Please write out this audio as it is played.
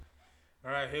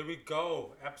All right, here we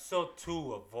go. Episode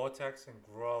 2 of Vortex and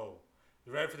Grow.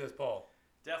 You ready for this, Paul?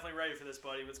 Definitely ready for this,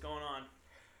 buddy. What's going on?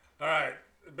 All right,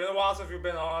 it's been a while since we've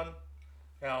been on.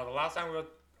 The last time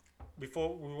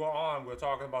before we were on, we were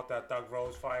talking about that Doug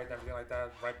Rose fight and everything like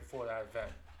that right before that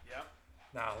event. Yep.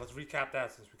 Now, let's recap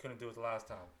that since we couldn't do it the last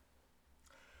time.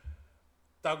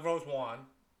 Doug Rose won.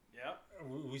 Yep.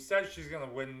 We said she's going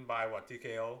to win by what,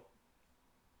 TKO?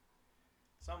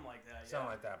 Something like that. Something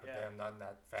Yeah. like that, but Yeah. damn, not in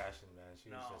that fashion, man. She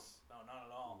No. was just, No, not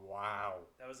at all. wow.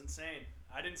 That was insane.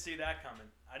 I didn't see that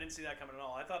coming. I didn't see that coming at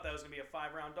all. I thought that was gonna be a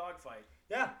 5-round dogfight.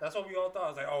 Yeah, that's what we all thought. I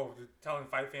was like, oh, telling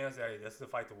fight fans, hey, this is the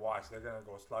fight to watch. They're gonna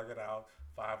go slug it out,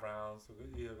 5 rounds,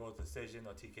 either go decision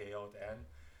or TKO at the end.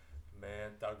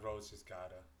 Man, Doug Rose just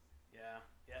gotta. Yeah.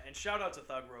 Yeah. And shout out to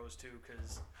Thug Rose too,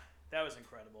 because that was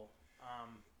incredible.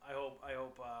 I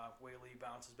hope Whaley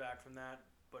bounces back from that.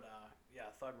 But yeah,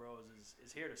 Thug Rose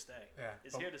is here to stay. Yeah,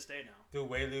 Is but here to stay now. dude,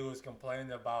 Whaley was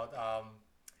complaining about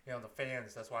the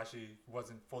fans. That's why she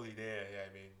wasn't fully there. Yeah,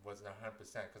 I mean, wasn't 100%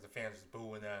 because the fans was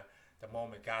booing her. The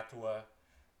moment got to her.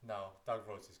 No, Doug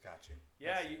Rose just got you.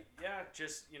 Yeah. That's it. Yeah.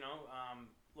 Just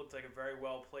looked like a very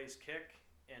well placed kick,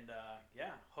 and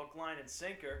yeah, hook, line, and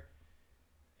sinker.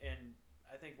 And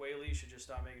I think Whaley should just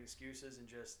stop making excuses and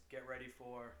just get ready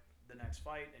for the next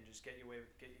fight and just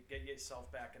get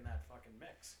yourself back in that fucking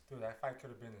mix. Dude, that fight could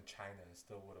have been in China and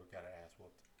still would have got her ass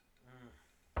whooped. Mm,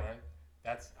 Right?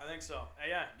 That's I think so.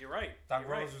 Yeah, you're right. Doug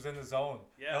You're Rose right. was in the zone.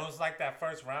 Yeah. It was like that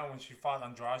first round when she fought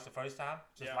Andrade the first time.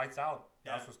 Just Yeah. lights out.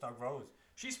 That's Yeah. what Doug Rose.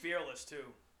 She's fearless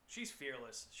too. She's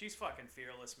fearless. She's fucking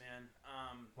fearless, man.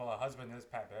 Well, her husband is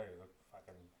Pat Barry.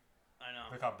 I know.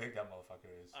 Look how big that motherfucker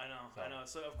is. I know. So- I know.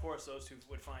 So of course those two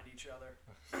would find each other.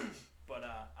 But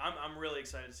I'm really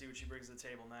excited to see what she brings to the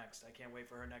table next. I can't wait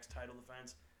for her next title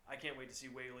defense. I can't wait to see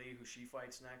Whaley, who she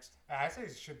fights next. I say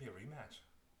it should be a rematch.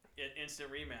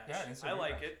 Instant rematch. Yeah, instant I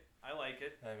like rematch. it. I like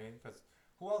it. I mean, because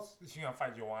who else is she gonna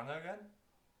fight? Joanna again?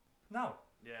 No.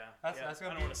 Yeah. That's yeah. gonna I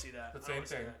don't be want to see that. the I don't same wanna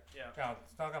see thing. that. Yeah. Yeah,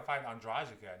 it's not gonna fight Andrade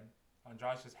again.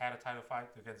 Andrade just had a title fight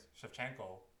against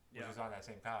Shevchenko, which Yeah. was on that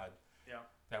same card. Yeah.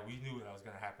 That we knew that was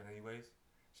gonna happen anyways.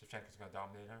 Shevchenko's gonna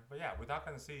dominate her. But yeah, we're not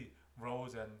gonna see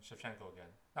Rose and Shevchenko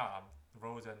again. No,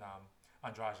 Rose and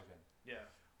Andrade again. Yeah.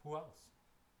 Who else?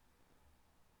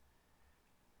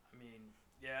 I mean,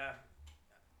 yeah,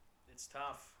 it's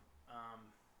tough.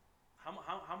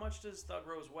 How much does Thug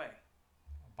Rose weigh?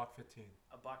 $115.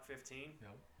 $115.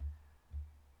 Yep.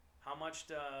 How much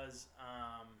does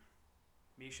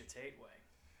Misha Tate weigh?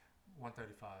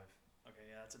 135. Okay,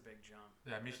 yeah, that's a big jump.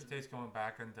 Yeah, Misha Tate's going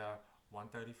back into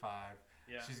 135.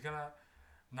 Yeah. She's gonna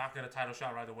not get a title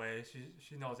shot right away.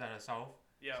 She knows that herself.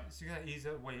 Yeah. She's gonna ease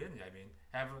her way in. I mean,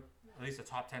 have at least a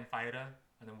top 10 fighter,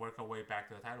 and then work her way back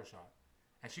to the title shot.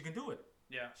 And she can do it.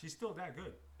 Yeah. She's still that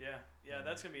good. Yeah. Yeah.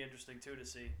 That's gonna be interesting too to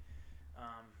see.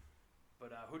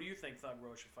 But who do you think Thug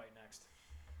Rose should fight next?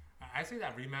 I say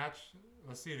that rematch.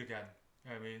 Let's see it again.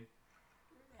 I mean,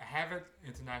 have it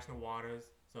international waters,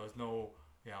 so there's no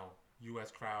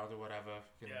U.S. crowds or whatever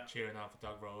Yeah. cheering on for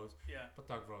Doug Rose. Yeah. But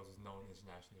Doug Rose is known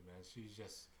internationally, man. She's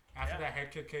just after Yeah. that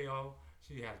head kick KO,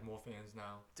 she has more fans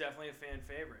now. Definitely a fan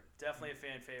favorite. Definitely a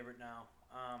fan favorite now.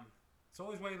 So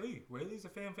is Wei Lee. Wei Lee's a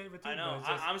fan favorite too. I know. but it's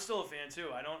just- I'm still a fan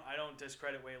too. I don't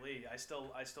discredit Wei Lee. I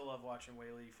still love watching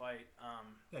Wei Lee fight.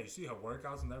 yeah, you see her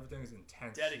workouts and everything is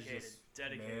intense. She's Dedicated. just-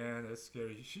 Dedicated. Man, it's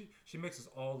scary. She makes us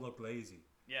all look lazy.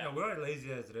 Yeah. We're already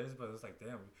lazy as it is, but it's like,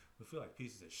 damn, we feel like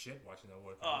pieces of shit watching her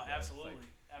work. Oh, out, man. It's absolutely, like,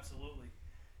 absolutely.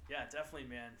 Yeah, definitely,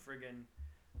 man. Friggin',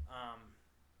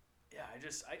 yeah.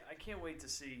 I can't wait to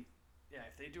see. Yeah,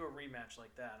 if they do a rematch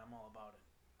like that, I'm all about it.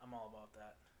 I'm all about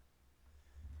that.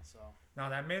 So now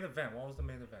that main event, what was the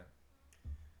main event?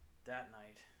 that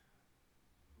night,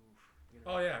 oof.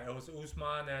 Oh yeah, it was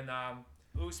Usman and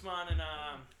Usman and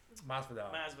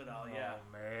Masvidal. Masvidal. Oh Yeah,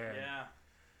 man. yeah.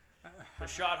 The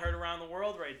shot heard around the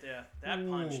world right there. That Ooh.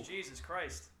 punch, Jesus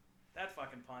Christ, that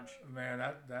fucking punch. Man,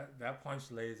 that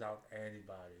punch lays out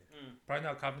anybody. Mm, Probably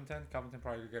not Covington. Covington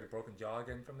probably could get a broken jaw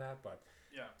again from that, but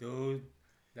yeah. dude,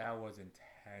 that was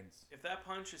intense. If that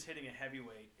punch is hitting a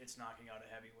heavyweight, it's knocking out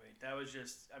a heavyweight. That was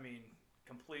just, I mean,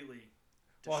 completely.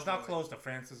 Well, it's not destroyed. close to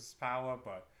Francis' power,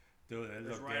 but dude, it It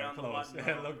was looked right damn on the close. button. It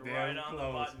bro. looked Right damn on the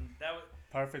close. button.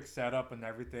 Perfect setup and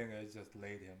everything. It just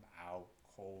laid him out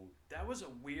cold. That was a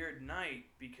weird night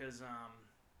because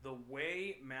the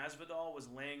way Masvidal was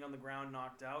laying on the ground,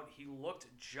 knocked out, he looked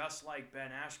just like Ben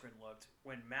Askren looked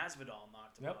when Masvidal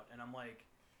knocked him Yep. out, and I'm like,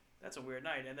 that's a weird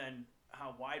night. And then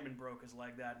how Weidman broke his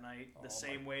leg that night, the Oh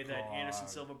same my way that God. Anderson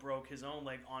Silva broke his own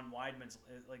leg on Weidman's.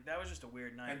 Like that was just a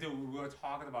weird night. And dude, we were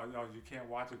talking about, you can't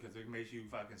watch it because it makes you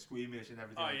fucking squeamish and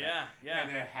everything. Oh like yeah, that. yeah.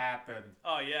 And it happened.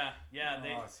 Oh yeah, yeah.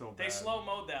 Oh, it's so They bad. slow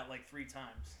mode that like 3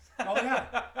 times. Oh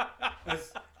yeah.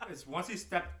 It's once he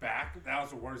stepped back, that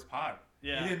was the worst part.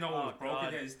 Yeah. He didn't know it was Oh, broken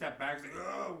God. yet. He stepped back. He's like,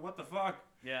 oh, what the fuck?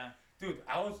 Yeah, Dude,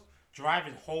 I was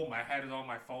driving home. I had it on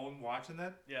my phone watching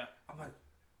it. yeah. I'm like,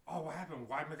 oh, what happened?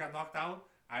 Weidman got knocked out?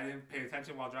 I didn't pay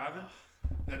attention while driving.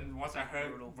 Then once I heard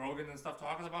Brutal. Rogan and stuff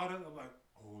talking about it, I'm like,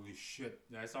 holy shit.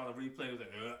 And I saw the replay. I was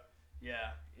like, ugh. Yeah,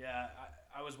 yeah.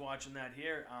 I was watching that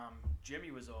here.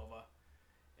 Jimmy was over,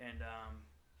 and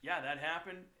yeah, that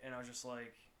happened, and I was just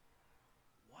like,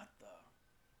 what the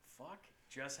fuck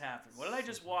just happened? What did I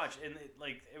just watch? And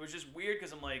it was just weird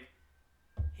because I'm like,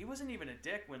 he wasn't even a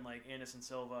dick when like Anderson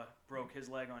Silva broke his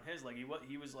leg on his leg.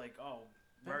 He was like, oh,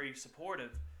 very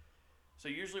supportive. So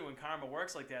usually when karma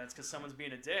works like that, it's because someone's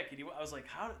being a dick. And I was like,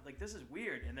 this is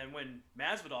weird. And then when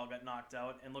Masvidal got knocked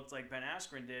out and looked like Ben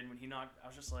Askren did when he knocked, I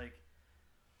was just like,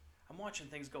 I'm watching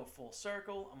things go full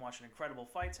circle. I'm watching incredible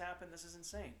fights happen. This is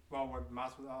insane. Well, with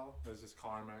Masvidal, there's just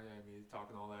karma. I mean,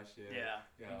 talking all that shit. Yeah,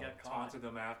 You he know, got caught. taunted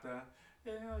them after.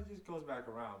 Yeah, it just goes back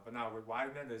around. But now with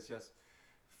Weidman, it's just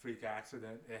freak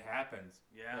accident. It happens.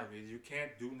 Yeah. I mean, you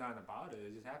can't do nothing about it.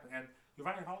 It just happened. And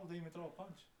Uriah Hall didn't even throw a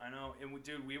punch. I know, and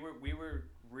dude, we were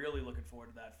really looking forward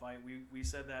to that fight. We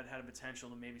said that had a potential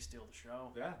to maybe steal the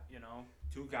show. Yeah. You know,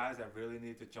 2 guys that really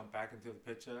need to jump back into the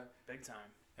picture. big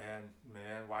time. And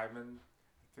man, Weidman,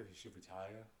 I think he should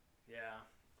retire. Yeah,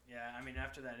 yeah. I mean,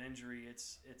 after that injury,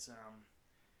 it's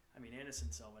I mean,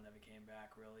 Anderson Silva never came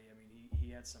back really. I mean, he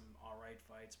had some all right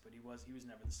fights, but he was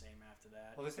never the same after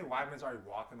that. Well, they say Weidman's already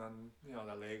walking on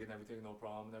the leg and everything, no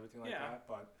problem and everything like Yeah. that.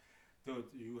 But dude,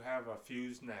 you have a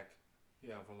fused neck,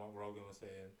 from what Rogan was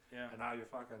saying, Yeah, and now your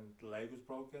fucking leg was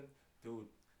broken, dude.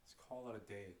 Just call it a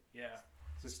day. yeah.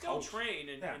 Just Still coach. train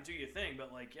and, Yeah. and do your thing,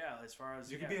 but like, yeah, as far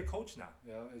as You can be a coach now.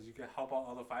 As you can help out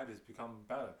other fighters become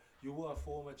better. You were a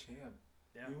former champ.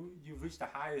 Yeah. You reached the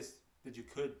highest that you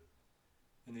could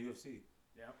in the UFC.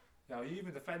 Yeah. You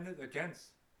even defended against,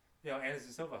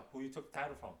 Anderson Silva, who you took the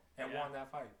title from, and Yeah. won that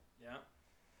fight. Yeah.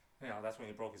 That's when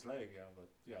he broke his leg. But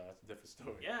that's a different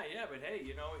story. Yeah, but hey,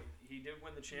 he did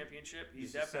win the championship. You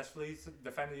He's definitely successfully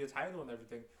defended your title and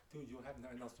everything, dude. You have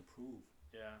nothing else to prove.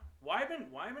 yeah.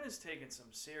 Weidman has taken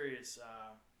some serious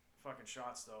fucking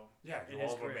shots though. Yeah, In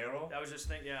his Yoel career. Romero. That was just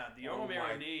the Oh Romero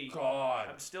my knee. God,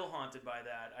 I'm still haunted by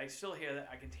that. I still hear that.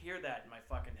 I can hear that in my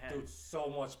fucking head. dude, so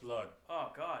much blood.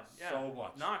 Oh God, yeah. So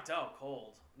much. Knocked out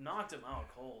cold. Knocked him out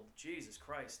cold. Jesus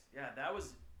Christ. Yeah, that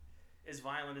was as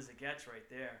violent as it gets right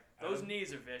there. Those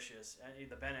knees are vicious. And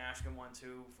the Ben Askren one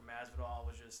too from Masvidal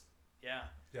was just Yeah,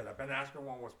 that Ben Askren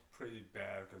one was pretty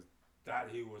bad because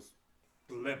he was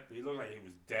limp. He looked like he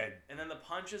was dead. And then the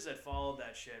punches that followed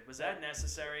that shit. Was that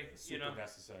necessary? Super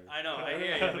necessary. I know, I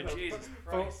hear you, but Jesus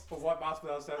Christ. For what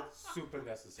Masvidal said, super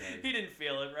necessary. He didn't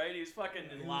feel it, right? He was fucking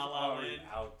He in was La La already Land.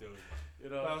 out, dude. You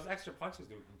But know. those extra punches,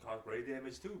 dude, can cause brain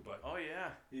damage too. But Oh yeah.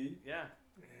 Yeah.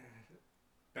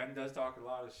 Ben does talk a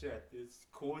lot of shit. It's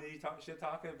corny shit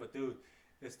talking, but dude,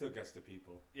 it still gets to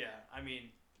people. Yeah. I mean,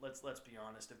 let's be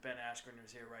honest. If Ben Askren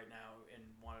was here right now and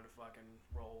wanted to fucking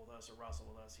roll with us or wrestle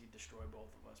with us, he'd destroy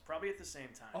both of us. Probably at the same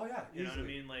time. Oh yeah, You know what I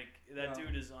easily. mean? Like that Yeah.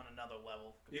 dude is on another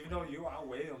level. Even though you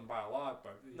outweigh him by a lot,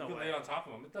 but you No can way. lay on top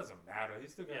of him, it doesn't matter.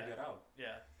 He's still gonna Yeah. get out.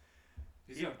 Yeah.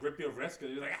 He's gonna grip your wrist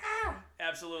because you're like, ah!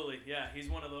 Absolutely. Yeah. He's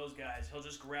one of those guys. He'll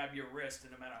just grab your wrist,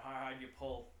 and no matter how hard you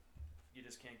pull, you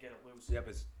just can't get it loose. Yeah, but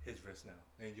it's his wrist now.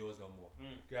 Ain't yours no more.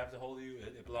 Mm. Grabs a hold of you,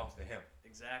 it belongs to him.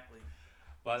 Exactly.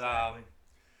 But Exactly.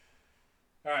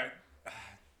 all right.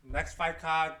 Next fight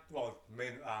card,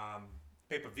 main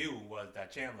pay-per-view was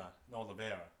that Chandler and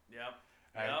Oliveira. Yep.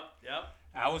 Right? Yep.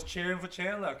 I was cheering for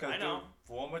Chandler because I know.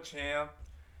 former champ,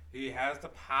 he has the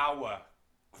power,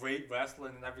 great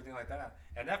wrestling and everything like that.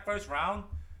 And that first round,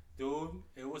 dude,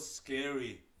 it was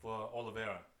scary for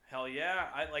Oliveira. Hell yeah!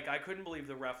 I couldn't believe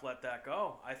the ref let that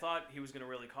go. I thought he was gonna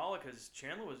really call it because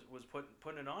Chandler was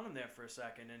putting it on him there for a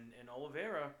second, and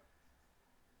Oliveira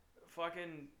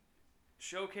fucking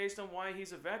showcased on why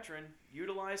he's a veteran,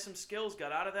 utilized some skills,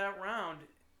 got out of that round,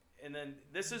 and then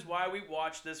this is why we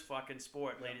watch this fucking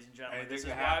sport, ladies and gentlemen. Anything This is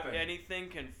can why happen. anything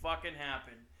can fucking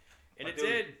happen, and But it dude-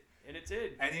 did, and it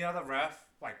did. Any other ref,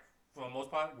 for the most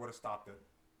part, would have stopped it.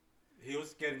 He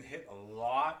was getting hit a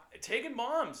lot, Taking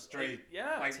bombs, Straight.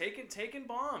 yeah, Like- taking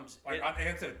bombs.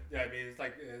 unanswered. Yeah, I mean, it's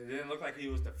like it didn't look like he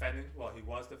was defending. Well, he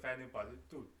was defending, but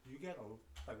dude, you get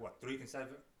 3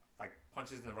 consecutive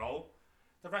punches in a row.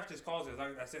 The ref just calls it.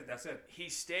 Like, that's it. He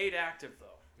stayed active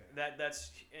though. Yeah.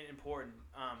 That's important.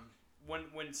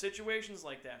 when situations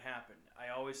like that happen,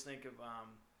 I always think of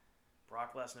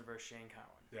Brock Lesnar versus Shane Cowan.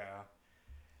 Yeah.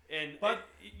 But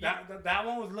that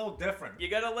one was a little different. You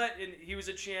gotta let. And he was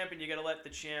a champ, and you gotta let the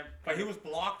champ. But he was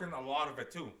blocked in a lot of it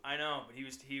too. I know, but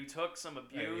he took some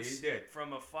abuse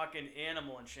from a fucking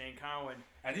animal in Shane Cowan.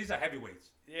 And these are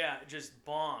heavyweights. Yeah, just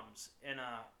bombs. And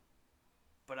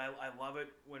but I love it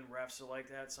when refs are like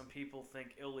that. Some people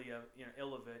think ill of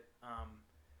it.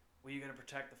 Well, you're gonna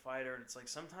protect the fighter, and it's like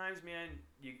sometimes, man,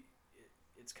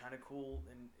 it's kind of cool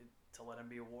to let him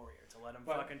be a warrior, to let him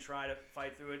fucking try to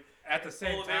fight through it. At the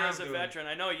same time, Oliveira's a veteran.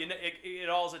 I know it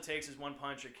all it takes is one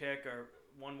punch or kick or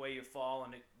one way you fall,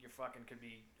 and you fucking could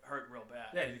be hurt real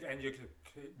bad. Yeah, and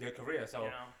their career. So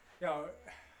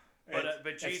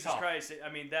but Jesus Christ, I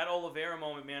mean that Oliveira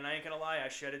moment, man. I ain't gonna lie, I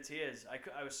shedded tears.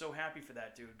 I was so happy for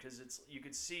that dude because you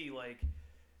could see like.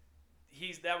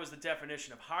 That was the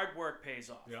definition of hard work pays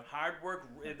off. Yeah. Hard work,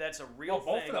 that's a real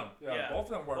thing. Both of them. Yeah, both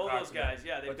of them worked hard. Both those guys,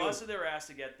 they busted their ass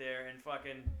to get there, and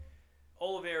fucking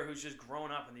Oliveira, who's just grown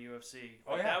up in the UFC.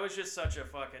 That was just such a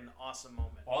fucking awesome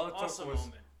moment. All it took was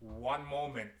one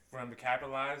moment for him to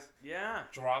capitalize. Yeah.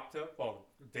 Dropped him,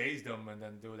 dazed him, and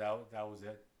then that was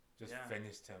it. Just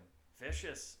finished him.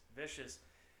 Vicious.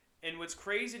 And what's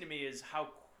crazy to me is how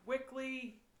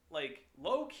quickly, like,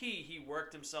 low-key, he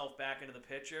worked himself back into the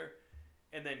picture.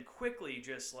 And then quickly,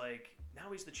 just like,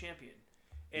 now he's the champion.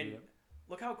 And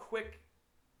look how quick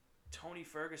Tony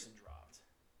Ferguson dropped,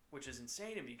 which is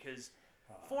insane to me because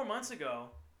 4 months ago,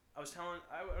 I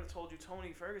would have told you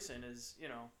Tony Ferguson is,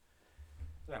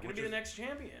 going to be the next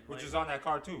champion. Which is on that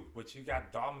card too, which he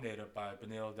got dominated by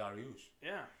Beneil Dariush.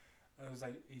 Yeah. And it was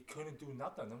like, he couldn't do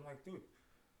nothing. I'm like, dude,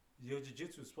 your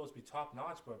jiu-jitsu is supposed to be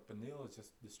top-notch, but Beneil is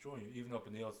just destroying you, even though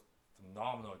Beneil's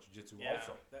phenomenal at jiu-jitsu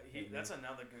also. That's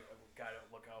another good guy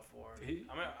to look out for.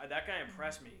 That guy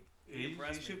impressed me. He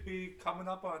should be coming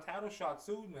up on a title shot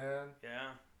soon, man. Yeah.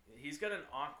 He's got an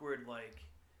awkward, like...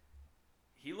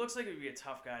 He looks like he would be a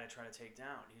tough guy to try to take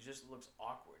down. He just looks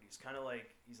awkward. He's kind of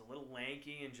like... He's a little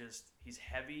lanky and just... He's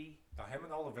heavy. Now, him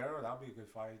and Oliveira, that would be a good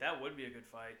fight. That would be a good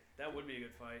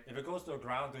fight. If it goes to the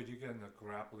ground, dude, you get in a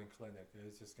grappling clinic.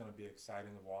 It's just going to be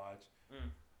exciting to watch.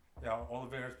 Yeah,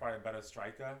 Oliveira's probably a better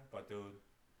striker, but dude,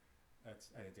 that's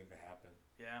anything could happen.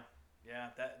 Yeah,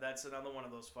 that's another one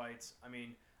of those fights. I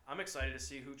mean, I'm excited to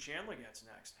see who Chandler gets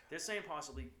next. They're saying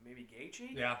possibly maybe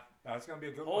Gaethje. Yeah, that's gonna be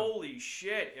a good one. Holy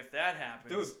shit! If that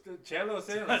happens, dude, Chandler's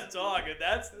saying that dog. If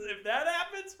that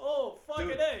happens, oh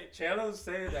fucking A. Chandler's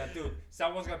saying that, dude.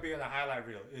 Someone's gonna be in the highlight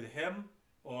reel. Either him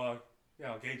or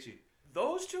Gaethje.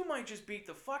 Those two might just beat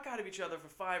the fuck out of each other for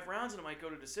 5 rounds, and it might go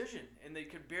to decision, and they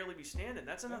could barely be standing.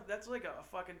 That's like a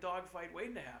fucking dogfight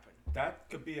waiting to happen. That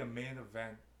could be a main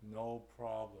event, no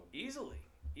problem. Easily.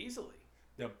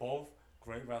 They're both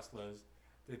great wrestlers.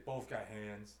 They both got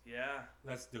hands. Yeah.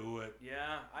 Let's do it.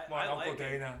 Yeah, Come on, Uncle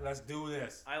Dana, let's do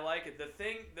this. I like it. The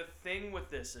thing with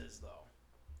this is though,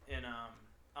 and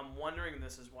I'm wondering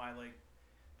this is why like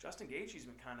Justin Gaethje's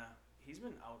been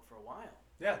out for a while.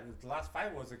 Yeah, the last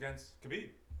fight was against Khabib.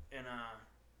 And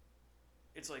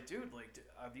it's like, dude, like,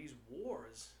 are these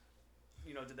wars?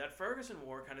 Did that Ferguson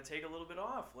war kind of take a little bit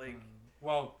off? Like,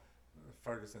 well,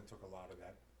 Ferguson took a lot of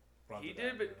that. He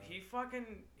did, but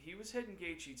he was hitting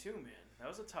Gaethje too, man. That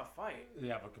was a tough fight.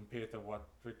 Yeah, but compared to what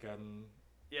freaking.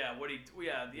 Yeah,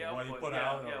 the output. What he put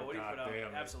out. What he put out.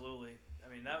 Damn, absolutely.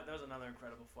 I mean, that was another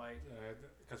incredible fight.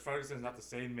 Because Ferguson's not the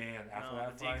same man after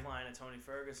that the fight. Decline of Tony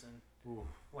Ferguson. Ooh,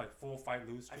 like 4 fight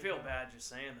lose. I feel bad just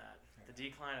saying that. The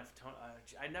decline of Tony.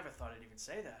 I never thought I'd even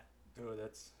say that. Dude,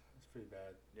 that's pretty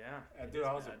bad. Yeah. Dude,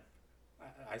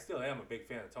 I still am a big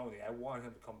fan of Tony. I want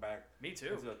him to come back. Me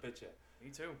too. Into the picture. Me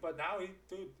too. But now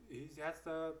he has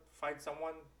to fight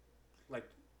someone like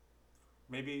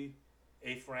maybe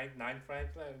 8th rank, 9th rank,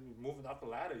 moving up the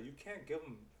ladder. You can't give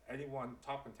him anyone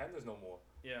top contenders no more.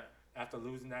 Yeah. After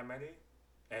losing that many,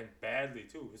 and badly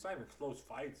too. It's not even close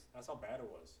fights. That's how bad it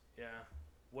was. Yeah.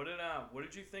 What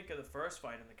did you think of the first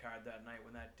fight in the card that night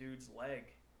when that dude's leg,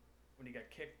 when he got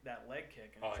kicked, that leg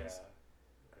kick? And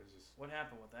what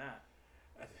happened with that?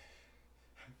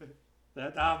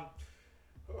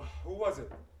 Who was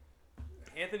it?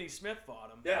 Anthony Smith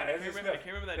fought him. Yeah, I can't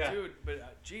remember that dude,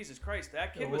 but Jesus Christ,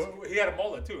 that kid was. He had a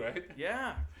mullet too, right?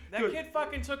 Yeah, that kid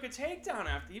fucking took a takedown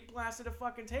after he blasted a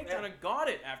fucking takedown and got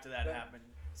it after that happened.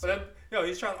 But then,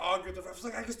 he's trying to argue with the refs,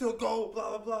 like, I can still go,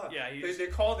 blah, blah, blah. Yeah, they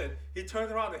called it. He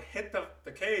turned around and hit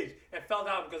the cage and fell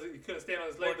down because he couldn't stand on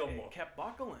his leg no more. He kept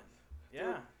buckling. Yeah,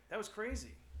 dude. That was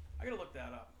crazy. I gotta look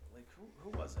that up. Like, who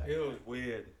was that? It was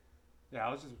weird. Yeah,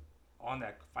 I was just on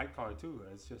that fight card too.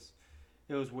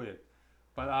 It was weird.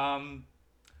 But, all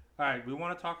right, we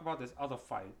want to talk about this other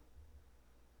fight.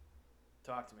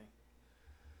 Talk to me.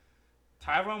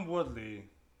 Tyron Woodley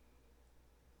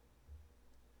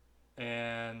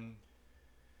and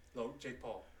Jake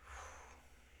Paul.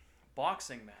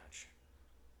 Boxing match.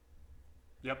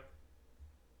 Yep.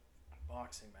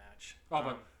 Boxing match. Oh,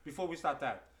 but before we start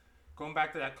that, going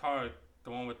back to that card,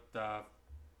 the one with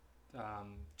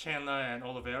Chandler and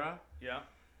Oliveira. Yeah.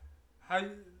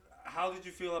 How did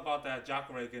you feel about that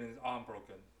Jacare getting his arm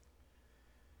broken?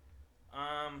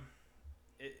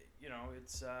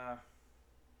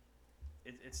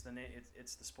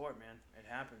 It's the sport, man. It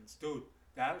happens. Dude,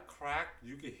 that crack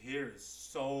you could hear is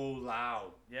so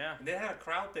loud. Yeah. And they had a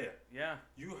crowd there. Yeah.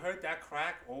 You heard that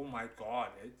crack? Oh my god,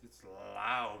 it's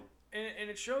loud. And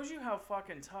it shows you how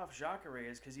fucking tough Jacare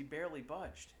is because he barely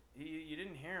budged. You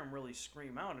didn't hear him really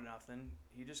scream out or nothing.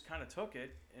 He just kind of took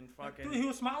it and fucking. Dude, he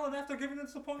was smiling after giving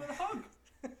his opponent a hug.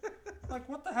 Like,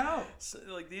 what the hell? So,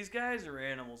 like, these guys are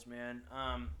animals, man.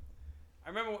 I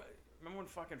remember when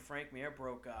fucking Frank Mir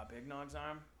broke Big Nog's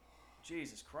arm.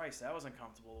 Jesus Christ, that was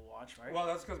uncomfortable to watch, right? Well,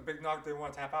 that's because Big Nog didn't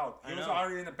want to tap out. He I was know.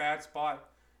 already in a bad spot.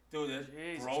 Dude, it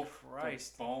Jesus broke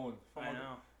Christ. the bone. I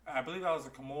know. I believe that was a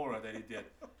Kimura that he did.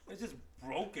 It just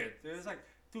broke it. It was like,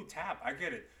 dude, tap. I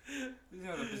get it. You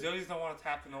know, the Brazilians don't want to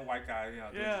tap to no white guy. You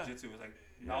know, doing jiu-jitsu. It was like,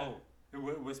 no.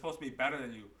 We're supposed to be better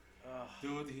than you.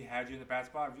 Dude, he had you in a bad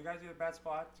spot. If you guys are in a bad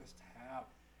spot, just tap.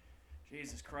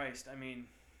 Jesus Christ. I mean,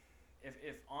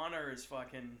 if Honor is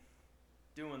fucking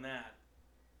doing that,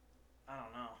 I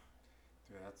don't know.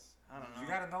 Dude, I don't know. You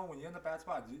gotta know when you're in a bad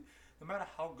spot. No matter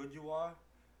how good you are,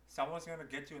 someone's gonna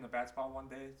get you in a bad spot one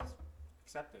day. Just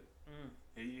accept it.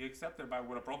 You accept it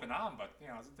with a broken arm, but you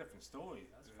know it's a different story.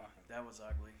 That was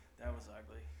ugly. That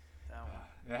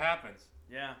one. It happens.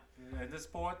 Yeah. In this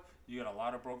sport, you got a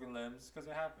lot of broken limbs because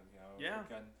it happens. You know. Yeah.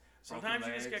 Broken Sometimes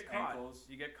you legs, just get caught. ankles.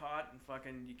 You get caught and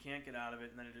fucking you can't get out of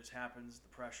it, and then it just happens. The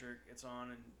pressure gets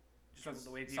on, and just Because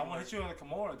the way people. someone hits you in the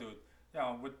Kimura, dude. You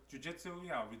know, with jiu-jitsu, you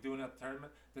know, we're doing it at the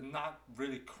tournament. They're not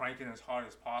really cranking as hard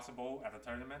as possible at the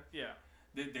tournament. Yeah.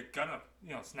 They're gonna, you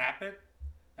know, snap it,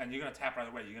 and you're gonna tap right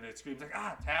away. You're gonna scream like,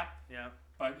 tap. Yeah.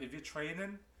 But if you're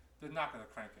training, they're not gonna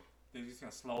crank it. They're just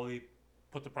gonna slowly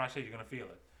put the pressure. You're gonna feel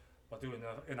it. But dude,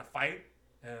 in a fight,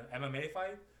 an MMA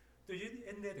fight, dude,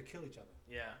 you're in there to kill each other.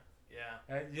 Yeah.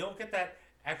 Yeah. And you don't get that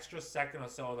extra second or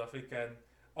so to freaking,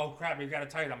 oh crap, you got it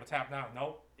tight. I'm gonna tap now.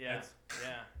 Nope. Yeah.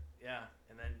 Yeah.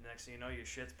 And then next thing you know, your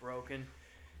shit's broken,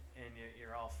 and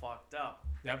you're all fucked up.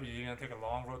 Yeah, but you're gonna take a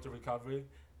long road to recovery.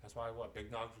 That's why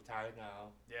Big Nog's retired now.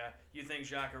 Yeah. You think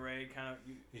Jacare kind of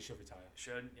He should retire.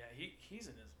 should? Yeah. He's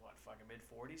in his fucking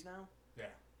mid-40s now. Yeah.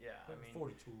 Yeah. I mean,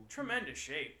 42. tremendous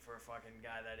shape for a fucking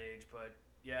guy that age, but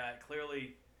yeah,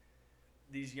 clearly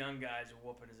these young guys are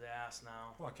whooping his ass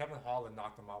now. Well, Kevin Holland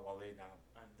knocked him out while laid down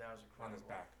That was incredible. on his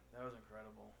back. That was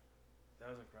incredible.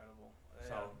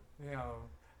 So, you know,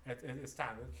 it's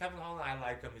time. Kevin Holland, I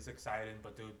like him. He's exciting,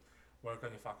 but dude, work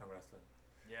on your fucking wrestling.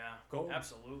 Yeah,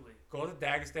 absolutely. Go to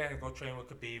Dagestan and go train with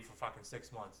Khabib for fucking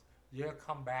 6 months. You're gonna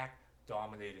come back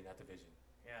dominating that division.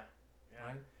 Yeah.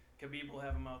 Right? Khabib will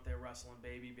have him out there wrestling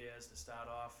baby bears to start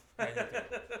off.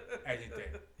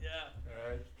 Anything. Yeah. All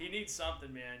right. He needs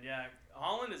something, man. Yeah.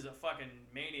 Holland is a fucking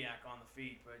maniac on the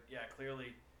feet, but yeah,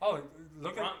 clearly. Oh,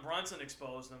 look at Brunson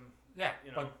exposed him. Yeah,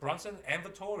 you know. but Brunson and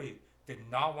Vettori did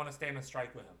not want to stand and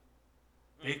strike with him.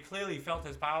 They clearly felt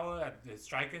his power at his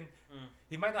striking.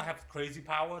 He might not have crazy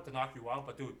power to knock you out,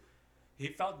 but dude, they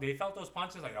felt those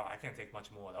punches like, oh, I can't take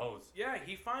much more of those. Yeah,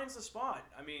 he finds the spot.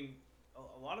 I mean,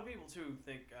 a lot of people too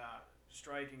think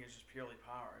striking is just purely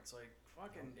power. It's like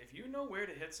fucking if you know where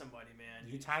to hit somebody,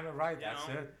 man. You time it right. That's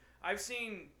know? it. I've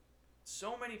seen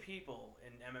so many people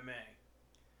in MMA.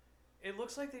 It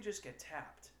looks like they just get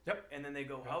tapped. Yep. And then they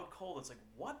go out cold. It's like,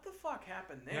 what the fuck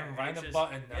happened there? Yeah, right It's the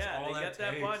button. That's all they that get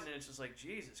that takes. button, and it's just like,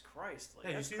 Jesus Christ. Like, Yeah,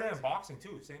 you that's see crazy. that in boxing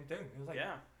too. Same thing. It was like,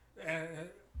 and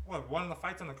one of the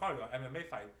fights on the card, MMA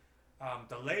fight,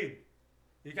 delayed.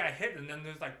 You got hit, and then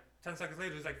there's like 10 seconds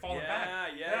later, he's like falling back.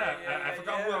 I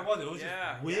forgot who it was. It was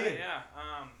just weird.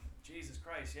 Jesus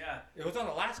Christ, yeah. It was on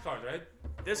the last card, right?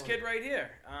 This kid right here.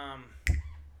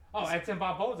 Edson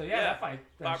Barboza. Yeah, that fight.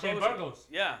 Shane Barboza. Burgos.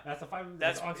 Yeah. That's the fight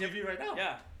that's on TV right now.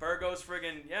 Yeah. Burgos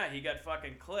friggin', he got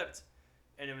fucking clipped,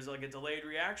 and it was like a delayed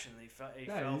reaction. He fell he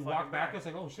walked back. It's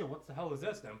like, oh shit, what the hell is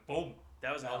this? Then boom.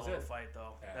 That was a hell of a fight,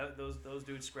 though. Yeah. Those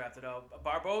dudes scrapped it out.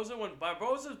 Barboza, when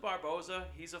Barboza's Barboza,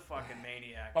 he's a fucking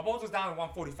maniac. Barboza's down at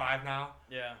 145 now.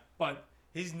 Yeah. But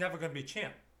he's never going to be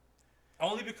champ.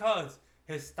 Only because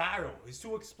his style, he's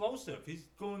too explosive. He's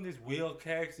doing these wheel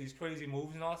kicks, these crazy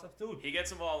moves and all that stuff, dude. He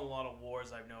gets involved in a lot of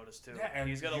wars, I've noticed, too. Yeah, and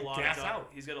he's got a lot gas of out.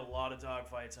 He's got a lot of dog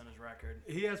fights on his record.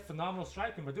 He has phenomenal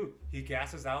striking, but dude, he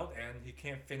gasses out and he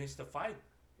can't finish the fight.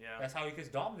 Yeah. That's how he gets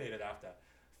dominated after.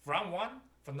 Round 1,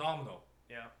 phenomenal.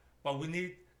 Yeah. But we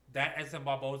need that Edson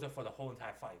Barboza for the whole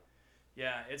entire fight.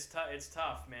 Yeah, it's tough. It's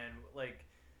tough, man. Like,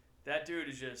 that dude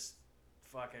is just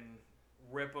fucking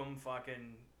rip him,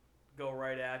 fucking go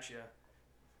right at you.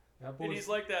 And he's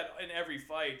like that in every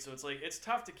fight, so it's like it's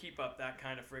tough to keep up that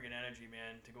kind of friggin' energy,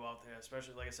 man. To go out there,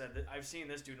 especially like I said, I've seen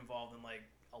this dude involved in like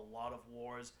a lot of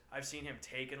wars. I've seen him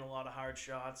taking a lot of hard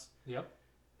shots. Yep.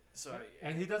 So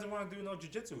and he doesn't want to do no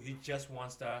jiu-jitsu. He just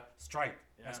wants to strike.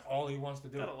 Yeah. That's all he wants to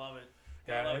do. Gotta love it.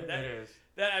 Yeah, love it. It is.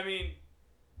 That I mean,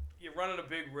 you're running a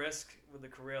big risk with a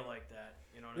career like that.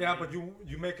 You know what I mean? Yeah, but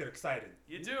you make it exciting.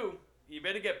 You do. You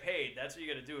better get paid. That's what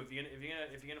you got to do. If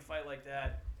you're gonna fight like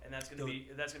that, and that's gonna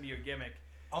be your gimmick.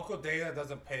 Uncle Dana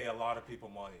doesn't pay a lot of people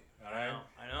money. All right.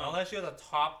 I know. Unless you're the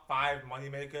top 5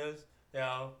 moneymakers, you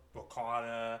know,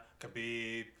 Conor,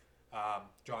 Khabib,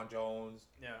 John Jones.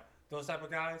 Yeah. Those type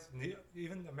of guys.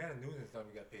 Even Amanda Nunes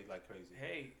doesn't get paid like crazy.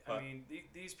 Hey, But, I mean,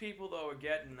 these people though are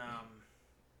getting.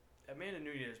 Amanda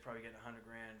Nunes is probably getting $100,000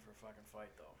 for a fucking fight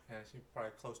though. Yeah, she's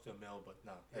probably close to $1 million, but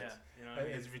no. Yeah, you know what I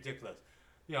mean? It's ridiculous.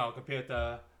 You know, compared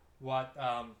to what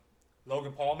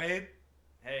Logan Paul made.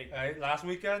 Hey. Last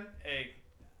weekend. Hey.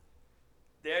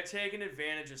 They're taking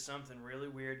advantage of something really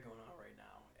weird going on right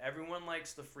now. Everyone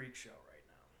likes the freak show right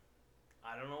now.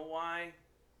 I don't know why.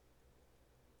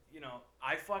 You know,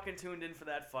 I fucking tuned in for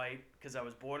that fight because I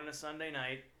was bored on a Sunday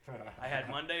night. I had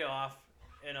Monday off,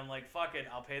 and I'm like, fuck it,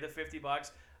 I'll pay the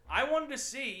 $50. I wanted to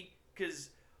see, because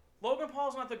Logan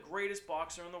Paul's not the greatest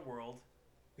boxer in the world.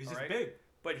 He's just big.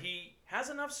 But he has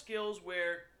enough skills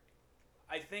where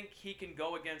I think he can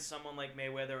go against someone like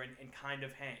Mayweather and kind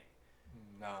of hang.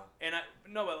 No.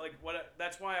 But like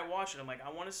that's why I watch it. I'm like,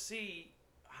 I want to see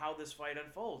how this fight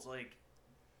unfolds. Like,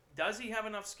 does he have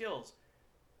enough skills?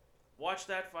 Watch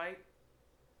that fight.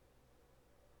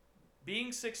 Being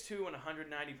 6'2" and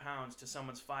 190 pounds to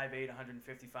someone's 5'8",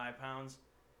 155 pounds,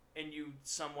 and you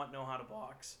somewhat know how to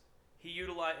box.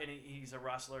 He's a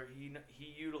wrestler. He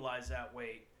utilized that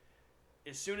weight.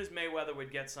 As soon as Mayweather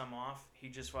would get some off,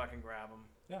 he'd just fucking grab him.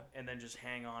 Yeah. And then just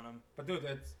hang on him. But dude,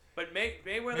 it's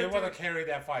Mayweather carried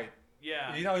that fight.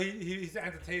 Yeah. You know, he's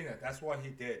entertaining. That's what he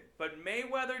did. But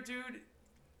Mayweather, dude,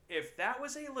 if that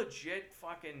was a legit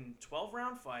fucking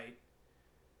 12-round fight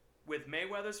with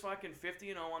Mayweather's fucking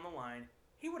 50-0 on the line,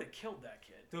 he would have killed that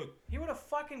kid. Dude. He would have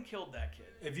fucking killed that kid.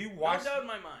 If you watch, no doubt in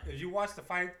my mind. If you watch the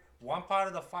fight, one part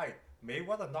of the fight,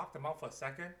 Mayweather knocked him out for a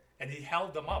second, and he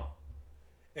held them up.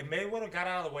 If Mayweather got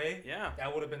out of the way,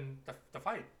 that would have been the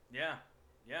fight. Yeah.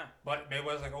 Yeah. But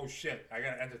Mayweather's like, oh shit, I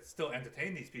gotta still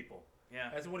entertain these people. Yeah.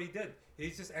 That's what he did.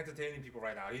 He's just entertaining people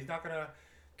right now. He's not gonna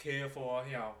care for,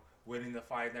 you know, winning the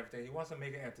fight and everything. He wants to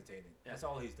make it entertaining. Yeah. That's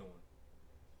all he's doing.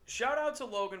 Shout out to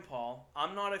Logan Paul.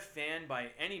 I'm not a fan by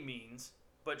any means,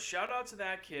 but shout out to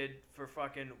that kid for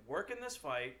fucking working this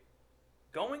fight,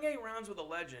 going 8 rounds with a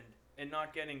legend, and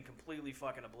not getting completely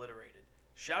fucking obliterated.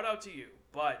 Shout out to you.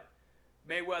 But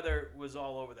Mayweather was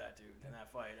all over that dude in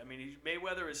that fight. I mean,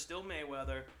 Mayweather is still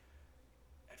Mayweather.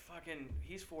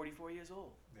 He's 44 years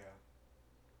old.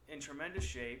 Yeah. In tremendous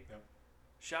shape. Yep.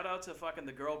 Shout out to fucking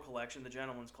the girl collection, the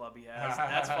gentleman's club he has.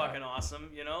 That's fucking awesome.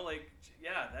 You know, like,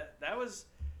 yeah, that was,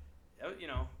 you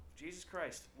know, Jesus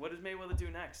Christ. What does Mayweather do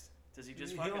next? Does he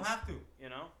just fucking... He don't have to. You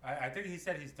know? I think he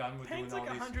said he's done with doing all like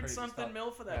these crazy stuff. $100-something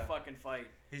mil for that fucking fight.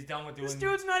 He's done with doing... This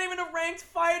dude's not even a ranked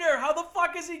fighter. How the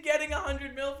fuck is he getting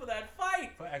 $100 mil for that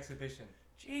fight? For exhibition.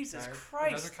 Jesus Christ.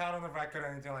 It doesn't count on the record or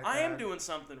anything like that. I am doing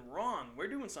something wrong. We're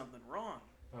doing something wrong.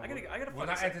 I gotta. We're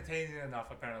not entertaining enough,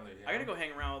 apparently. I gotta go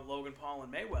hang around with Logan Paul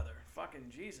and Mayweather.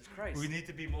 Fucking Jesus Christ. We need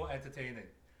to be more entertaining.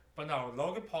 But no,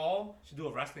 Logan Paul should do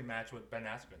a wrestling match with Ben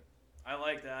Askren. I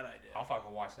like that idea. I'll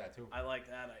fucking watch that too. I like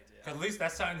that idea. Cause at least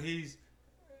that's something he's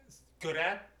good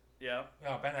at. Yeah. You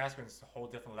know, Ben Askren's a whole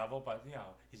different level, but you know,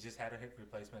 he's just had a hip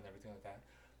replacement and everything like that.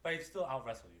 But he still out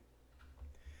wrestle you.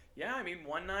 Yeah, I mean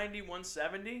 190,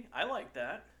 170. I like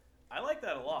that. I like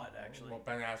that a lot, actually. Well,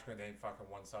 Ben Askren ain't fucking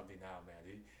 170 now,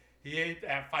 man. He ain't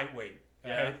at fight weight.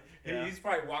 Yeah. He's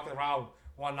probably walking around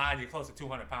 190, close to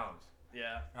 200 pounds.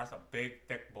 Yeah. That's a big,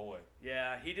 thick boy.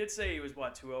 Yeah, he did say he was,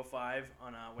 205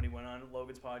 on when he went on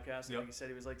Logan's podcast. I Yep. think he said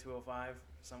he was like 205,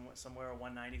 somewhere, or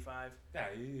 195. Yeah,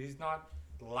 he's not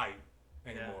light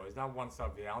anymore. Yeah. He's not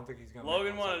 170. I don't think he's going to...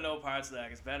 Logan wanted no parts of that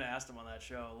because Ben asked him on that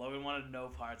show. Logan wanted no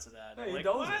parts of that. Yeah, I'm he like,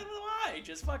 knows why?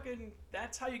 Just fucking,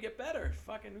 that's how you get better.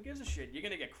 Fucking, who gives a shit? You're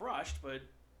going to get crushed, but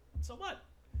so what?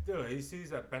 Dude, he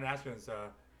sees that Ben Askren's an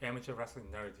amateur wrestling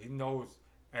nerd. He knows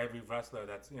every wrestler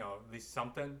that's, you know, at least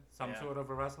some Yeah. sort of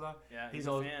a wrestler. Yeah, He he's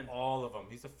knows a fan. all of them.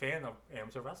 He's a fan of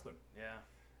amateur wrestling. Yeah.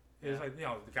 It was like,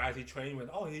 the guys he trained with,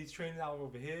 he's training out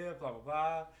over here, blah, blah,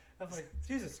 blah. I was like,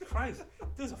 Jesus Christ,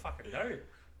 dude's a fucking nerd.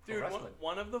 Dude,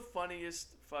 one of the funniest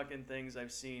fucking things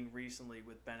I've seen recently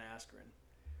with Ben Askren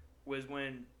was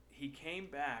when he came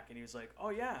back and he was like, oh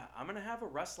yeah, I'm going to have a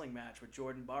wrestling match with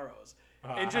Jordan Burroughs.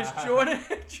 And just Jordan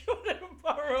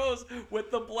Burroughs with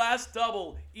the blast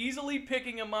double, easily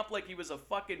picking him up like he was a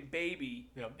fucking baby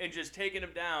and just taking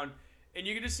him down. And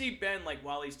you can just see Ben, like,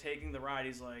 while he's taking the ride,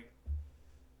 he's like...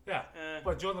 Yeah,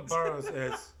 but Jordan Burroughs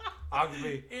is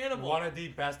arguably one of the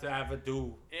best to ever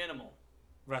do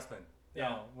wrestling.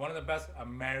 One of the best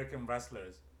American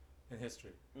wrestlers in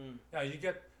history. You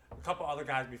get a couple other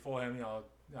guys before him,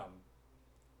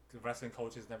 the wrestling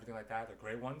coaches and everything like that, the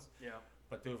great ones. Yeah.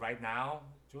 But dude, right now,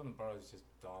 Jordan Burroughs is just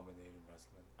dominating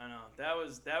wrestling. I know. That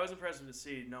was impressive to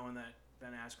see, knowing that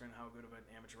Ben Askren, how good of an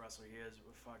amateur wrestler he is.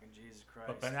 With fucking Jesus Christ.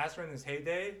 But Ben Askren in his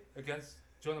heyday against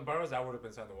Jordan Burroughs, that would have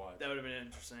been something to watch. That would have been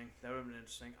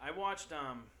interesting. I watched.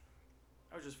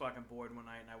 I was just fucking bored one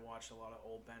night, and I watched a lot of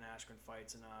old Ben Askren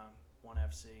fights in ONE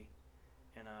FC.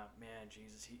 And man,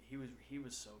 Jesus, he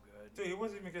was so good. Dude, he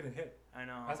wasn't even getting hit. I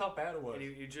know. That's how bad it was. And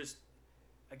he just,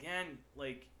 again,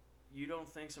 like, you don't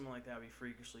think someone like that would be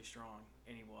freakishly strong,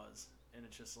 and he was. And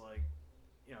it's just like,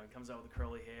 he comes out with the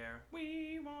curly hair.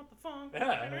 We want the funk.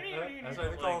 Yeah, that's why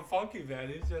they call him Funky, man.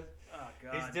 He's just,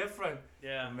 he's different.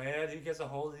 Yeah. Man, he gets a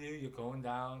hold of you, you're going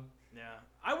down. Yeah.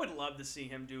 I would love to see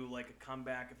him do, like, a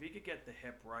comeback. If he could get the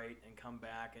hip right and come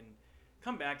back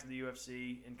to the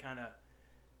UFC and kind of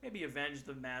maybe avenge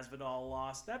the Masvidal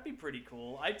loss, that'd be pretty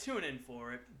cool. I'd tune in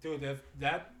for it. Dude, if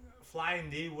that flying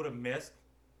knee would have missed,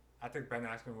 I think Ben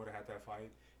Askren would have had that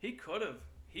fight. He could have,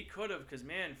 because,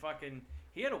 man,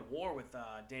 he had a war with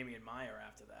Damian Maia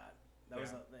after that.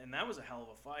 That was a hell of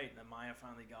a fight, and then Maia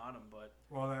finally got him. But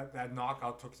that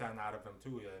knockout took something out of him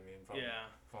too.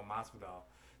 From Masvidal.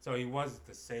 So he was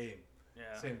the same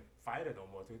fighter no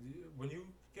more. Dude. When you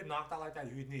get knocked out like that,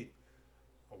 you need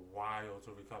a while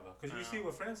to recover. Because you see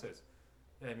with Francis,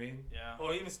 you know what I mean? Yeah.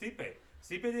 Or even Stipe.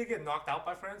 Stipe didn't get knocked out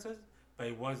by Francis, but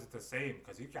he was the same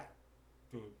because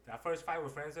that first fight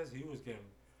with Francis, he was getting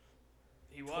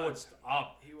torched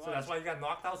up. He was. So that's why he got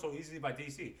knocked out so easily by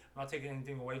DC. I'm not taking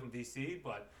anything away from DC,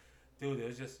 but dude,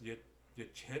 it's just your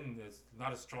chin is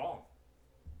not as strong.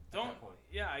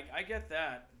 I get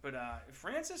that, but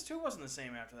Francis too wasn't the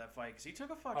same after that fight because he took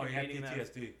a fucking beating. He had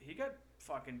PTSD. He got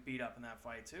fucking beat up in that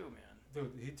fight too, man.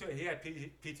 Dude, he had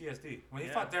PTSD. When he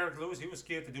fought Derek Lewis, he was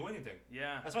scared to do anything.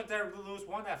 Yeah. That's why Derek Lewis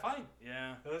won that fight.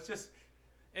 Yeah. It was just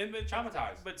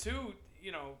traumatized. But too,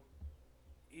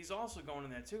 he's also going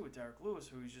in there too with Derek Lewis,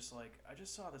 who he's just like, I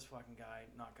just saw this fucking guy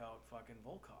knock out fucking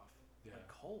Volkov. Yeah. Like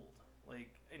cold.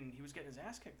 And he was getting his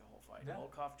ass kicked the whole fight. Yeah.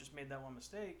 Volkov just made that one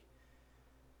mistake.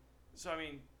 So, I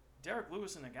mean, Derek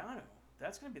Lewis and Ngannou,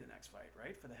 that's going to be the next fight,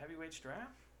 right? For the heavyweight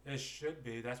strap? It should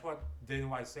be. That's what Dana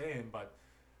White's saying, but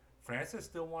Francis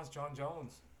still wants John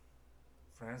Jones.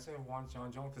 Francis wants John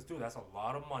Jones because, dude, that's a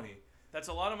lot of money. That's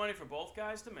a lot of money for both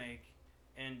guys to make.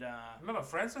 And remember,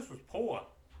 Francis was poor.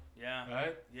 Yeah.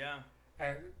 Right? Yeah.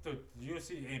 And, dude, the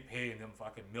UFC ain't paying him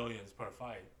fucking millions per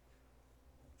fight.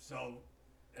 So,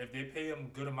 if they pay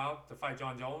him a good amount to fight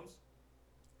John Jones,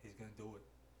 he's going to do it.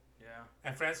 Yeah.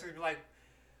 And Francis would be like,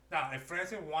 now, if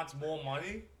Francis wants more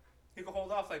money, he could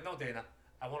hold off. Like, no, Dana,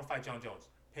 I want to fight John Jones.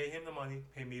 Pay him the money,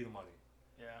 pay me the money.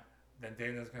 Yeah. Then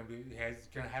Dana's he's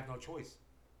gonna have no choice.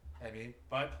 I mean,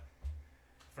 but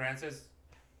Francis,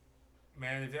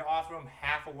 man, if they offer him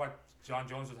half of what John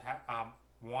Jones was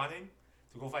wanting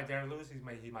to go fight Derek Lewis, he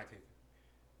might take it.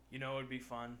 You know what would be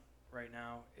fun right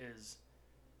now is,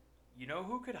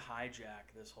 who could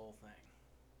hijack this whole thing?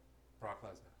 Brock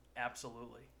Lesnar.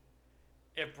 Absolutely.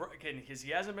 Because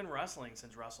he hasn't been wrestling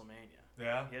since WrestleMania.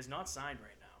 Yeah. He has not signed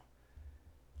right now.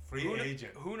 Free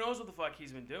agent. Who knows what the fuck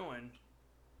he's been doing?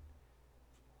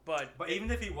 But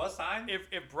even if he was signed,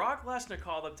 if Brock Lesnar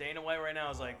called up Dana White right now,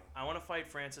 is like, I want to fight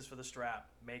Francis for the strap,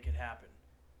 make it happen.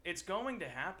 It's going to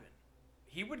happen.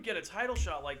 He would get a title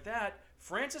shot like that.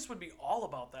 Francis would be all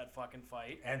about that fucking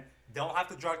fight. And don't have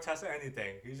to drug test or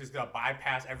anything. He's just gonna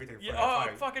bypass everything for that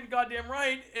fight. Fucking goddamn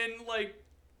right. And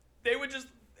they would just,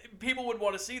 people would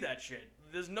want to see that shit.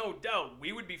 There's no doubt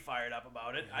we would be fired up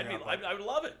about it. I would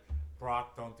love it.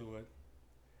 Brock, don't do it.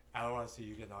 I don't want to see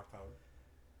you get knocked out.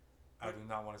 I do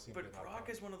not want to see him get knocked out. But Brock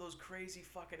is one of those crazy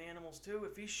fucking animals too.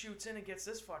 If he shoots in and gets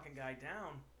this fucking guy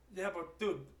down. Yeah, but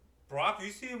dude, Brock, you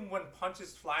see him when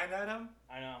punches flying at him?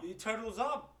 I know. He turtles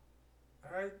up.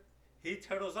 All right? He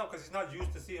turtles up because he's not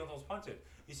used to seeing those punches.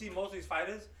 You see most of these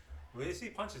fighters, when they see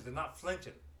punches, they're not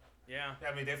flinching. Yeah.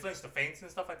 I mean, they flinch to feints and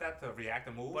stuff like that to react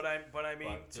and move. But I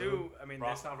mean,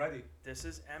 Brock's not ready. This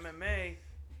is MMA.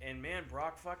 And man,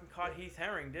 Brock fucking caught Heath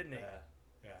Herring, didn't he?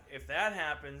 Yeah. If that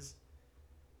happens,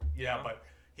 you Yeah, know, but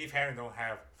Heath Herring don't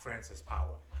have Francis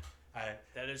power.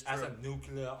 that is true. That's a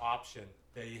nuclear option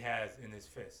that he has in his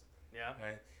fist. Yeah.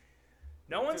 Right?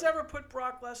 No one's ever put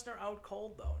Brock Lesnar out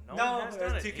cold though. No one has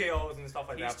done there's it. TKOs and stuff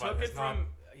like He's that. But took it it's not.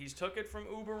 from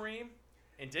Uber Reem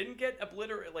and didn't get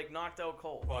knocked out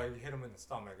cold. Well, he hit him in the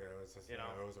stomach. It was just, You know.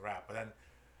 it was a wrap. But then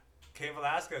Cain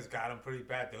Velasquez got him pretty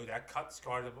bad, dude. That cut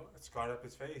scarred up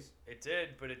his face. It did,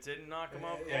 but it didn't knock him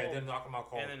out cold. Yeah, it didn't knock him out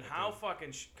cold. And then how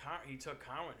fucking he took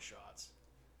Cowan shots.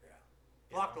 Yeah.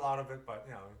 Blocked a lot of it, but,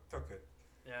 took it.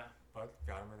 Yeah. But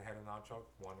got him in the head and arm choke,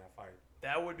 won that fight.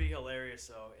 That would be hilarious,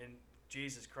 though. And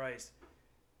Jesus Christ,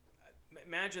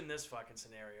 imagine this fucking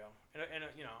scenario. And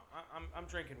I'm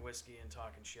drinking whiskey and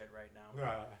talking shit right now.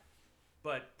 Yeah.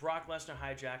 But Brock Lesnar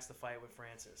hijacks the fight with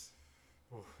Francis.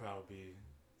 Oof,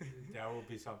 that would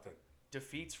be something.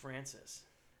 Defeats Francis.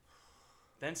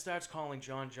 Then starts calling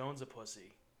John Jones a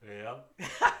pussy. Yep.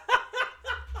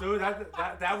 Dude,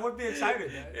 that would be exciting.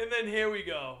 And then here we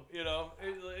go.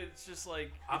 It's just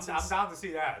like I'm down to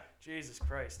see that. Jesus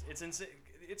Christ, it's insane.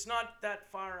 It's not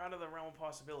that far out of the realm of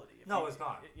possibility. No, it's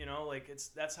not.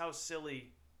 That's how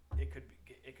silly it could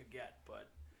get. But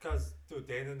because dude,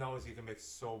 Dana knows he can make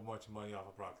so much money off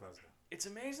of Brock Lesnar. It's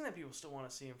amazing that people still want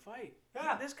to see him fight.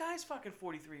 Yeah, this guy's fucking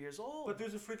 43 years old. But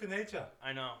dude's a freak of nature.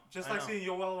 I know. Just like seeing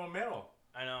Yoel Romero.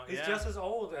 I know. He's just as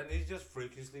old and he's just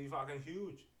freakishly fucking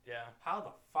huge. Yeah. How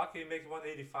the fuck he makes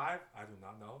 185? I do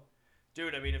not know.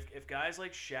 Dude, I mean, if guys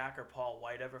like Shaq or Paul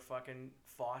White ever fucking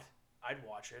fought, I'd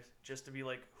watch it just to be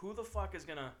like, who the fuck is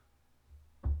gonna?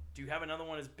 Do you have another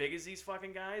one as big as these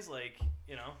fucking guys? Like,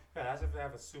 Yeah, as if they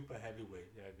have a super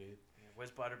heavyweight. Yeah, dude. Yeah,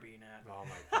 where's Butterbean at? Oh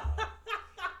my god.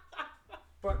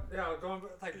 But going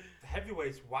like the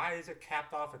heavyweights, why is it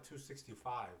capped off at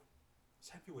 265? It's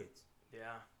heavyweights.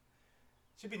 Yeah.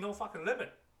 Should be no fucking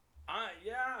limit.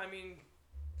 Yeah, I mean,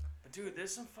 but dude,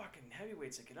 there's some fucking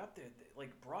heavyweights that get up there.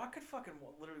 Like Brock could fucking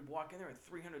literally walk in there at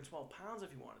 312 pounds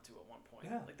if he wanted to at one point.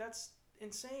 Yeah. Like that's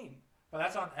insane. But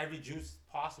that's on every juice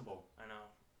possible. I know.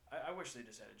 I wish they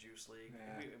just had a juice league.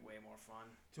 Yeah. It'd be way more fun.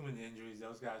 Too many injuries.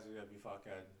 Those guys are gonna be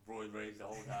fucking roid rage the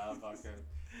whole time. Fucking,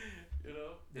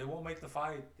 they won't make the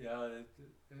fight. Yeah,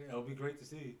 it'll be great to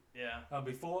see. Yeah.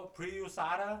 Before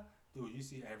pre-USADA, dude, you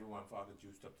see everyone fucking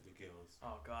juiced up to the gills.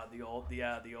 Oh god, the old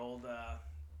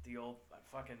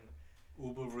fucking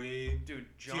Uber Reed, dude,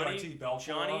 TRT Belfort.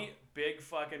 Johnny Big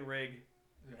fucking Rig.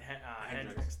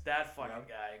 Hendricks, that fucking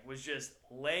guy was just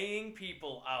laying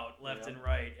people out left and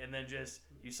right, and then just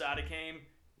USADA came,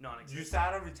 non-existent.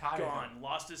 USADA retired gone, him.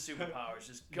 lost his superpowers,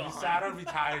 just gone. USADA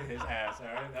retired his ass,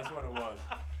 alright? That's what it was.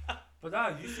 But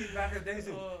no, you see back in the days,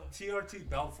 TRT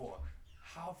Belfort,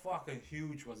 how fucking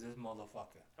huge was this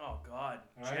motherfucker? Oh god,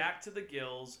 right? Jacked to the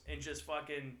gills, and just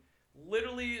fucking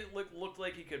literally looked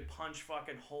like he could punch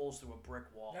fucking holes through a brick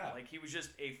wall. Yeah. Like he was just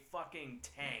a fucking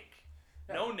tank.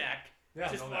 Yeah. No neck. Yeah,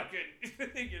 just no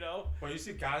fucking, Well, you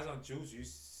see guys on juice, you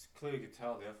clearly can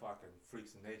tell they're fucking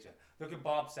freaks in nature. Look at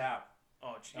Bob Sapp.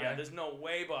 Oh, yeah, right? There's no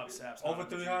way Bob Sapp's over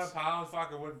 300 pounds,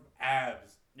 fucking with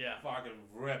abs. Yeah. Fucking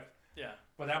ripped. Yeah.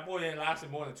 But that boy ain't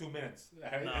lasted more than 2 minutes. No,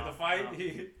 in the fight, no.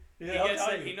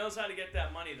 he knows how to get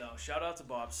that money, though. Shout out to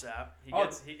Bob Sapp. He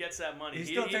gets that money. He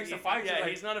still takes the fight. Yeah,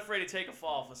 he's not afraid to take a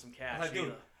fall for some cash. Like,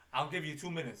 dude, I'll give you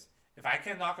 2 minutes. If I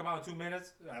can't knock him out in 2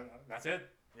 minutes, that's it.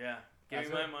 Yeah. Give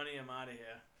me my money, I'm out of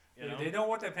here. They know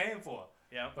what they're paying for.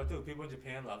 Yeah. But dude, people in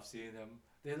Japan love seeing them.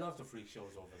 They love the freak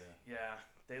shows over there. Yeah,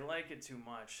 they like it too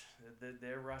much.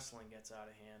 Their wrestling gets out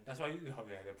of hand. That's why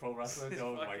the pro wrestling. There's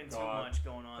oh my fucking god, too much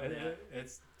going on there.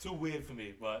 It's too weird for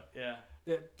me, but yeah,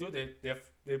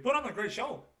 they put on a great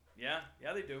show. Yeah,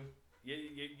 they do.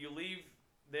 You leave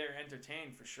there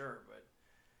entertained for sure, but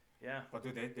yeah. But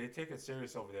dude, they take it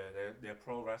serious over there. They're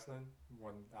pro wrestling.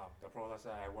 When the pro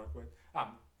wrestler I work with,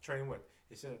 train with,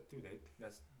 he said, dude,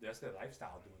 that's their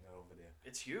lifestyle doing that over there.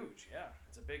 It's huge, yeah.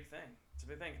 It's a big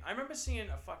thing. I remember seeing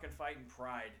a fucking fight in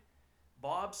Pride,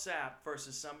 Bob Sapp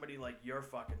versus somebody like your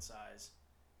fucking size,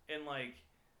 and like,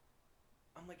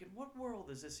 I'm like, in what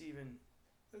world is this even?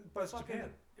 But it's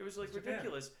Japan. It was like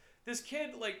ridiculous. This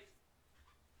kid like.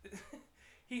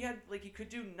 He could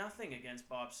do nothing against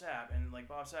Bob Sapp, and like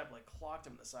Bob Sapp like clocked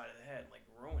him in the side of the head, and, like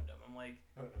ruined him. I'm like,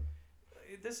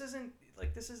 this is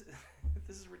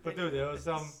ridiculous. But dude, there was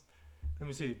let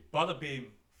me see, Butterbean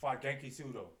fought Genki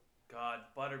Sudo. God,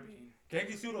 Butterbean.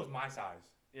 Genki Sudo's my size.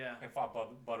 Yeah. And fought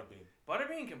Butterbean.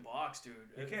 Butterbean can box, dude.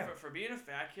 He can. For being a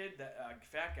fat kid,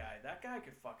 fat guy, that guy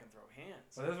could fucking throw hands.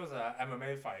 So this was a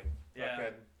MMA fight. Yeah.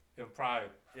 Like in Pride,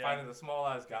 fighting the small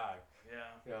ass guy.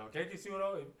 Yeah. Genki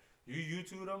Sudo, you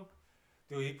YouTube him,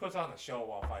 dude. He puts on a show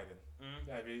while fighting.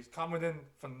 Yeah, I mean, he's coming in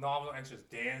phenomenal and just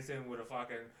dancing with a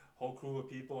fucking whole crew of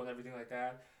people and everything like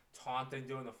that, taunting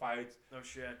during the fights. No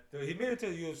shit. Dude, he made it to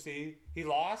the UFC. He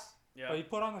lost, Yeah. but he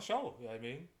put on a show. You know what I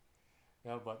mean?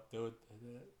 Yeah, but dude,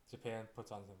 Japan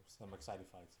puts on some exciting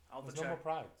fights. I'll have There's to no more check.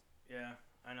 pride. Yeah,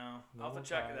 I know. No I'll have to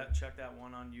check that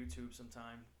one on YouTube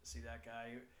sometime. See that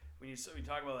guy. When you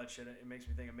talk about that shit, it makes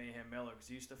me think of Mayhem Miller because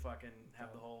he used to fucking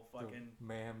have the whole fucking. Dude,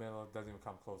 Mayhem Miller doesn't even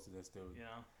come close to this dude. You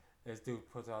know. This dude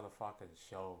puts out a fucking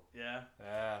show. Yeah.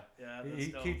 Yeah. Yeah.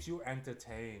 He keeps you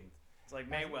entertained. It's like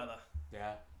Mayweather.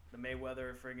 Yeah. The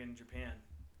Mayweather of friggin' Japan.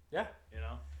 Yeah. You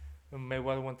know. When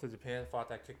Mayweather went to Japan, fought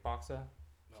that kickboxer.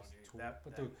 Oh, Just dude,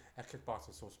 but dude, that kickboxer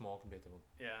is so small compared to him.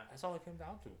 Yeah. That's all it came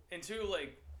down to. And two,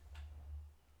 like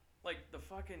the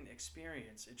fucking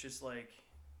experience. It's just like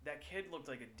that kid looked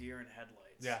like a deer in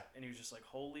headlights. Yeah. And he was just like,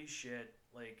 holy shit,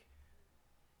 like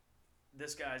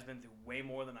this guy's been through way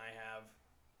more than I have.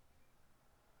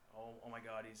 Oh my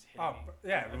god, he's hitting me.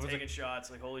 Yeah, I'm taking shots,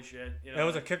 like holy shit. You know, it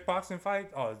was a kickboxing fight.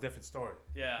 Oh, it's a different story.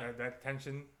 Yeah. That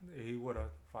tension, he would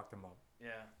have fucked him up.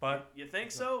 Yeah. But you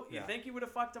think so? You yeah. think he would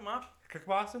have fucked him up?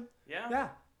 Kickboxing? Yeah. Yeah.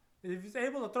 If he's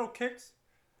able to throw kicks,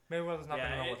 Mayweather's not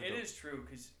gonna know what to do. It is true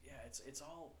because it's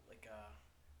all like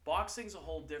boxing's a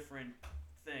whole different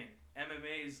thing.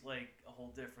 MMA's like a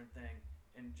whole different thing,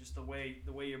 and just the way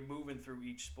you're moving through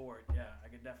each sport. Yeah, I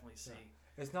could definitely see. Yeah.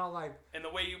 It's not like. And the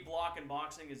way you block in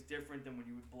boxing is different than when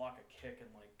you would block a kick in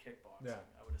like kickboxing.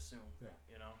 Yeah. I would assume. Yeah.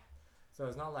 You know. So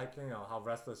it's not like how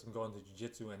wrestlers can go into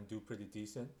jiu-jitsu and do pretty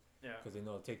decent. Yeah. Because they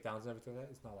know the takedowns and everything like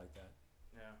that. It's not like that.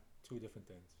 Yeah. Two different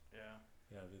things. Yeah.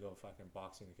 Yeah, we go fucking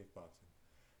boxing and kickboxing.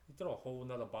 You throw a whole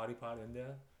nother body part in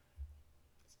there,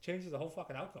 it changes the whole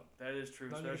fucking outcome. That is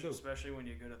true, especially when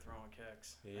you're good at throwing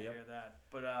kicks. Yep. I hear that.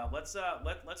 But let's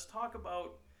talk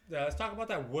about let's talk about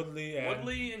that Woodley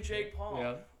and Jake Paul.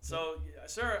 Yeah. So,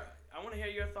 sir, I want to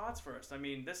hear your thoughts first. I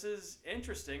mean, this is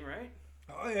interesting, right?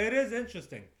 Oh, it is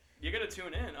interesting. You're gonna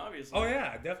tune in, obviously. Oh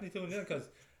yeah, definitely tune in because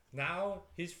now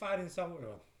he's fighting someone.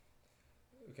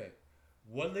 Okay,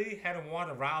 Woodley hadn't won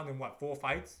a round in 4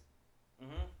 fights.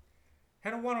 Mm-hmm.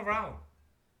 Hadn't won a round.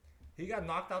 He got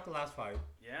knocked out the last fight.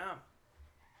 Yeah.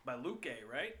 By Luque,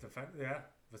 right?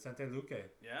 Vicente Luque.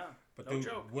 Yeah. But no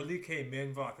joke. Woodley came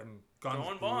in fucking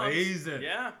guns bombs. blazing.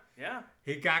 Yeah.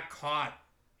 He got caught.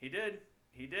 He did.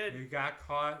 He got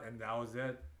caught, and that was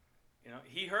it. You know,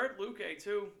 he hurt Luque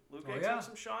too. Luque took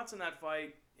some shots in that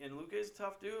fight, and Luque's a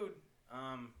tough dude.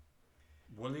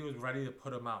 Woodley was ready to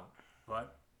put him out,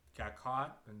 but got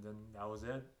caught, and then that was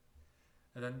it.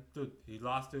 And then, dude, he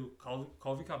lost to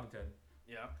Colby Covington.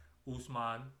 Yeah.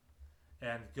 Usman,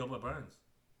 and Gilbert Burns.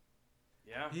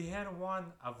 Yeah. He hadn't won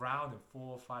a round in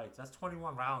 4 fights. That's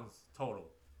 21 rounds total.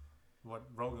 What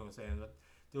Rogan was saying, but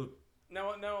dude.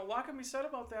 Now a lot can be said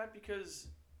about that because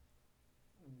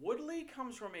Woodley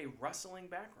comes from a wrestling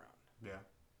background. Yeah.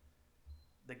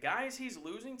 The guys he's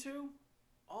losing to,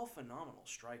 all phenomenal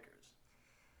strikers.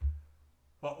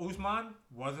 Well, Usman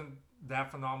wasn't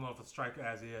that phenomenal of a striker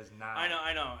as he is now.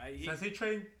 I know. Since he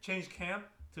changed camp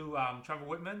to Trevor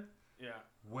Whitman. Yeah.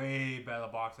 Way better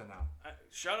boxer now.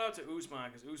 Shout out to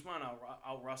Usman because Usman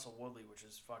out Russell Woodley, which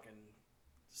is fucking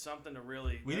something to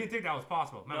really. We didn't think that was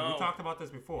possible. Remember, we talked about this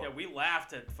before. Yeah, we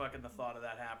laughed at fucking the thought of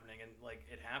that happening, and like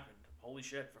it happened. Holy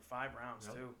shit, for 5 rounds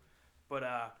too. But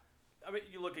I mean,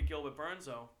 you look at Gilbert Burns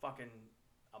though, fucking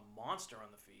a monster on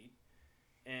the feet,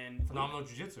 and phenomenal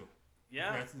jiu-jitsu.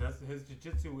 Yeah, that's his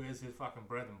jiu-jitsu is his fucking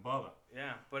bread and butter.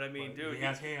 Yeah, but I mean, dude, he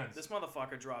has hands. This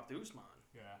motherfucker dropped Usman.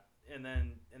 Yeah. And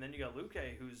then you got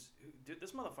Luque, dude,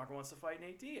 this motherfucker wants to fight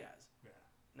Nate Diaz. Yeah.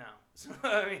 Now, so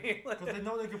I mean, because they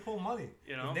know they can pull money.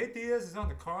 You know, if Nate Diaz is on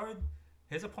the card,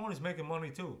 his opponent's making money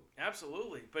too.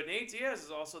 Absolutely, but Nate Diaz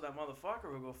is also that motherfucker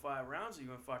who'll go 5 rounds at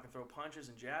you and fucking throw punches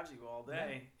and jabs at you all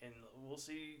day, and we'll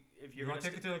see if you're gonna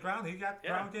take it to the ground. He got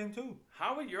ground game too.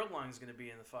 How are your lungs gonna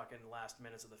be in the fucking last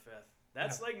minutes of the 5th?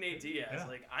 That's like Nate Diaz. Yeah.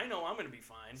 Like I know I'm gonna be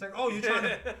fine. It's like, oh, you're trying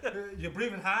to, you're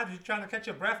breathing hard. You're trying to catch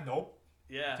your breath. Nope.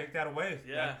 Yeah. Take that away.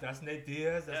 Yeah. That's Nate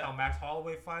Diaz. That's how Max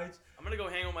Holloway fights. I'm gonna go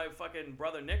hang with my fucking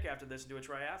brother Nick after this and do a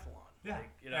triathlon. Yeah.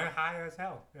 Like, you know? And high as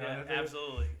hell. Yeah,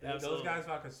 absolutely. Those guys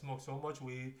fucking smoke so much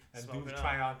weed and do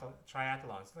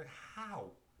triathlons. Like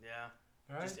how? Yeah.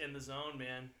 Right? Just in the zone,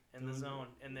 man. In the zone.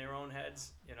 In their own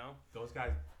heads, you know? Those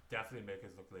guys definitely make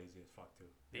us look lazy as fuck too.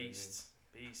 Beasts.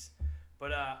 Beasts.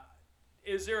 But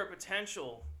is there a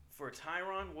potential for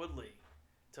Tyron Woodley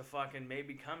to fucking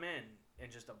maybe come in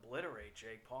and just obliterate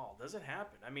Jake Paul? Does it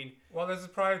happen? I mean... Well, this is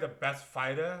probably the best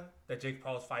fighter that Jake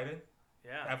Paul's fighting.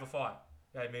 Yeah. Ever fought.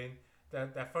 Yeah, I mean,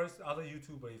 that first other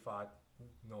YouTuber he fought,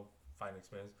 no fighting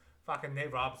experience. Fucking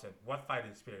Nate Robinson. What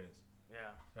fighting experience?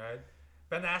 Yeah. Right?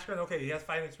 Ben Askren, okay, he has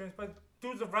fighting experience, but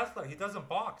dude's a wrestler. He doesn't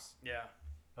box, Yeah.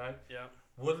 right? Yeah.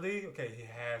 Woodley, okay, he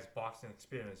has boxing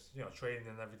experience, training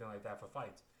and everything like that for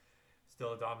fights.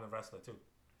 Still a dominant wrestler too.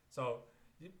 So,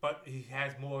 but he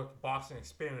has more boxing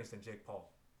experience than Jake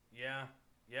Paul. Yeah.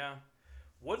 Yeah.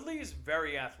 Woodley's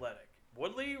very athletic.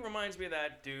 Woodley reminds me of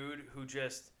that dude who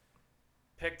just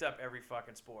picked up every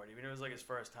fucking sport, even if it was like his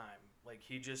first time. Like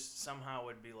he just somehow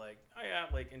would be like, oh yeah,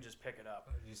 like, and just pick it up.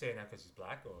 You saying that because he's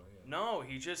black or? No,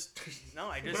 he just no.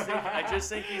 I just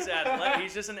think he's athletic.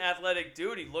 He's just an athletic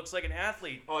dude. He looks like an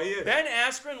athlete. Oh, he is. Ben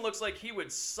Askren looks like he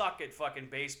would suck at fucking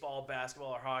baseball,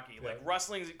 basketball, or hockey. Yeah. Like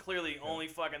wrestling's clearly the only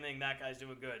fucking thing that guy's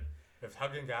doing good. If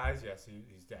hugging guys, yes,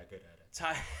 he's that good at it.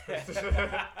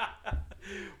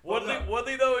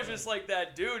 Woodley though is just like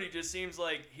that dude. He just seems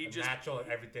like he just natural at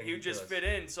everything. He would just does. fit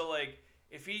in. So like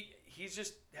if he's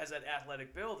just has that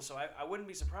athletic build. So I wouldn't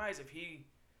be surprised if he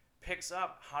picks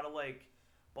up how to like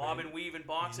bob and weave and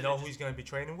box. You know who he's gonna be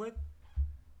training with?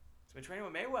 He's been training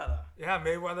with Mayweather. Yeah,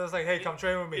 Mayweather's like, hey, come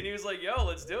train with me. And he was like, yo,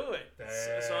 let's do it.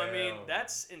 So I mean, Damn.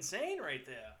 that's insane right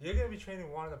there. You're gonna be training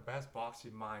one of the best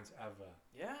boxing minds ever.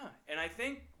 Yeah, and I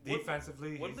think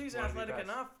Defensively, Woodley's he's one of the athletic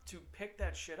best. enough to pick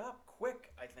that shit up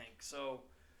quick. I think so.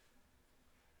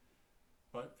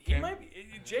 But He might be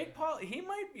Jake Paul. He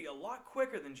might be a lot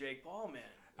quicker than Jake Paul, man.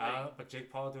 Like, but Jake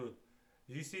Paul, dude,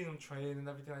 you see him train and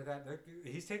everything like that.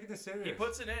 He's taking this serious. he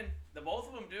puts it in. The both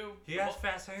of them do. He has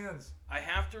fast hands. I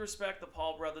have to respect the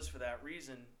Paul brothers for that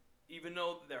reason, even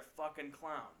though they're fucking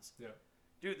clowns. Yeah.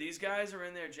 Dude, these guys are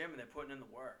in their gym and they're putting in the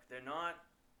work. They're not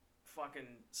fucking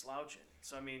slouching.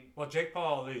 So I mean, Well, Jake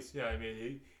Paul at least, yeah. I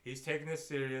mean, he's taking this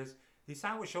serious. He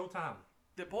signed with Showtime.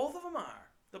 both of them are.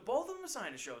 The both of them are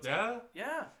signed to Showtime. Yeah.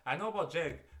 Yeah. I know about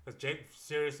Jake because Jake's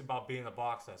serious about being a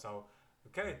boxer. So,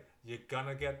 okay, you're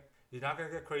not gonna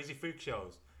get crazy freak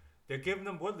shows. They're giving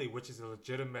him Woodley, which is a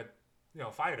legitimate,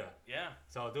 fighter. Yeah.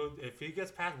 So, dude, if he gets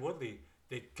past Woodley,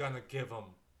 they're gonna give him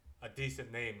a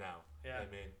decent name now. Yeah. I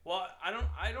mean, Well,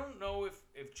 I don't know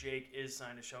if Jake is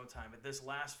signed to Showtime, but this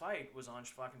last fight was on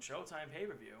fucking Showtime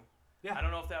pay-per-view. yeah. I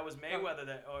don't know if that was Mayweather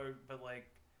but like,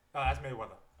 Oh, that's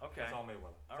Mayweather. okay. That's all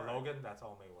Mayweather. All For right. Logan, that's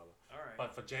all Mayweather. All right.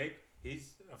 But for Jake,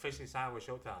 he's officially signed with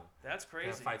Showtime. That's And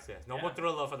crazy. fights there. No Yeah. more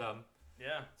Thriller for them.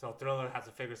 Yeah. So Thriller has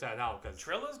to figure that out because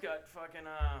Trilla's got fucking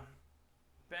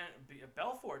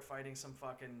Belfort fighting some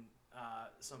fucking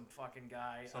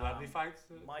guy. celebrity fights.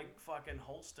 Mike fucking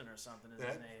Holston or something is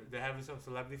his name. They're having some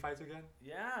celebrity fights again.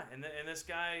 Yeah, and this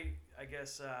guy, I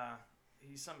guess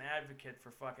he's some advocate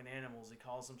for fucking animals. He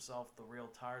calls himself the real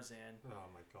Tarzan. Oh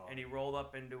my god. And he rolled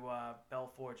up into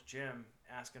Belfort's gym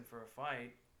asking for a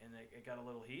fight, and it got a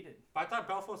little heated. But I thought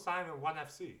Belfort signed with ONE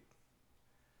FC.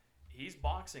 He's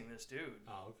boxing this dude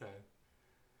Oh, okay.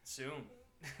 soon.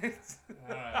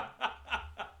 Alright.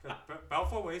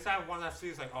 Belfort, when he signed with ONE FC,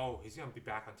 he's like, oh, he's gonna be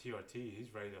back on TRT.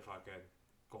 He's ready to fucking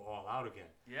go all out again.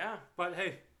 Yeah. But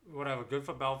hey, whatever. Good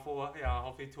for Belfort. Yeah,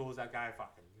 hopefully he tools that guy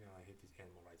fucking. I hate these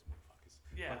animal rights motherfuckers.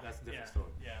 Yeah. But that's a different yeah,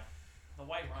 story. Yeah. The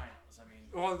white rhinos. I mean,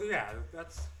 Well, yeah,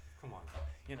 that's come on.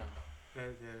 you know.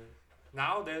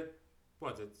 Now there's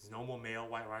no more male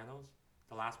white rhinos.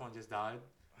 The last one just died.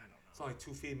 I don't know. There's only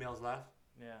 2 females left.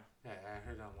 Yeah. Yeah, I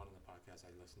heard it on one of the podcasts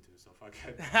I listened to. So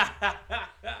fucking.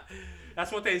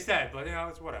 That's what they said, but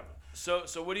it's whatever. So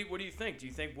what do you think? Do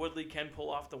you think Woodley can pull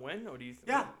off the win, or do you?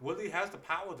 Yeah, Woodley has the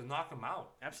power to knock him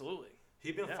out. Absolutely.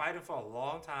 He's been Yeah. fighting for a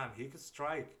long time. He could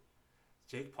strike.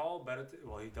 Jake Paul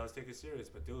he does take it serious,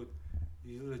 but dude,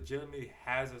 he legitimately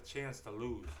has a chance to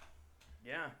lose.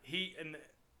 Yeah,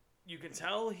 you can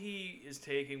tell he is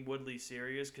taking Woodley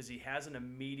serious because he has an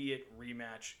immediate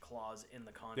rematch clause in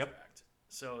the contract.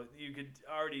 So you could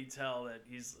already tell that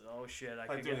he's shit. I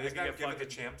Like, can dude, he's get not giving fucking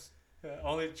the champs.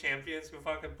 Only champions can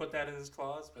fucking put that in his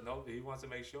clause, but no, he wants to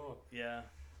make sure. Yeah.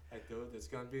 Like, dude, it's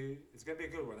gonna be a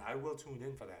good one. I will tune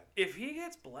in for that. If he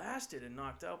gets blasted and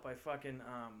knocked out by fucking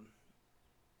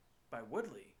by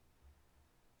Woodley,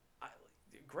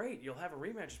 great. You'll have a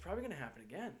rematch. It's probably gonna happen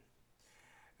again.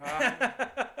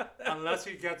 Unless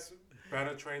he gets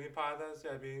better training partners,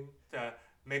 to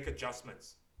make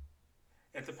adjustments.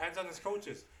 It depends on his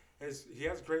coaches. He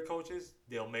has great coaches.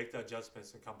 They'll make the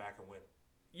adjustments and come back and win.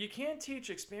 You can't teach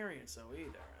experience though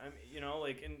either. I mean,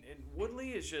 and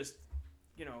Woodley is just,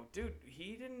 dude,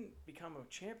 he didn't become a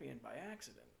champion by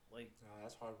accident. Like,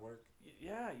 That's hard work.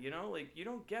 yeah, you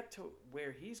don't get to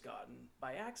where he's gotten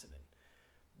by accident.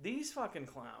 These fucking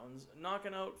clowns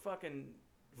knocking out fucking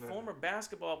former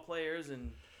basketball players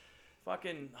and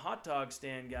fucking hot dog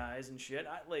stand guys and shit.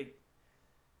 I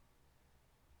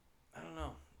don't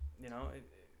know.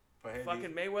 But hey,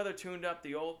 Fucking Mayweather tuned up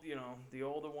the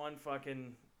older one.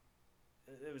 Fucking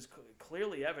it was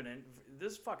clearly evident.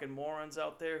 There's fucking morons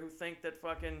out there who think that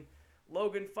fucking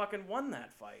Logan fucking won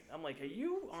that fight. I'm like, are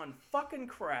you on fucking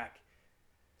crack?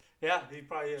 Yeah, he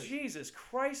probably is. Jesus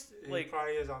Christ. He Like,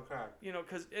 probably is on crack. you know,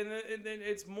 because and then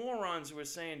it's morons who are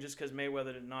saying just because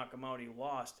Mayweather didn't knock him out, he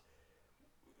lost.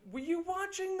 Were you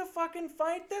watching the fucking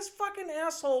fight? This fucking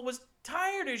asshole was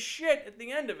tired as shit at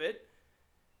the end of it.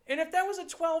 And if that was a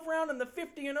 12 round and the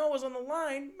 50-0 was on the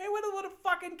line, Mayweather would have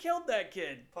fucking killed that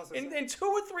kid. Plus In 2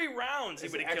 or 3 rounds, he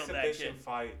would have killed that exhibition kid.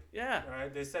 fight. Yeah.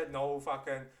 Right? They said no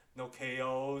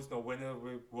KOs, no winner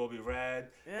will be red.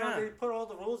 Yeah. You know, they put all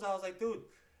the rules out. I was like, dude,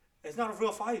 it's not a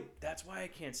real fight. That's why I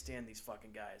can't stand these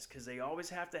fucking guys, because they always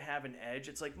have to have an edge.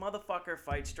 It's like, motherfucker,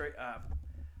 fight straight up.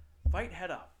 Fight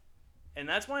head up. And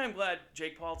that's why I'm glad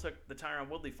Jake Paul took the Tyron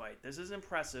Woodley fight. This is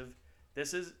impressive.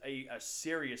 This is a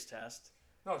serious test.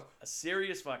 No, A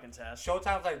serious fucking test.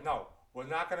 Showtime's like, no, we're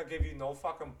not gonna give you no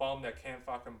fucking bum that can't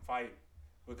fucking fight.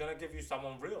 We're gonna give you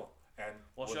someone real. And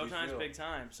Well, Woodley's Showtime's real. big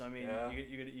time, so I mean, Yeah.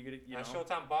 you know. And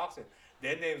Showtime boxing,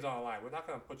 their name's on the line. We're not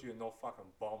gonna put you in no fucking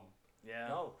bum. Yeah.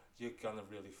 No, you're gonna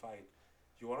really fight.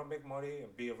 You wanna make money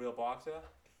and be a real boxer?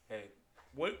 Hey,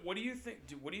 What do you think?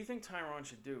 What do you think Tyron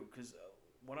should do? Because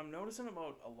what I'm noticing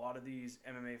about a lot of these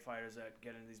MMA fighters that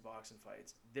get into these boxing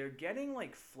fights, they're getting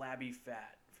like flabby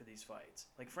fat for these fights.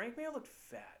 Like Frank Mir looked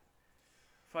fat.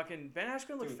 Fucking Ben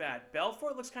Askren looked Dude. fat.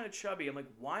 Belfort looks kind of chubby. I'm like,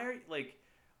 why are like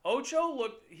Ocho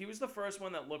looked? He was the first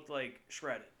one that looked like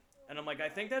shredded, and I'm like, I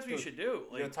think that's what you Dude, should do.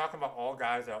 you're Like, talking about all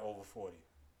guys that are over 40.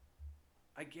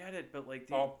 I get it, but like,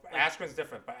 Oh, like, Askren's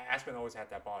different, but Askren always had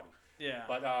that body. yeah.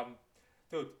 But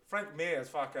dude, Frank Mir is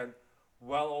fucking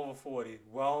well over 40,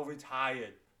 well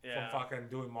retired Yeah. from fucking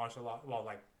doing martial art, well,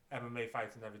 like MMA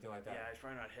fights and everything like that. Yeah, he's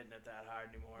probably not hitting it that hard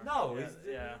anymore. No, yeah, he's,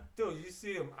 yeah. dude, you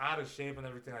see him out of shape and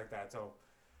everything like that. So,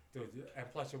 dude, and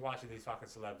plus you're watching these fucking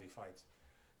celebrity fights.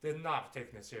 They're not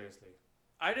taking it seriously.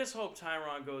 I just hope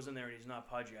Tyron goes in there and he's not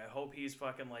pudgy. I hope he's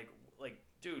fucking like,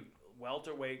 dude,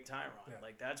 welterweight Tyron. Yeah.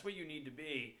 Like, that's what you need to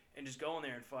be. And just go in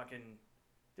there and fucking,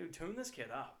 dude, tune this kid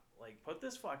up. Like, put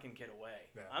this fucking kid away.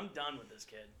 Yeah. I'm done with this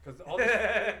kid.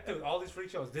 Because all these freak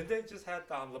shows, didn't they just have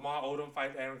Lamar Odom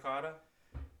fight Aaron Carter?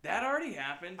 That already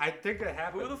happened. I think it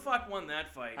happened. Who the fuck won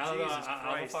that fight? I don't know. Jesus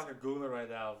I'm Christ. fucking Google it right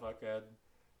now. Fucking.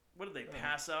 What did they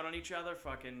pass out on each other?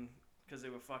 Fucking, because they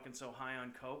were fucking so high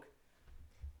on coke?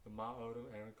 Lamar Odom,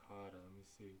 Aaron Carter. Let me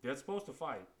see. They're supposed to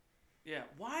fight. Yeah.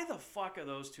 Why the fuck are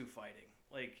those two fighting?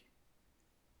 Like.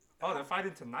 Oh, they're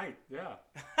fighting tonight. Yeah.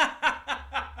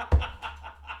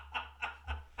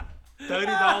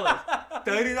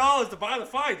 $30 to buy the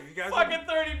fight. If you guys Fucking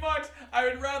 $30. I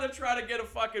would rather try to get a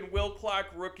fucking Will Clark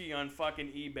rookie on fucking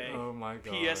eBay. Oh my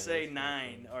god. PSA that's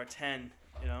 9 or 10,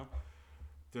 you know?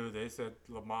 Dude, they said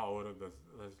Lamar Odom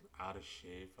is out of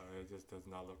shape. It just does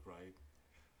not look right.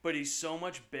 But he's so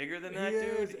much bigger than that, He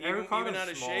dude. is. Aaron Even Carter's out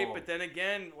of shape. small. But then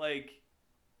again, like,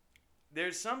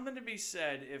 there's something to be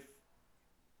said if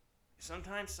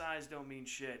sometimes size don't mean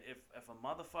shit. If a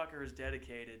motherfucker is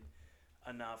dedicated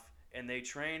enough and they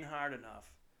train hard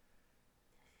enough,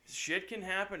 shit can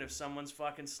happen if someone's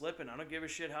fucking slipping. I don't give a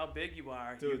shit how big you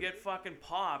are. You Dude. get fucking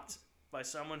popped by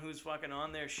someone who's fucking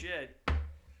on their shit.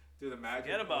 Dude, imagine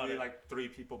Forget about only it. like 3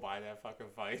 people buy that fucking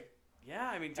fight. Yeah,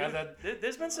 I mean, And dude, then-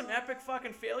 there's been some epic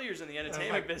fucking failures in the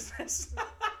entertainment like- business.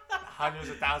 Hundreds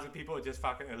of thousands of people just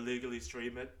fucking illegally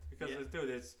stream it. Because, Yeah. dude,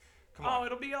 it's... Come Oh, on.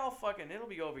 it'll be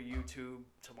over YouTube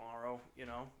tomorrow, you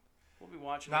know? We'll be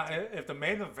watching Now, it. if the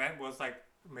main event was like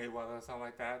Mayweather or something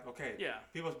like that, okay. Yeah.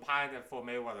 People's buying it for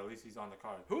Mayweather. At least he's on the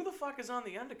card. Who the fuck is on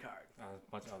the undercard? A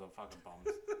bunch of other fucking bums.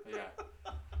 But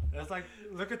yeah. It's like,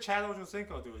 look at Chad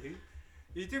Ochocinco, dude.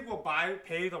 You think we'll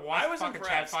pay to watch I was fucking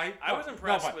impressed. Chad fight? I was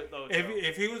impressed but with Ocho.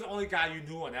 if he was the only guy you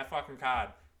knew on that fucking card,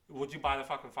 would you buy the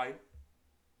fucking fight?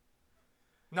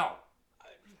 No.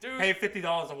 Dude, Pay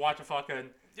 $50 to watch a fucking...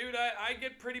 dude, I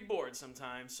get pretty bored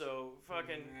sometimes, so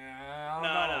fucking... I don't No,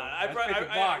 know. I That's probably,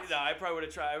 $50. I probably would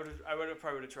have tried. I would have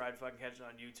probably tried fucking catching it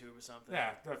on YouTube or something.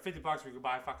 Yeah, the $50 we could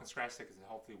buy fucking scratch tickets and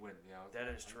hopefully win. You know, That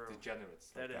is true. Degenerates.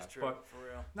 That like is true, But for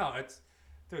real. no, it's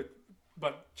dude.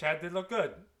 But Chad did look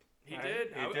good. He Right? did.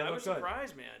 He did I look was good.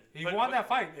 surprised, man. He But- won that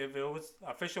fight. If it was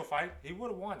official fight, he would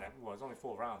have won that. Well, it was only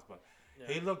 4 rounds, but Yeah.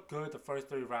 he looked good the first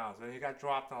 3 rounds. And he got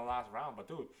dropped in the last round. But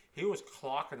dude, he was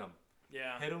clocking him,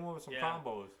 Yeah. hit him with some Yeah.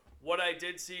 combos. What I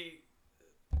did see,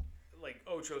 like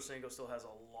Ocho Cinco still has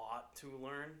a lot to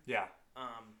learn. Yeah,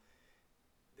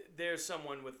 There's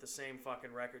someone with the same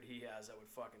fucking record he has that would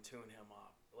fucking tune him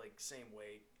up, like same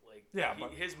weight. Like Yeah,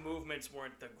 but- his movements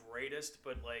weren't the greatest,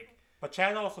 but like But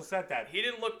Chad also said that. He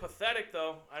didn't look pathetic,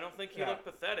 though. I don't think he Yeah. looked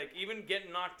pathetic. Even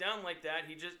getting knocked down like that,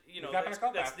 he just, you know, got back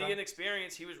up that's after. the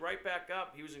inexperience. He was right back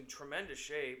up. He was in tremendous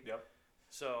shape. Yep.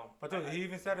 So. But dude, he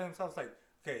even said it himself, like,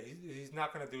 okay, he's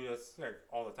not gonna do this like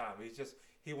all the time.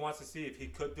 He wants to see if he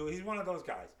could do it. He's one of those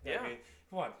guys. You know what I mean,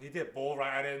 come on, he did bull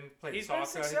riding, played He's soccer.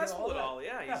 been successful he did at all all. that.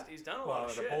 Yeah, he's done a lot Well,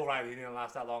 of the shit. bull riding, he didn't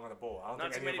last that long on the bull. I don't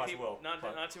Not think too any many of us people.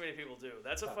 will. Not too many people do.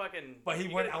 That's a fucking. But he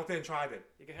went out there and tried it.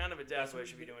 You can kind of adapt That's why you what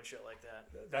should be doing shit like that.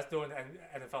 That's doing an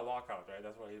NFL lockout, right?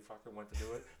 That's why he fucking went to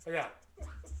do it. But yeah,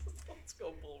 Let's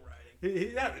go bull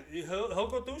riding. he'll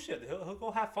go do shit. He'll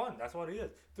go have fun. That's what he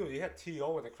is, dude. He had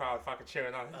T.O. in the crowd fucking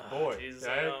cheering on his boy. Jesus,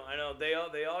 right? I know. They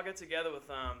all get together with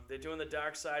they're doing the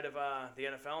dark side of the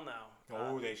NFL now.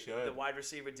 Oh, they should. The wide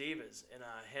receiver divas and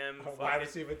him. Wide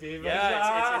receiver divas.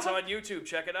 Yeah, it's on YouTube.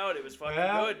 Check it out. It was fucking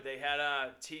Yeah. good. They had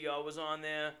T.O. was on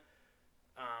there.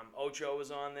 Ocho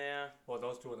was on there. Well,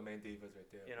 those two are the main divas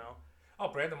right there. You know. Oh,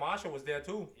 Brandon Marshall was there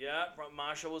too. Yeah,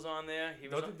 Marshall was on there. He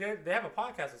was. They have a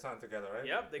podcast or something together, right?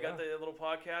 Yep, they got the little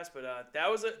podcast, but that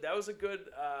was a good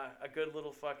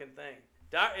little fucking thing.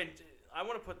 And I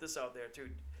want to put this out there too.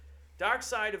 Dark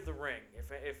Side of the Ring.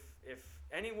 If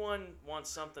anyone wants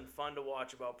something fun to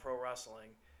watch about pro wrestling,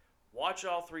 watch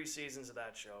all 3 seasons of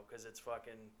that show because it's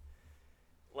fucking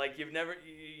like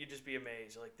you just be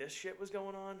amazed. Like this shit was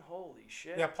going on. Holy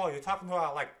shit. Yeah, Paul, you're talking to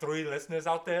our like 3 listeners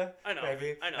out there. I know.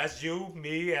 Maybe. I know. That's you,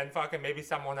 me, and fucking maybe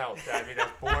someone else. I mean,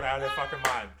 that's bored out of their fucking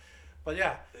mind. But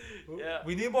yeah,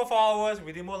 we need more followers.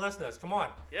 We need more listeners. Come on.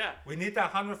 Yeah. We need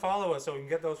that 100 followers so we can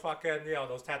get those fucking,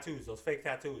 those tattoos, those fake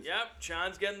tattoos. Yep.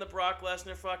 Sean's getting the Brock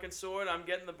Lesnar fucking sword. I'm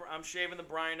shaving the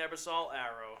Brian Ebersol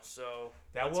arrow. So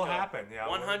that let's will go. happen. Yeah.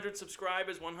 100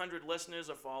 subscribers, 100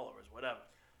 listeners or followers, whatever.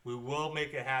 We will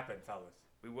make it happen, fellas.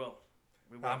 We will.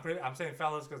 We will. I'm saying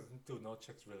fellas because, dude, no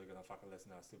chick's really gonna fucking listen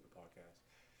to our stupid podcast.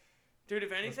 Dude, if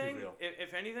be anything, real.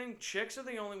 if anything, chicks are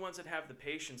the only ones that have the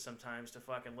patience sometimes to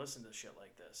fucking listen to shit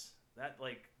like this. That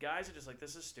like guys are just like,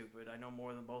 this is stupid. I know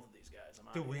more than both of these guys.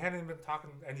 Dude, we hadn't even talking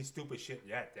any stupid shit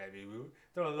yet. I mean, we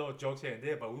throw a little jokes here and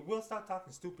there, but we will start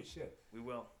talking stupid shit. We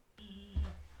will.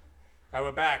 Alright,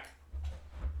 we're back.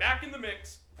 Back in the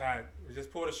mix. Alright, we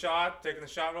just poured a shot, taking a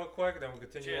shot real quick, and then we'll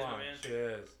continue Cheers, on. my man.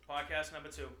 Cheers. Podcast number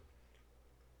 2.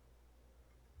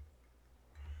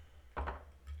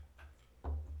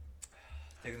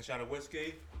 Taking a shot of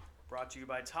whiskey. Brought to you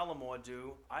by Tullamore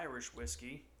Dew Irish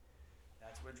Whiskey.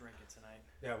 That's what we're drinking tonight.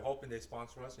 Yeah, we're hoping they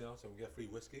sponsor us, so we get free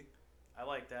whiskey. I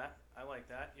like that.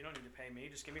 You don't need to pay me.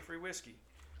 Just give me free whiskey.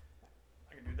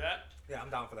 I can do that. Yeah, I'm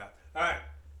down for that. Alright,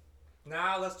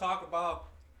 now let's talk about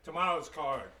tomorrow's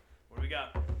card. What do we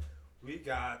got? We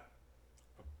got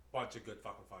a bunch of good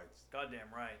fucking fights. Goddamn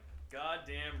right.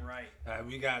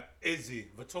 We got Izzy,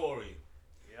 Vittori.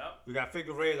 Yep. We got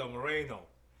Figueiredo, Moreno,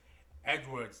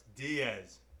 Edwards,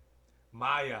 Diaz,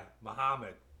 Maya,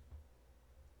 Muhammad.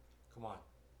 Come on.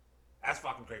 That's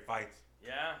fucking great fights.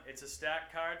 Yeah, it's a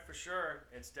stacked card for sure.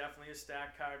 It's definitely a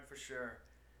stacked card for sure.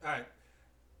 Alright.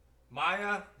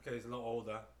 Maya, okay, he's a little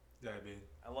older. Yeah, I mean.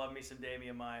 I love me some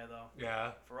Damian Maya, though.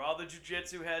 Yeah. For all the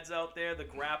jiu-jitsu heads out there, the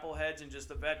grapple heads, and just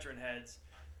the veteran heads,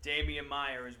 Damian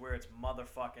Maya is where it's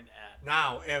motherfucking at.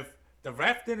 Now, if the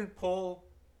ref didn't pull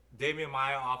Damian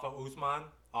Maya off of Usman,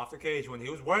 off the cage, when he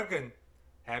was working,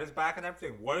 had his back and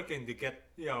everything, working to get,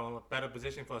 a better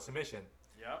position for a submission,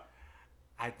 Yep.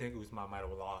 I think Usman might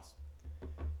have lost.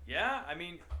 Yeah, I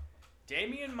mean,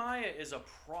 Damian Maya is a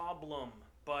problem,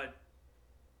 but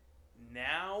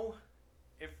now,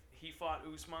 if he fought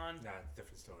Usman, Nah,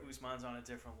 different story. Usman's on a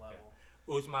different level.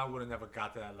 Yeah. Usman would have never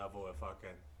got to that level if fucking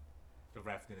the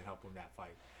ref didn't help him that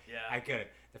fight. Yeah. I get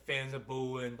it. The fans are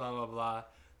booing, blah, blah, blah.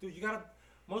 Dude, you gotta...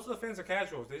 Most of the fans are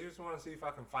casuals. They just want to see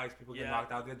fucking fights. People get Yeah.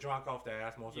 knocked out. They're drunk off their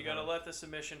ass most You of the time. gotta let the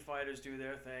submission fighters do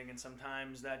their thing, and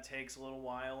sometimes that takes a little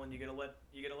while, and you gotta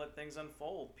let things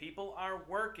unfold. People are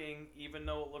working, even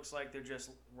though it looks like they're just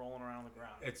rolling around on the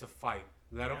ground. It's a fight.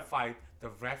 Let them Yep. fight. The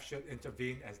ref should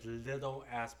intervene as little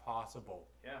as possible.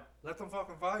 Yeah. Let them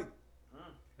fucking fight.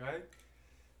 Right?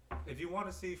 If you want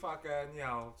to see fucking,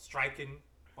 striking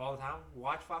all the time,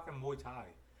 watch fucking Muay Thai.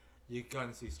 You're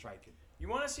gonna see striking. You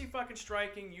want to see fucking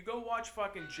striking, you go watch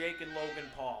fucking Jake and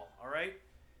Logan Paul, alright?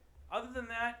 Other than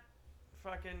that,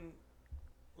 fucking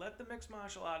let the mixed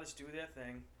martial artists do their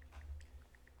thing.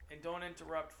 And don't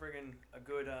interrupt friggin' a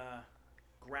good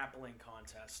grappling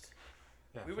contest.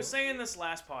 Yeah, We were saying this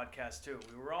last podcast too.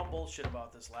 We were all bullshit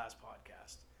about this last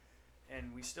podcast.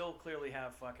 And we still clearly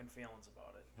have fucking feelings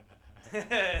about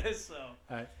it. So.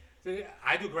 Alright. See,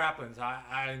 I do grapplings.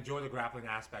 I enjoy the grappling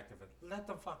aspect of it. Let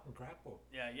them fucking grapple.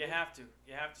 Yeah, you have to.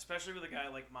 You have to, especially with a guy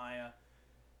like Maya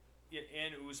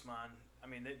and Usman. I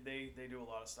mean, they do a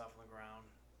lot of stuff on the ground.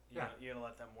 Yeah. You gotta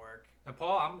let them work. And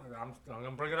Paul, I'm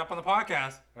gonna bring it up on the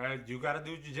podcast. All right, you gotta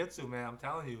do jiu-jitsu, man. I'm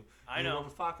telling you. I know. You will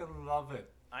fucking love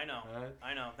it. I know. All right?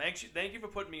 I know. Thank you for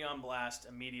putting me on blast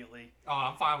immediately. Oh,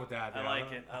 I'm fine with that. I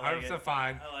like it. 100%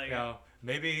 fine. I like you it. know,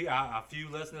 maybe a few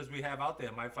listeners we have out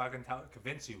there might fucking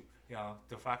convince you,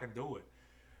 to fucking do it.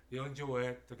 You'll enjoy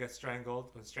it, to get strangled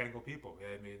and strangle people. You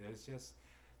know what I mean, it's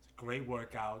a great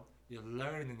workout. You're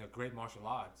learning a great martial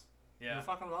arts. Yeah. You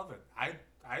fucking love it.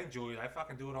 I enjoy it. I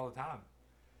fucking do it all the time.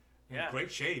 In Yeah.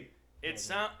 great shape. It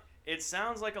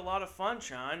sounds like a lot of fun,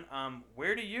 Sean.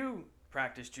 Where do you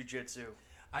practice jiu-jitsu?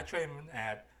 I train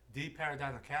at The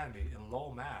Paradigm Academy in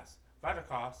Lowell, Mass. Right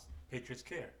across Patriots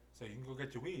Care. So you can go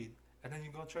get your weed, and then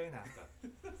you can go train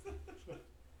after.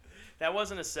 That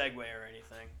wasn't a segue or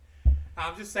anything.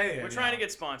 I'm just saying. We're trying to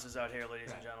get sponsors out here,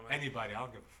 ladies and gentlemen. Anybody, I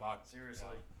don't give a fuck. Seriously.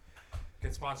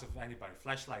 Get sponsored from anybody.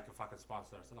 Fleshlight can fucking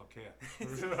sponsor us. I don't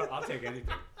care. I'll take anything.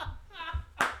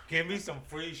 Give me some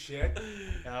free shit.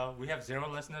 We have 0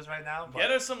 listeners right now. But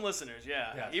Get us some listeners,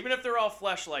 yeah. Yes. Even if they're all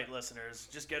Fleshlight listeners,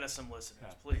 just get us some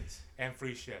listeners, please. And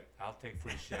free shit. I'll take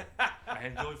free shit. I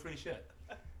enjoy free shit.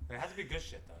 It has to be good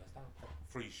shit, though. It's not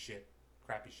free shit.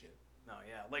 Crappy shit. No,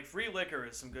 yeah. Like, free liquor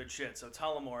is some good shit, so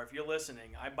tell them more. If you're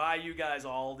listening, I buy you guys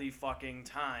all the fucking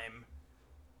time.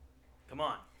 Come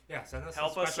on. Yeah, send us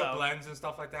Help some us special out. blends and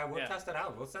stuff like that. We'll Yeah. test it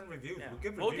out. We'll send reviews. Yeah. We'll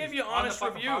give We'll reviews give you on the honest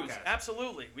fucking reviews. podcast.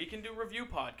 Absolutely. We can do review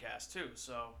podcasts, too,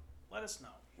 so let us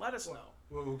know. Let us know.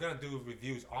 We're going to do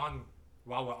reviews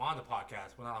while we're on the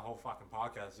podcast. We're not a whole fucking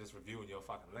podcast just reviewing your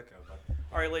fucking liquor. But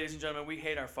All right, ladies and gentlemen, we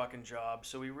hate our fucking job,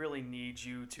 so we really need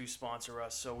you to sponsor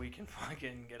us so we can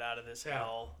fucking get out of this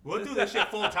hell. we'll do this shit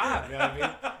full time. You know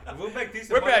what I mean? We'll make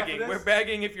decent We're money off of begging. this. We're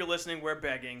begging. If you're listening, we're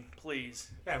begging.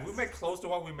 Please. Yeah, if we make close to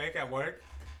what we make at work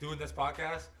doing this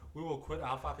podcast, we will quit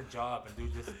our fucking job and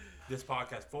do this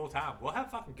podcast full time. We'll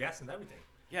have fucking guests and everything.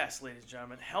 Yes, ladies and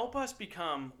gentlemen, help us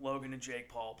become Logan and Jake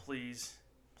Paul, please.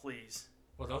 Please.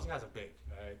 Well, those guys are big,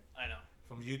 right? I know.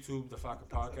 From YouTube, the fucking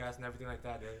podcast and everything like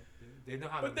that, they know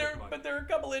how to But make money. there are a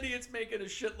couple idiots making a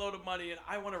shitload of money, and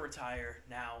I want to retire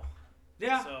now.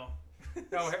 Yeah. So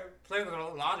No, playing the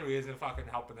lottery isn't fucking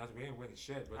helping us. We ain't winning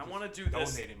shit. We're I just want to do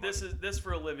this. donating This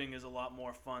for a living is a lot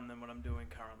more fun than what I'm doing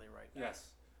currently right now. Yes.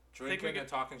 we Drinking could- and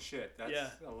talking shit. That's Yeah.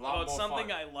 a lot About more something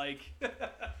fun. I like.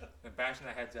 And bashing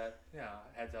our heads out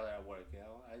at work.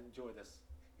 I enjoy this.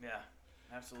 Yeah,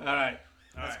 absolutely. All right.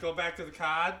 All Let's right. go back to the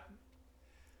card.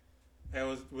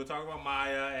 We're talking about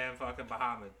Maya and fucking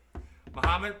Muhammad.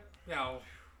 Muhammad,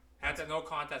 had that no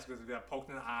contest because he got poked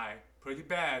in the eye pretty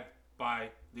bad by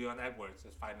Leon Edwards,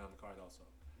 that's fighting on the card also.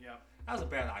 Yeah. That was a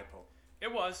bad eye poke.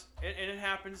 It was, and it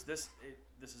happens. This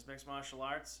is mixed martial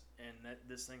arts, and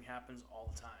this thing happens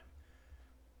all the time.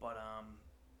 But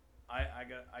I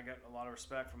got a lot of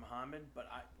respect for Muhammad, but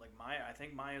I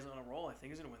think Maya's on a roll. I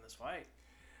think he's gonna win this fight.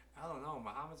 I don't know.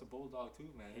 Muhammad's a bulldog too,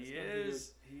 man. He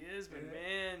It's is, but Yeah.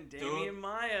 man, Dude. Damian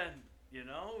Maya,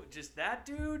 just that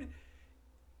dude.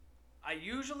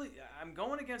 I'm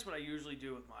going against what I usually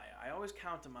do with Maya. I always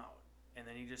count him out, and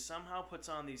then he just somehow puts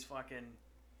on these fucking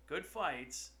good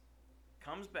fights,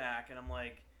 comes back, and I'm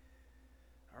like,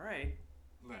 all right.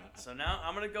 Yeah. So now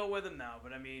I'm gonna go with him now,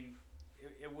 but I mean,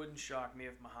 it wouldn't shock me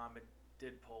if Muhammad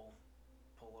did pull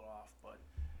it off, but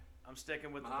I'm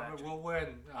sticking with Muhammad the will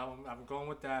win. I'm going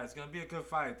with that. It's gonna be a good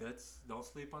fight. Don't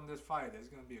sleep on this fight. It's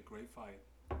gonna be a great fight.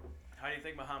 How do you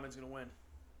think Muhammad's gonna win?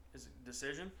 Is it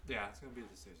decision? Yeah, it's gonna be a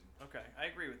decision. Okay, I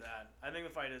agree with that. I think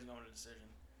the fight is going to decision.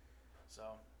 So,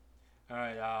 All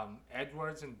right,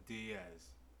 Edwards and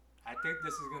Diaz. I think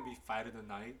this is gonna be fight of the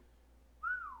night.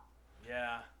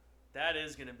 yeah, that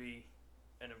is going to be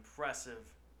an impressive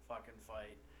fucking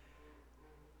fight.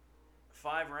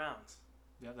 5 rounds.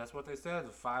 Yeah, that's what they said. A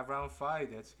 5-round fight.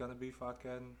 It's gonna be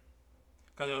fucking.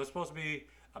 Because it was supposed to be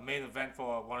a main event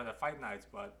for one of the fight nights,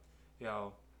 but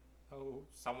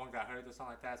someone got hurt or something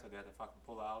like that, so they had to fucking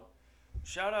pull out.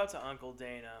 Shout out to Uncle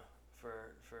Dana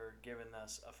for giving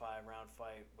us a 5-round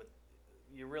fight.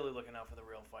 You're really looking out for the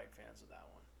real fight fans with that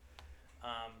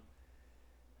one.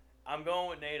 I'm going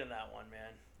with Nate on that one,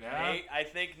 man. Yeah? I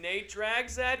think Nate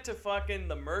drags that to fucking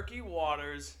the murky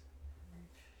waters,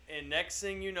 and next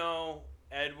thing you know,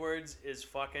 Edwards is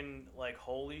fucking like,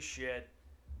 holy shit,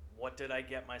 what did I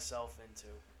get myself into?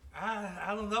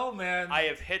 I don't know, man. I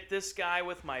have hit this guy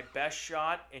with my best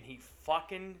shot, and he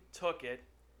fucking took it,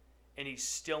 and he's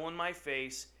still in my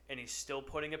face, and he's still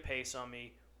putting a pace on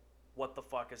me. What the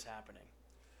fuck is happening?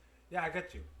 Yeah, I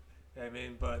get you. I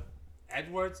mean, but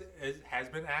Edwards has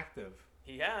been active.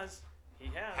 He has.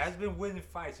 Has been winning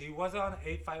fights. He was on an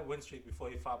 8-fight win streak before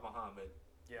he fought Muhammad.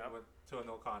 Yeah. He went to a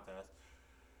no contest.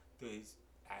 Dude, he's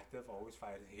active, always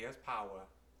fighting. He has power.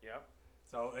 Yep.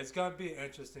 So it's gonna be an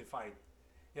interesting fight.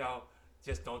 You know,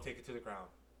 just don't take it to the ground.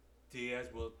 Diaz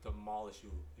will demolish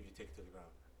you if you take it to the ground.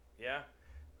 Yeah.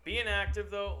 Being active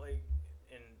though, like,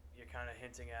 and you're kind of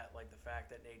hinting at like the fact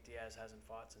that Nate Diaz hasn't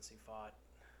fought since he fought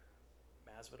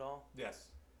Masvidal. Yes.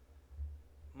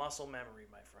 Muscle memory,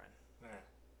 my friend. Yeah.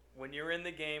 When you're in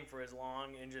the game for as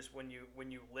long and just when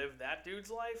you live that dude's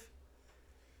life,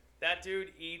 that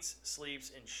dude eats,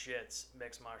 sleeps, and shits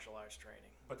mixed martial arts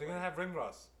training. But they're gonna have ring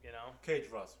rust, You know, cage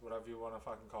rust, whatever you wanna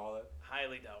fucking call it.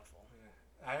 highly doubtful.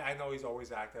 Yeah. I know he's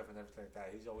always active and everything like that.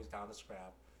 He's always down to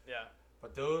scrap. Yeah.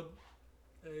 But dude,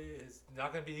 it's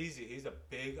not gonna be easy. He's a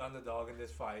big underdog in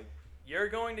this fight. You're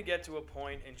going to get to a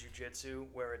point in jiu-jitsu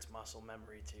where it's muscle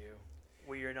memory to you,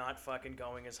 where you're not fucking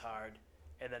going as hard,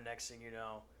 and the next thing you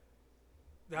know,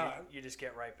 No, you just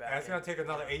get right back. it's gonna take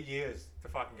another 8 years to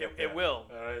fucking get there. It will,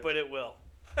 Alright? but it will.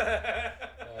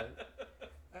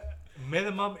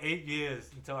 Minimum 8 years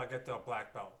until I get to a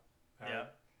black belt. Yeah,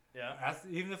 yeah.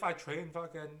 Even if I train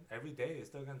fucking every day, it's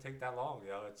still gonna take that long. You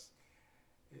know,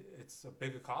 it's a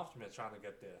big accomplishment trying to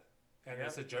get there, and Yeah.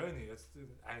 it's a journey.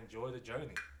 I enjoy the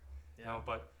journey. You Yeah. know,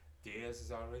 but Diaz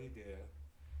is already there.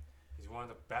 He's one of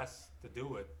the best to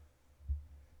do it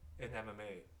in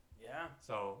MMA. Yeah.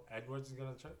 So Edwards is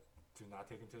gonna try to not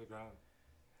take him to the ground.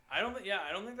 I don't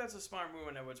think that's a smart move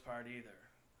on Edwards' part either.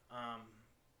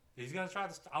 He's gonna try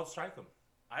to outstrike him.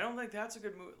 I don't think that's a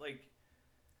good move. Like,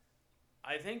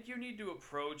 I think you need to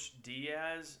approach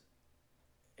Diaz,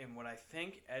 and what I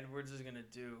think Edwards is gonna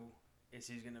do is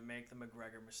he's gonna make the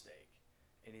McGregor mistake,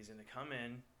 and he's gonna come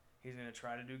in. He's gonna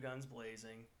try to do guns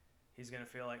blazing. He's gonna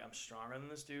feel like I'm stronger than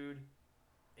this dude,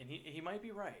 and he might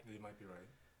be right. You might be right.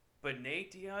 But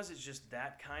Nate Diaz is just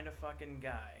that kind of fucking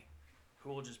guy who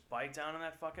will just bite down on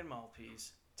that fucking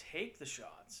mouthpiece, take the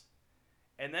shots,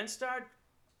 and then start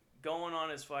going on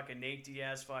his fucking Nate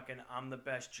Diaz fucking I'm the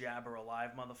best jabber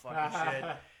alive motherfucking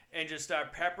shit, and just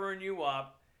start peppering you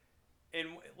up.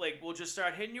 And like we'll just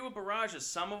start hitting you with barrages.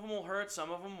 Some of them will hurt, some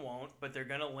of them won't, but they're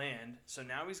gonna land. So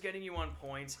now he's getting you on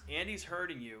points, and he's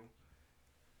hurting you.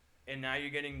 And now you're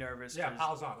getting nervous. Yeah, 'cause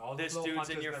piles on. All this those little dude's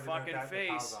in punches your and everything fucking like that, it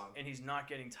piles face, on. and he's not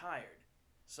getting tired.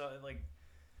 So like,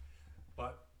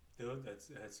 But dude,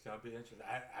 it's gonna be interesting.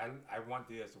 I want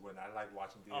Diaz to win. I like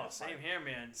watching Diaz. oh, same fight. here,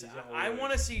 man. He's I always-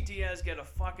 want to see Diaz get a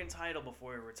fucking title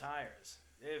before he retires.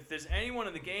 If there's anyone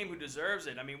in the game who deserves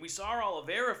it, I mean, we saw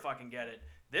Oliveira fucking get it.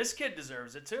 This kid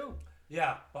deserves it too.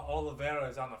 Yeah, but Oliveira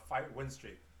is on a fight win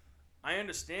streak. I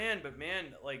understand, but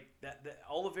man, like that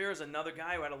Oliveira's another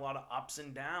guy who had a lot of ups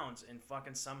and downs, and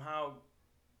fucking somehow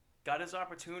got his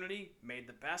opportunity, made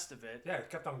the best of it. Yeah, he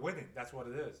kept on winning. That's what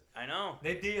it is. I know,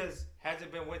 Nate Diaz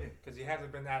hasn't been winning because he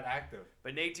hasn't been that active.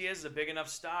 but Nate Diaz is a big enough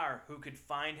star who could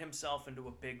find himself into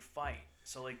a big fight.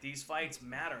 So like these fights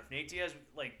matter. If Nate Diaz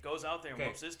like goes out there and Okay.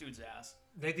 whoops this dude's ass,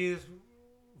 Nate Diaz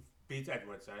beats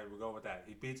Edwards. All right, we'll go with that.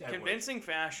 He beats Edwards. convincing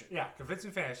fashion. Yeah,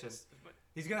 convincing fashion.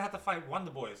 He's gonna have to fight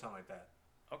Wonderboy or something like that.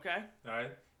 Okay. All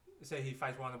right. Say he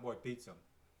fights Wonderboy, beats him.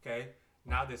 Okay.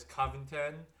 Now there's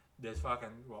Covington. There's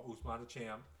fucking Usman the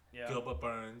champ. Yeah. Gilbert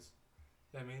Burns.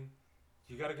 You know what I mean,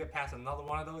 you gotta get past another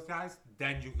one of those guys,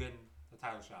 then you get the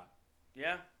title shot.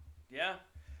 Yeah. Yeah.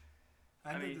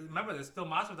 And I mean- remember, there's still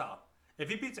Masvidal. If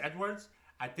he beats Edwards,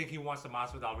 I think he wants the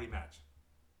Masvidal rematch.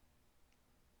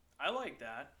 I like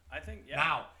that. I think yeah.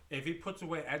 Now, if he puts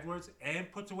away Edwards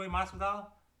and puts away Masvidal,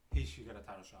 he should get a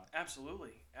title shot.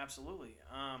 Absolutely, absolutely.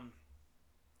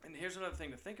 And here's another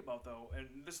thing to think about, though, and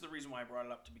this is the reason why I brought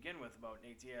it up to begin with about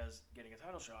Nate Diaz getting a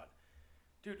title shot.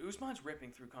 Dude, Usman's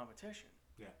ripping through competition.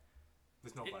 Yeah,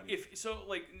 there's nobody. If so,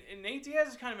 like Nate Diaz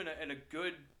is kind of in a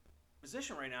good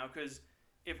position right now because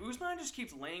if Usman just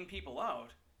keeps laying people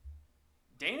out,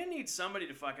 Dana needs somebody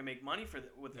to fucking make money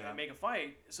make a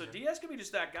fight. So Diaz could be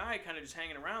just that guy, kind of just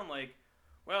hanging around, like,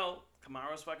 well,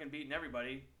 Kamaru's fucking beating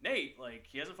everybody. Nate, like,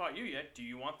 he hasn't fought you yet. Do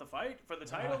you want the fight for the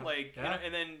title? Like, Yeah. you know,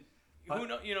 and then who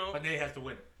know, you know? But Nate has to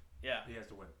win. Yeah, He has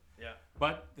to win. yeah,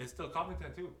 But there's still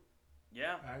Covington too.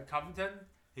 yeah. Covington,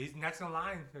 he's next in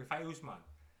line to fight Usman.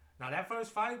 Now that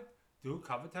first fight, dude,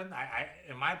 Covington,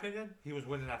 in my opinion, he was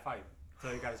winning that fight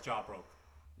until he got his jaw broke.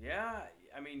 Yeah,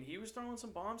 I mean, he was throwing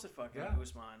some bombs at fucking Yeah.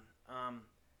 Usman.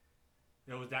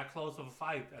 It was that close of a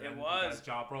fight. And It then he was. got his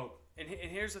jaw broke. And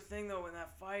here's the thing, though, in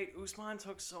that fight, Usman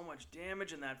took so much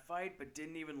damage in that fight, but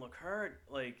didn't even look hurt.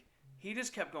 Like, he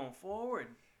just kept going forward.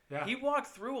 Yeah. He walked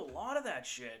through a lot of that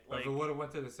shit. But Like, if it would have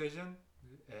went to decision,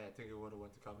 I think it would have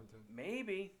went to Covington.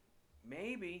 maybe.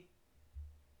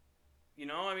 You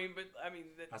know, I mean,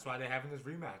 That's why they're having this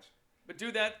rematch. but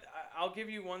dude, I'll give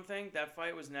you one thing. That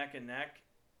fight was neck and neck,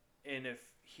 and if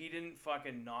he didn't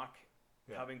fucking knock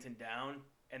Yeah. Covington down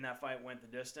and that fight went the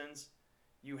distance,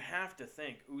 you have to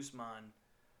think Usman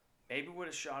maybe would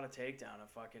have shot a takedown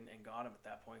and got him at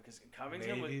that point because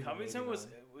Covington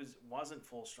wasn't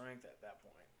full strength at that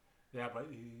point. Yeah, but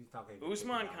he's not going to.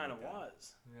 Usman kind of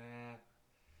was. Yeah.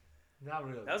 Not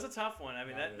really. That was a tough one. I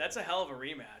mean, that's a hell of a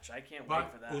rematch. I can't but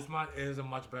wait for that. Usman is a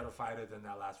much better fighter than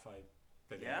that last fight.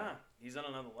 Yeah, he's on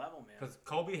another level, man. Because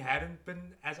Kobe hadn't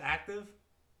been as active.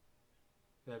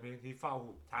 I mean, he fought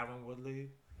Tyron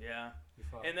Woodley. Yeah.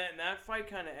 And that fight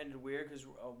kind of ended weird because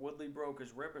Woodley broke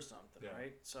his rib or something,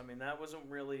 right? So, I mean, that wasn't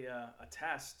really a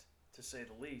test, to say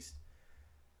the least.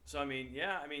 So, I mean,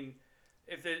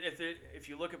 if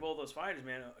you look at both those fighters,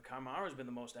 man, Kamaru's been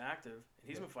the most active. And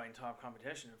he's been fighting top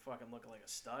competition and fucking looking like a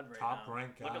stud right now. Top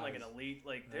ranked guys. Looking like an elite.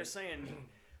 Like, they're saying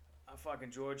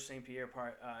fucking George St. Pierre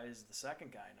is the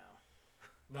second guy now.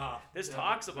 No. This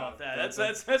talks about that. That's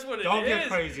what it is. Don't get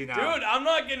crazy now. Dude, I'm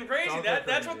not getting crazy.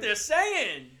 That's what they're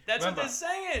saying. What they're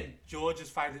saying. George is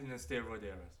fighting in the steroid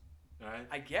eras. Right?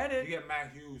 I get it. You get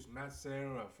Matt Hughes, Matt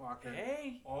Serra,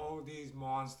 fucking all these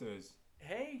monsters.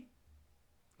 Hey.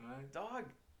 Right? Dog.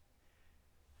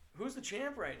 Who's the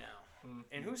champ right now? Mm-hmm.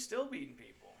 And who's still beating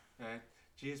people? Right.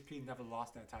 GSP never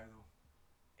lost that title.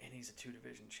 And he's a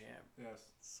 2-division champ.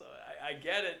 Yes. So I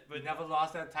get it, but he never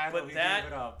lost that title. But he gave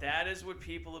it up. That is what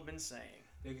people have been saying.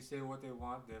 They can say what they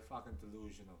want. They're fucking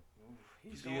delusional. Ooh,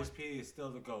 GSP is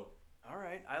still the GOAT. All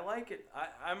right, I like it.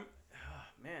 I'm,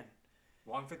 man.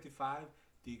 155,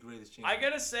 the greatest champ. I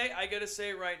gotta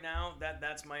say right now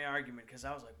that's my argument because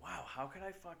I was like, wow, how could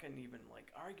I fucking even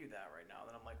argue that right now?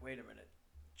 Then I'm like, wait a minute,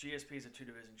 GSP is a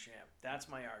 2-division champ. That's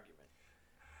my argument.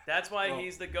 That's why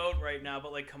he's the GOAT right now.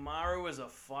 But Kamaru is a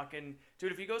fucking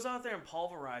dude. If he goes out there and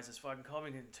pulverizes fucking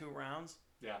Covington in 2 rounds,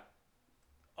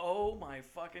 oh my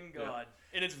fucking god!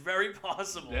 Yeah. And it's very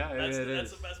possible. Yeah, that's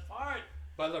the best part.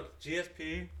 But look,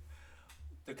 GSP,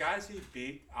 the guys he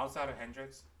beat outside of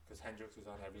Hendricks, because Hendricks was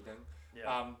on everything.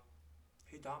 Yeah.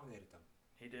 He dominated them.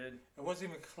 He did. It wasn't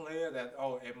even clear that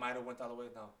it might have went the other way.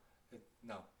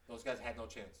 No, those guys had no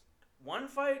chance. One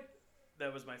fight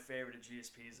that was my favorite at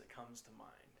GSP's that comes to mind.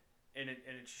 And it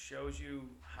shows you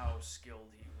how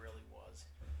skilled he really was.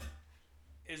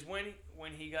 Is when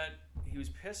he was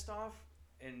pissed off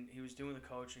and he was doing the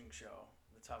coaching show,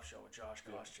 the Tough Show with Josh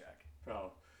Koscheck.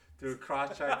 Bro, dude,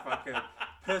 Koscheck fucking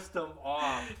pissed him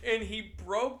off. And he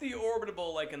broke the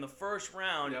orbitable in the first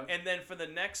round, and then for the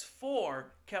next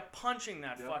 4 kept punching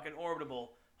that fucking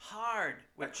orbitable hard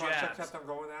with jabs. Koscheck kept on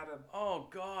going at him. Oh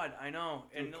God, I know.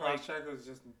 Dude, and Koscheck was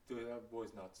just, dude, that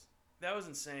boy's nuts. That was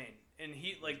insane. And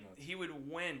he would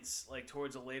wince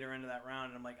towards the later end of that round,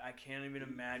 and I'm like, I can't even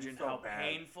imagine how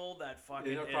painful that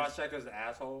fucking is. Koscheck was an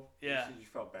asshole. Yeah. You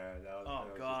felt bad.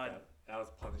 God. That was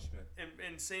punishment.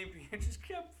 And St. Pierre just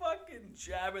kept fucking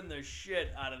jabbing the shit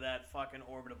out of that fucking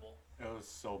orbitable. It was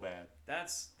so bad.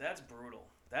 That's brutal.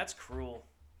 That's cruel.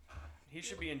 He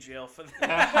should be in jail for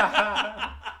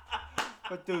that.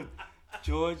 But dude,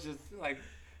 George is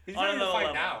he's ready to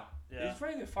fight now. Yeah. He's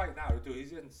ready to fight now, dude.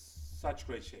 He's in such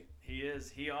great shape. He is.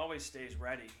 He always stays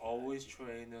ready. Always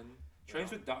training.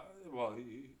 Trains with I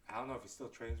don't know if he still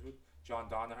trains with John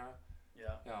Danaher.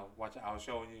 Yeah. I was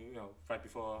showing you, right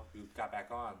before we got back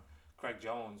on, Craig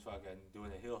Jones fucking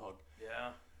doing a heel hook.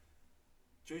 Yeah.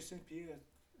 George St. Pierre,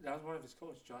 that was one of his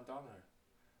coaches, John Danaher.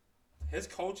 His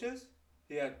coaches,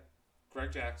 he had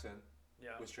Greg Jackson,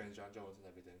 which trains John Jones and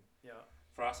everything. Yeah.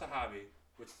 Faraz Sahabi,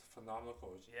 which is a phenomenal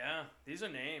coach. Yeah, these are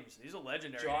names. These are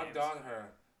legendary John names. Danaher,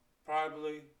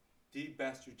 probably the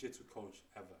best jiu-jitsu coach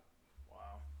ever.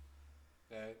 Wow.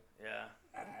 Yeah.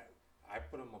 I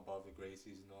put him above the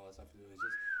Gracies and all that stuff. It's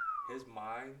just his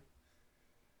mind.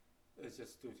 It's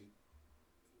just, dude.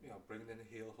 Bringing in the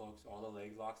heel hooks, all the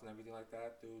leg locks, and everything like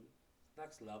that, dude.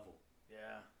 Next level.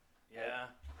 Yeah. Yeah.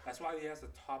 That's why he has the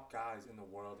top guys in the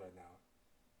world right now,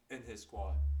 in his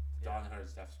squad, the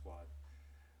Danaher's Death Squad.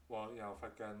 Well,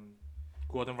 fucking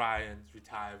Gordon Ryan's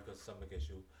retired because of stomach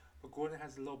issue, but Gordon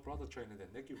has a little brother training there,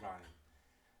 Nicky Ryan.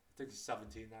 I think he's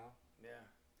 17 now. Yeah.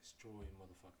 Destroying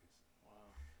motherfuckers.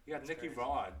 Wow. You got Nicky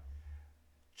Rod,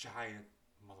 giant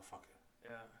motherfucker.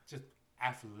 Yeah. Just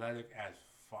athletic as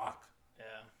fuck.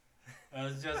 Yeah.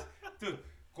 It's just, dude,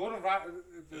 Gordon Ryan,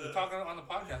 talking on the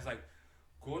podcast,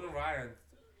 Gordon Ryan,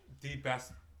 the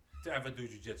best to ever do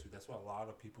jiu-jitsu. That's what a lot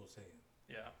of people are saying.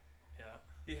 Yeah. Yeah.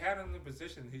 He had him in the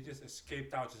position, he just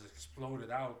escaped out, just exploded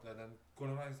out, and then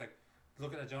Gordon Ryan's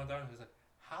looking at John Danaher, he's like,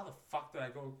 how the fuck did I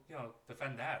go,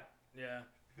 defend that? Yeah.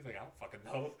 He's like, I don't fucking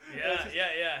know.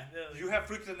 Yeah. You have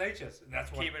freaks of natures, and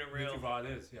that's what keeping it real. Nicky Rod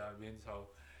is. Yeah, I mean, so,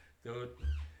 dude,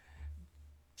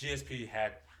 GSP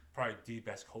had probably the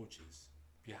best coaches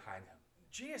behind him.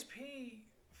 GSP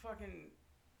fucking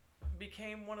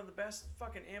became one of the best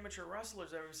fucking amateur wrestlers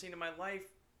I've ever seen in my life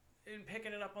in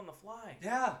picking it up on the fly.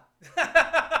 Yeah.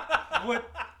 With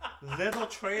little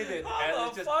traded. How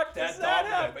and the just fuck does that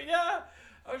dominant. happen? Yeah.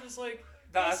 I was just like,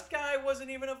 That's- this guy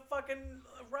wasn't even a fucking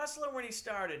wrestler when he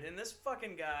started, and this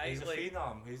fucking guy, He's a like,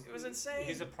 phenom. it was insane.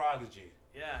 He's a prodigy.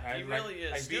 yeah, he And like- really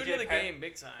is. like Student BJ of the Penn- game,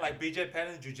 big time. Like BJ Penn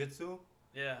in jiu-jitsu,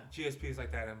 yeah, GSP is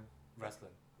like that in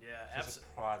wrestling. yeah, He's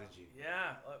absolutely. a prodigy.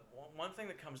 Yeah, one thing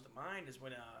that comes to mind is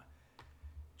when,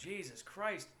 Jesus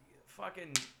Christ,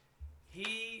 fucking,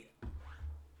 he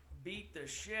beat the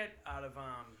shit out of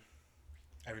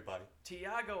Everybody.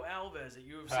 Tiago Alves at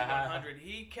UFC 100.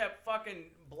 He kept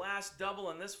fucking blast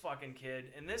doubling this fucking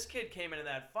kid, and this kid came into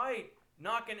that fight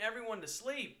knocking everyone to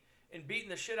sleep and beating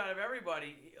the shit out of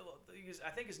everybody. I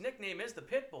think his nickname is the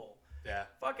Pitbull. Yeah.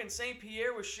 Fucking St.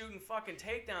 Pierre was shooting fucking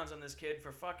takedowns on this kid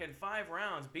for fucking 5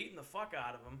 rounds, beating the fuck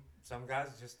out of him. Some guys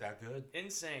are just that good.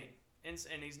 Insane. And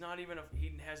he's not even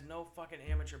he has no fucking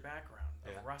amateur background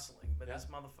of Yeah. wrestling. But Yeah. this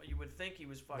motherfucker, you would think he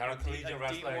was fucking Not a collegiate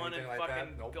wrestler or D1 and anything like that.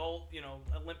 fucking Nope. gold,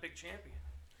 Olympic champion.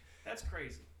 That's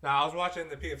crazy. Now I was watching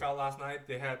the PFL last night.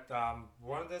 They had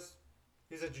one of this.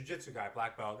 He's a jiu-jitsu guy,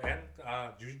 black belt, and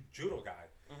judo guy.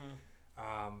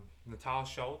 Natal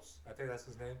Schultz, I think that's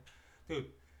his name.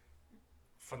 Dude,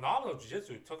 phenomenal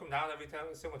jiu-jitsu. Took him down every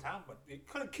single time, but you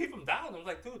couldn't keep him down. I was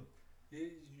like, dude,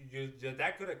 you're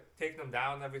that good at taking him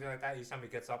down and everything like that. Each time he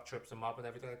gets up, trips him up and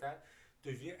everything like that.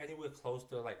 Dude, if you're anywhere close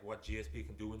to like what GSP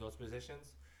can do in those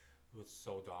positions, it was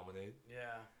so dominant. Yeah.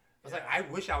 I was like, I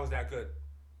wish I was that good.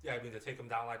 Yeah, I mean, to take him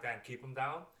down like that and keep him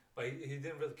down. But he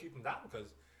didn't really keep him down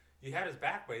because he had his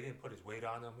back, but he didn't put his weight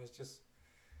on him. It's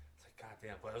like,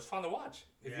 goddamn. But it was fun to watch.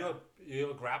 If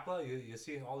you're a grappler, you're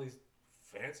seeing all these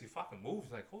fancy fucking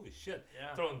moves. Like, holy shit.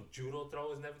 Yeah. Throwing judo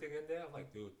throws and everything in there. I'm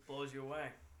like, dude. Blows you away.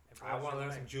 I want to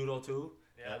learn some judo too.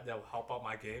 Yeah. That'll help out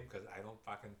my game because I don't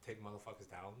fucking take motherfuckers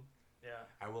down. Yeah.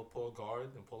 I will pull a guard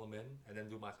and pull them in and then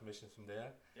do my submissions from there.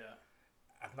 Yeah.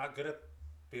 I'm not good at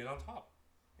being on top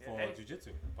for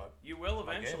jiu-jitsu, but you will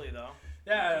eventually, though.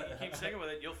 yeah, You keep sticking with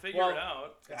it. You'll figure it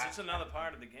out. It's just another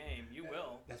part of the game. You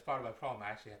will. That's part of my problem. I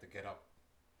actually have to get up.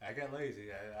 I get lazy.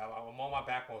 I'm on my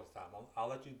back most of the time. I'll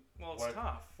let you Well, it's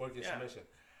tough. work your submission.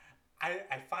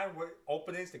 I find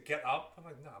openings to get up. I'm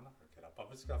like, no, I'm not gonna get up.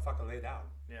 I'm just gonna fucking lay down.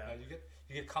 Yeah.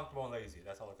 You get comfortable and lazy.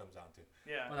 That's all it comes down to.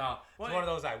 Yeah. But no, it's one of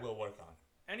those I will work on.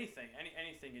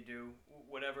 Anything you do,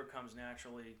 whatever comes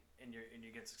naturally, and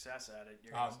you get success at it,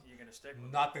 you're gonna stick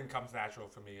with. Nothing comes natural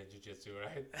for me in jiu-jitsu,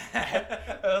 right?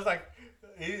 It was like,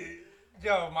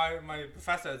 my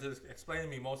professor just explained to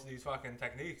me most of these fucking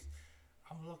techniques.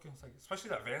 I'm looking, it's like, especially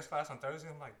that advanced class on Thursday.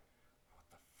 I'm like, what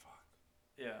the fuck?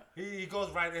 Yeah. He goes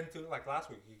right into, like last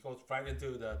week, he goes right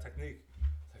into the technique.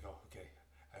 It's like, oh, okay.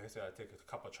 I guess I gotta take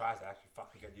a couple of tries to actually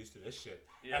fucking get used to this shit.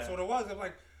 Yeah. That's what it was. I'm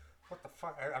like, what the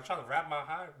fuck? I'm trying to wrap my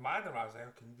mind around. I was like,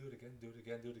 oh, can you do it again? Do it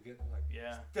again? Do it again? I'm like,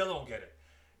 still don't get it.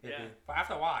 Yeah. But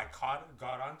after a while, I caught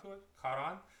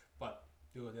on. But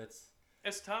dude,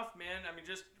 it's tough, man. I mean,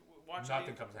 just watching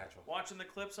nothing comes natural. Watching the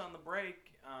clips on the break,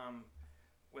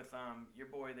 with your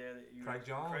boy there, Craig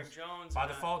Jones. by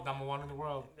default, number 1 in the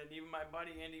world. And even my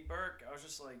buddy Andy Burke, I was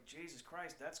just like, Jesus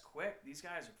Christ, that's quick. These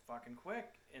guys are fucking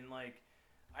quick, and like,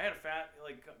 I had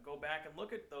to go back and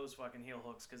look at those fucking heel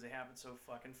hooks because they happen so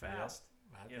fucking fast.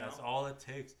 Yep. That's all it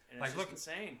takes. And like, it's look,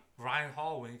 insane. Ryan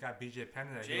Hall when he got BJ Penn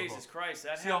in that heel Jesus hook. Christ,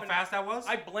 that See happened. how fast that was?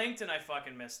 I blinked and I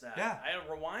fucking missed that. Yeah. I had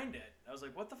to rewind it. I was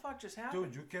like, what the fuck just happened?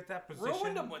 Dude, you get that position.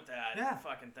 Ruined them with that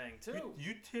fucking thing too.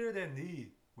 You tear their knee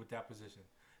with that position.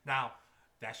 Now,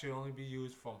 that should only be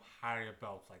used from higher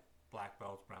belts, like black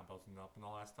belts, brown belts, and up and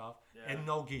all that stuff. Yeah. And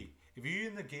no gi. If you're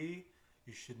in the gi,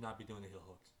 you should not be doing the heel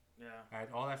hooks. Yeah. Right?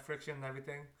 All that friction and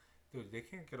everything, dude, they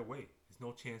can't get away. There's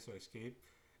no chance to escape.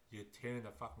 You're tearing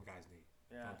the fucking guy's knee.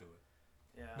 Yeah. Don't do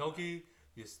it. Yeah. No gi,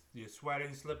 you're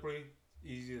sweating, slippery,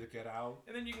 easy to get out.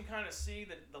 And then you can kind of see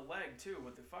the leg too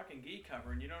with the fucking gi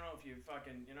cover, and you don't know if you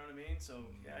fucking, you know what I mean? So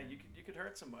yeah, you could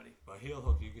hurt somebody. But heel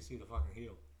hook, you can see the fucking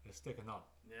heel. It's sticking up.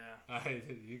 Yeah.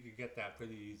 You can get that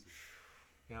pretty easy.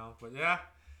 You know, but yeah.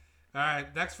 All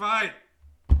right, next fight,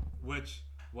 which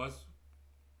was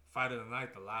fight of the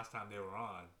night the last time they were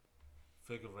on.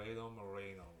 Figueiredo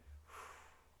Moreno.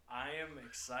 I am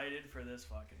excited for this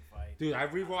fucking fight. Dude, I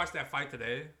rewatched that fight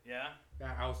today. Yeah?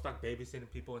 Yeah, I was stuck babysitting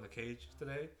people in the cage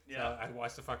today. Yeah. So I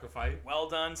watched the fucking fight. Well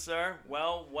done, sir.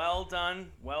 Well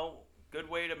done. Well, good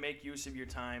way to make use of your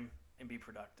time and be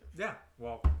productive. Yeah.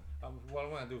 Well, what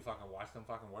am I gonna do? Fucking watch them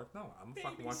fucking work? No, I'm gonna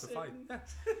fucking watch the fight. Yeah.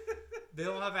 They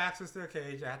don't have access to their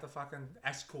cage. I have to fucking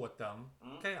escort them.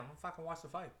 Okay, I'm gonna fucking watch the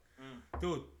fight.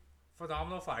 Dude,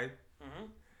 phenomenal fight.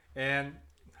 And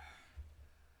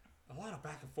a lot of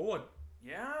back and forth.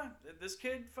 Yeah, this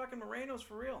kid fucking Moreno's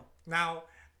for real. Now,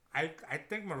 I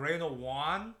think Moreno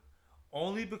won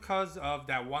only because of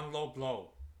that one low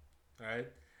blow, right?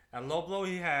 That low blow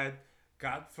he had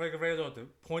got Figueiredo the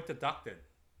point deducted.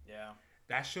 Yeah.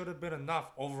 That should have been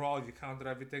enough. Overall, you counted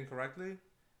everything correctly.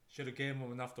 Should have given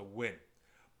him enough to win.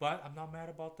 But I'm not mad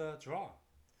about the draw.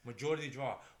 Majority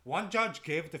draw. One judge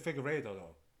gave it to Figueiredo,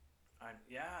 though.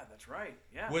 Yeah, that's right.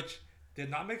 Yeah. Which did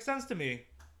not make sense to me.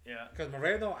 Yeah. Because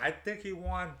Moreno, I think he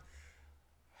won,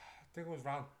 I think it was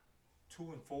round 2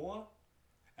 and 4.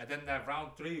 And then that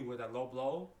round 3 with that low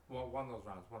blow. Well, one of those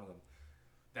rounds, one of them.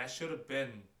 That should have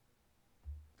been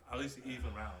at least an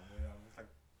even round. You know?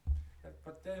 It's like,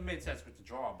 but then it made sense with the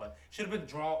draw. But should have been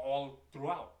draw all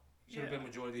throughout. Should have been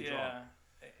majority draw.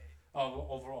 Oh,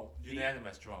 overall,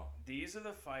 unanimous draw. These are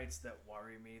the fights that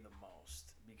worry me the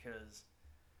most because,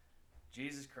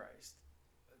 Jesus Christ,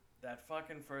 that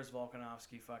fucking first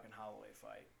Volkanovski fucking Holloway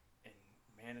fight, and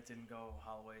man, it didn't go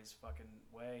Holloway's fucking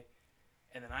way.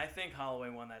 And then I think Holloway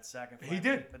won that second fight. He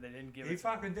did, but they didn't give it. He to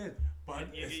fucking him. did.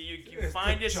 But you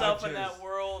find yourself in that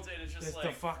world, and it's just it's like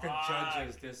the fucking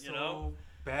judges. They're so know?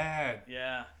 bad.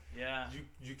 Yeah.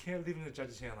 You can't leave in the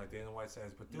judge's hand like Dana White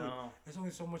says, but dude, there's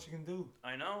only so much you can do.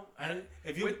 I know. And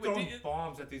if you're throwing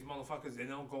bombs at these motherfuckers, they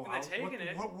don't go out. They're taking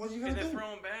what are you gonna do? And they're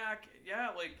throwing back.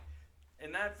 Yeah, like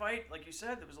in that fight, like you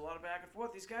said, there was a lot of back and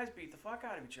forth. These guys beat the fuck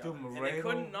out of each other, and they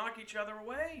couldn't knock each other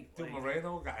away. Dude,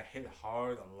 Moreno got hit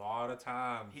hard a lot of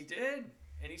times. He did.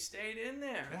 And he stayed in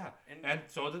there. Yeah. And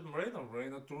so did Moreno.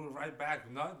 Moreno threw it right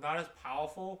back. Not as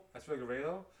powerful as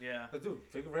Figueiredo. Yeah. But dude,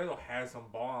 Figueiredo had some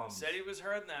bombs. Said he was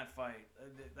hurt in that fight.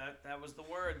 That was the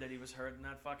word, that he was hurt in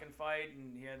that fucking fight,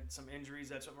 and he had some injuries.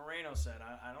 That's what Moreno said.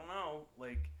 I don't know.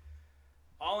 Like,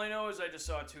 all I know is I just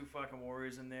saw 2 fucking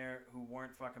warriors in there who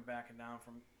weren't fucking backing down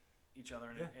from each other.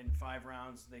 And in 5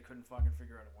 rounds, they couldn't fucking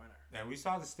figure out a winner. And we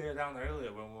saw the stare down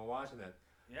earlier when we were watching it.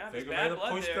 Yeah, there's bad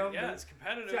blood there. Yeah, it's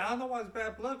competitive. See, I don't know why it's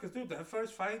bad blood, because, dude, that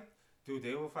first fight, dude,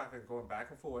 they were fucking going back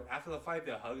and forth. After the fight,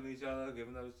 they're hugging each other,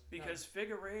 giving those... Because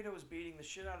Figueiredo was beating the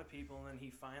shit out of people, and then he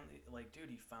finally, like, dude,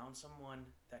 he found someone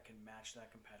that can match that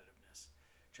competitiveness.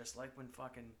 Just like when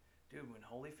fucking, dude, when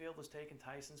Holyfield was taking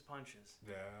Tyson's punches.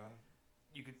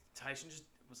 Yeah. Tyson just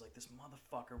was like, this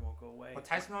motherfucker won't go away. But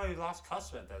Tyson already lost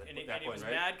Custer at that point, right? And he was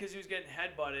mad because he was getting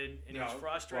headbutted, and he was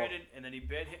frustrated, and then he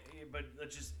bit him, but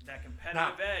just that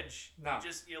competitive edge.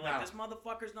 You're like, this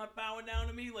motherfucker's not bowing down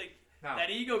to me. Like, that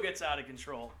ego gets out of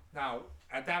control. Now,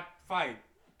 at that fight,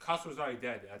 Custer was already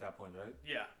dead at that point, right?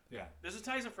 Yeah. Yeah. This is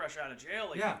Tyson fresh out of jail.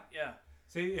 Like, yeah. Yeah.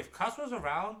 See, if Custer was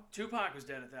around... Tupac was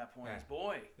dead at that point. His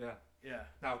boy. Yeah. Yeah.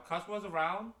 Now, if Custer was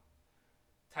around,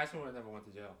 Tyson would have never went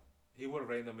to jail. He would have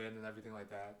reined him in and everything like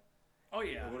that. Oh,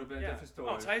 yeah. It would have been a different story.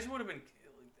 Oh, Tyson would have been...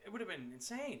 It would have been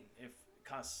insane if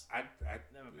Cuss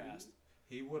never passed.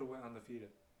 He would have went undefeated.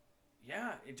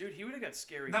 Yeah. Dude, he would have got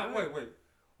scary good. Wait.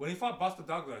 When he fought Buster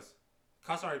Douglas,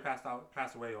 Cuss already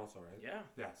passed away also, right? Yeah.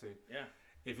 Yeah, see? Yeah.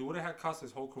 If he would have had Cuss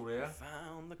his whole career...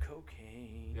 Found the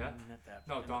cocaine at that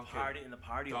No, Don King. In the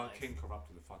party Don life. King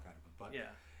corrupted the fuck out of him. But yeah.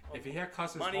 If he had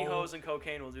Cuss his Money, hoes, and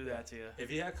cocaine will do that to you. If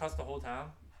he had Cuss the whole time,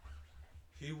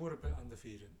 he would have been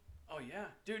undefeated. Oh yeah,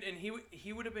 dude, and he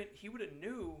would have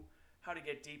knew how to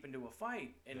get deep into a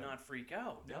fight and not freak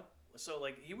out. Yep. So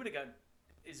like he would have got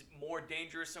is more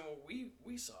dangerous than what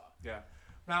we saw. Yeah.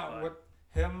 Now with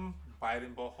him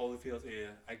biting Holyfield's ear,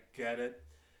 I get it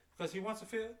because he wants to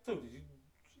feel, dude.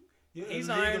 He's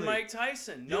Iron Mike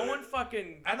Tyson. No one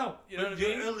fucking. I know. You know what I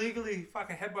mean? You're illegally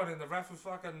fucking headbutting. The ref was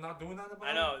fucking not doing nothing about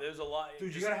it. I know. There's a lot.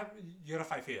 Dude, you gotta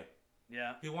fight fair.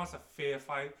 Yeah. He wants a fair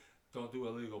fight. Don't do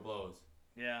illegal blows.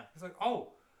 Yeah. He's like,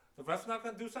 oh, the ref's not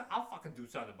gonna do something. I'll fucking do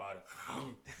something about it.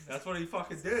 That's what he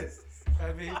fucking did.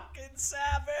 I mean, fucking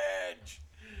savage.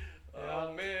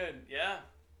 Oh man, yeah.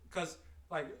 Because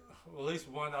like at least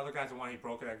one of the other guys, the one he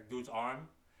broke that dude's arm,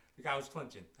 the guy was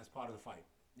clinching. That's part of the fight.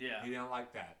 Yeah. He didn't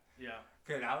like that. Yeah.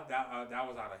 Okay, that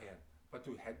was out of hand. But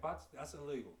dude, headbutts, that's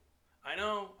illegal. I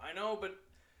know, but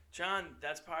John,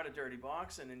 that's part of dirty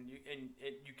boxing, and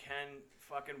you can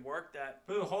fucking work that.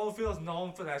 But Holyfield's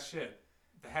known for that shit.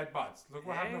 The headbutts. Look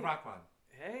what happened to Rockman.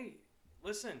 Hey,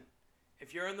 listen,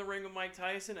 if you're in the ring with Mike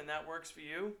Tyson and that works for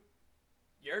you,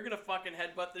 you're gonna fucking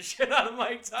headbutt the shit out of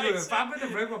Mike Tyson. Dude, if I'm in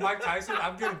the ring with Mike Tyson,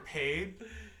 I'm getting paid.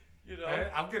 You know, right?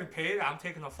 I'm getting paid. I'm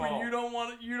taking a fall. But you don't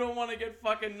want to get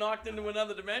fucking knocked into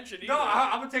another dimension either. No,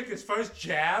 I'm gonna take his first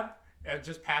jab and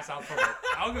just pass out from it.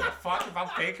 I don't give a fuck if I'm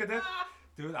faking it.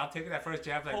 Dude, I'm taking that first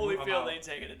jab. Like, Holyfield ain't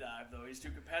taking a dive though. He's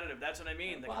too competitive. That's what I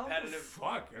mean. The competitive.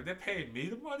 Fuck, if they're paying me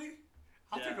the money,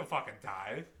 I'll take a fucking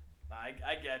dive.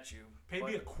 I get you. Pay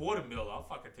me $250,000, I'll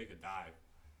fucking take a dive.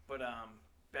 But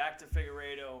back to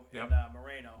Figueiredo and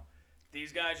Moreno.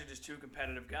 These guys are just two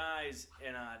competitive guys,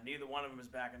 and neither one of them is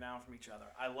backing down from each other.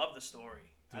 I love the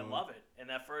story. I love it. And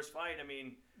that first fight, I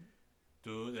mean,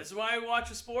 dude, this is why I watch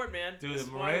the sport, man. Dude, this if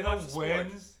is why I watch Moreno the sport.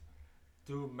 wins,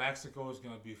 dude, Mexico is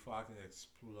gonna be fucking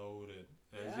exploded.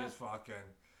 It's just fucking.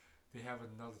 They have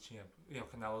another champ. You know,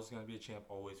 Canelo's gonna be a champ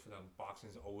always for them. Boxing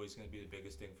is always gonna be the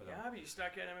biggest thing for them. Yeah, but you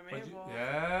start getting MMA involved.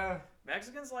 Yeah.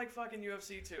 Mexicans like fucking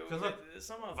UFC too. Look,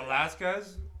 Some of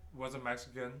Velasquez was a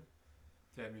Mexican.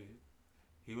 I mean,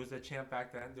 he was the champ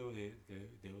back then, dude.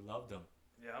 They loved him.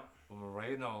 Yeah. But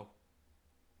Moreno,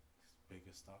 he's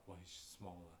bigger stuff. Well, he's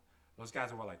smaller. Those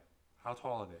guys are what, like, how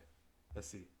tall are they? Let's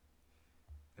see.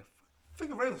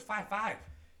 Figueiredo's 5'5".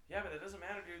 Yeah, but it doesn't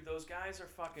matter, dude. Those guys are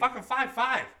fucking. Fucking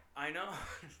 5'5". I know.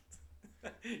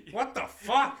 What the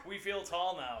fuck? We feel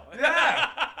tall now. Yeah.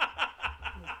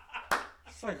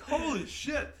 It's like, holy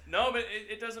shit. No, but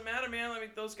it doesn't matter, man. I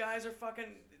mean, those guys are fucking.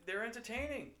 They're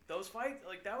entertaining. Those fights,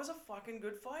 like, that was a fucking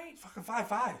good fight. Fucking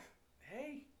 5'5".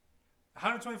 Hey.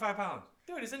 125 pounds.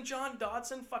 Dude, isn't John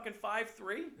Dodson fucking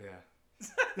 5'3"? Yeah.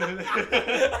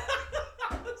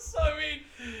 So, I mean,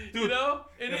 Dude, you know?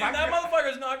 And that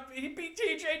motherfucker's not. He beat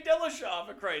TJ Dillashaw,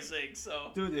 for Christ's sake, so.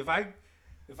 Dude, if I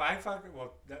fucking.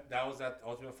 Well, that was that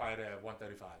Ultimate Fighter at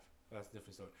 135. That's a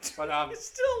different story. But, He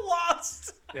still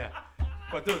lost. Yeah.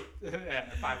 But, dude, yeah,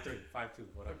 5'3", 5'2",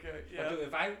 whatever. Okay, yeah. But, dude,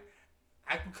 if I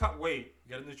can cut weight,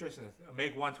 get a nutritionist,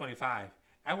 make 125,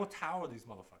 I will tower these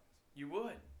motherfuckers. You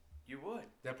would. You would.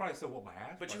 They'll probably still whoop my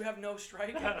ass. But you have no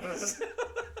strikers.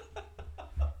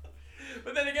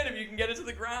 But then again, if you can get it to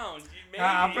the ground, you maybe.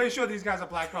 I'm pretty sure these guys are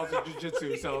black belts in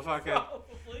jiu-jitsu, so fucking.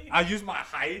 Probably. I use my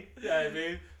height. Yeah, I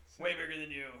mean. Way bigger than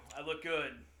you. I look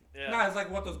good. Yeah. Nah, it's like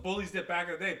what those bullies did back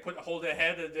in the day. Hold their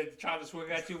head and they try to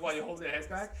swing at you while you hold their head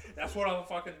back. That's what I'm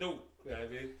fucking do. Yeah, I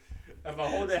mean. If I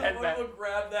hold their head back. Someone will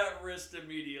grab that wrist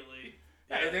immediately.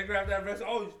 Yeah, they grab that wrist.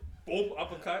 Oh, boom,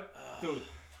 uppercut. Dude,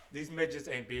 these midgets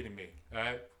ain't beating me. All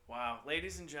right. Wow,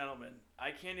 ladies and gentlemen,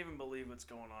 I can't even believe what's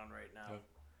going on right now.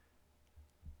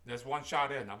 There's one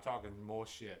shot in. I'm talking more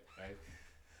shit, right?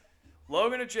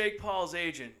 Logan and Jake Paul's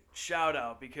agent, shout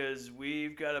out, because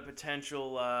we've got a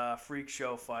potential freak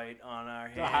show fight on our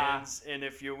hands, and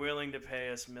if you're willing to pay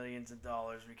us millions of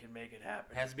dollars, we can make it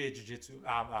happen. It has to be a jiu-jitsu,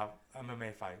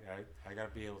 MMA fight, right? I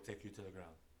gotta be able to take you to the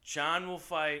ground. John will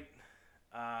fight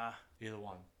Either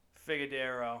one.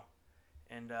 Figueroa,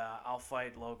 and I'll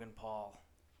fight Logan Paul.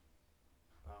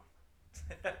 Oh.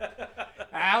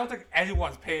 I don't think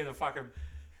anyone's paying the fucking.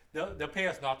 They'll pay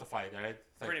us not to fight, right?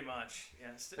 Like, pretty much,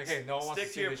 yeah. Okay, no one wants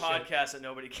stick to to your see this podcast that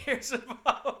nobody cares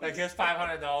about. Like, here's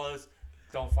 $500.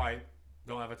 Don't fight.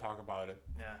 Don't ever talk about it.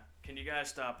 Yeah. Can you guys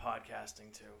stop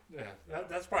podcasting too? Yeah,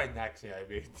 that's probably next. Yeah, I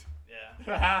mean.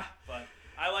 Yeah. But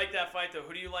I like that fight though.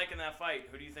 Who do you like in that fight?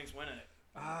 Who do you think's winning it?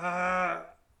 I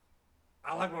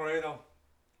like Moreno.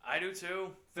 I do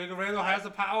too. Figueiredo has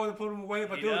the power to put him away,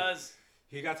 but he dude, does.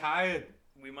 He got tired.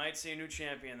 We might see a new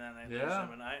champion that night.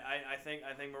 Yeah. And I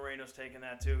think Moreno's taking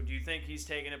that too. Do you think he's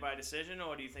taking it by decision,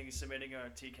 or do you think he's submitting a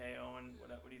TKO? And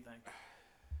what do you think?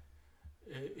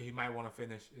 He might want to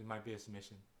finish. It might be a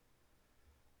submission.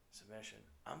 Submission.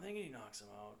 I'm thinking he knocks him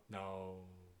out. No.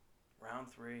 Round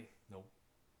 3. Nope.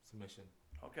 Submission.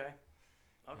 Okay.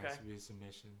 It has to be a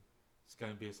submission. It's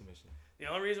gonna be a submission. The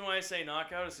only reason why I say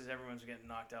knockout is because everyone's getting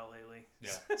knocked out lately.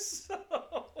 Yeah. So.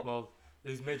 Well,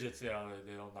 these midgets, they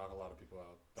don't knock a lot of people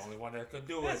out. The only one that could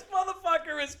do This it.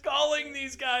 motherfucker is calling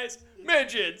these guys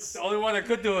midgets. The only one that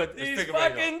could do it is These Figueiredo.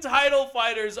 fucking title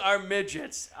fighters are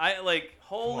midgets.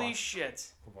 Holy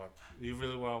shit. Come on. You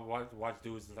really want to watch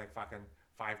dudes like fucking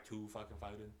 5'2" fucking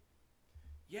fighting?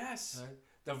 Yes. Right?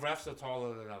 The refs are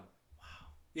taller than them. Wow.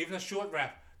 Even a short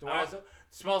ref. The one that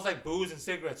smells like booze and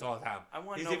cigarettes all the time. I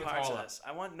want He's no even parts taller. of this.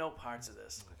 I want no parts of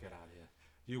this. Get out of here.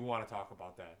 You want to talk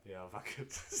about that. Yeah, fucking.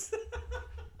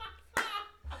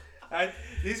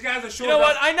 These guys are short. You know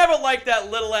what? I never liked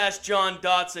that little ass John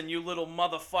Dotson, you little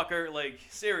motherfucker. Like,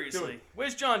 seriously. Dude.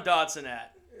 Where's John Dotson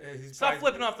at? Stop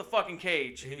flipping off the fucking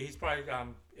cage. He's probably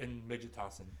in midget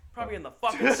tossing. Probably in the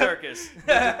fucking circus.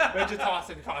 midget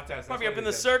tossing contest. Probably up in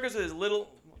the circus with his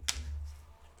little...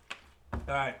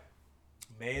 Alright.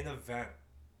 Main event.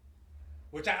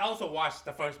 Which I also watched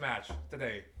the first match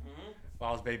today while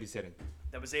I was babysitting.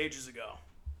 That was ages ago.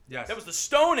 Yes. That was the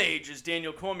Stone Age, as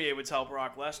Daniel Cormier would tell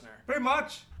Brock Lesnar. Pretty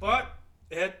much. But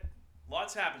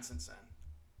Lots happened since then.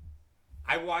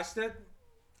 I watched it.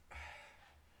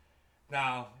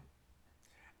 Now,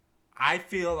 I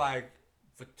feel like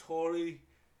Vettori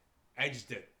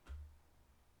edged it.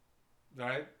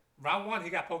 Right? Round 1, he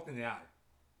got poked in the eye.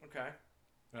 Okay.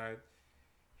 Right?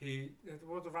 It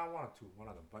was a round 1 or 2, one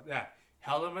of them. But yeah,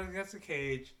 held him against the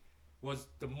cage, was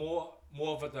the more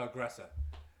of the aggressor.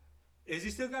 Izzy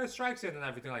still got his strikes in and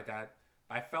everything like that.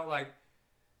 But I felt like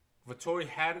Vettori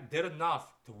did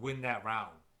enough to win that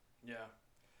round. Yeah.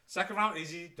 Second round,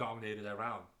 Izzy dominated that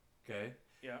round. Okay.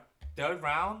 Yeah. Third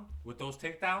round with those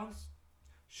takedowns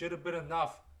should have been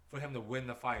enough for him to win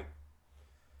the fight.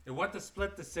 It went to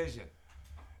split decision.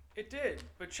 It did,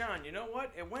 but Sean, you know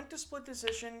what? It went to split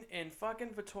decision, and fucking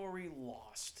Vettori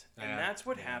lost, and that's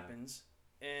what happens.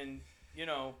 And you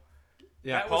know,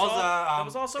 yeah, that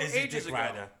was also Izzy ages dick ago.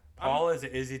 rider. Paul is an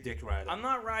Izzy dick rider. I'm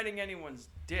not riding anyone's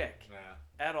dick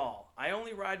at all. I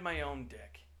only ride my own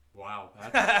dick. Wow,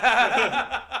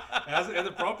 that's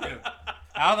inappropriate.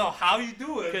 I don't know how you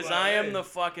do it. Because I am the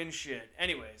fucking shit.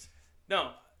 Anyways,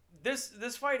 no,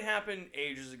 this fight happened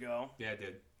ages ago. Yeah, it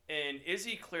did. And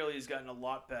Izzy clearly has gotten a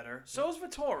lot better. So is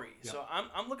Vettori. Yeah. So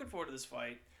I'm looking forward to this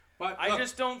fight. But I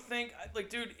just don't think, like,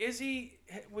 dude, Izzy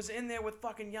was in there with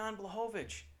fucking Jan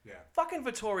Blachowicz. Yeah. Fucking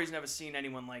Vettori's never seen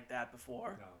anyone like that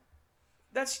before. No.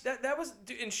 That was,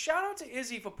 and shout out to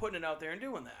Izzy for putting it out there and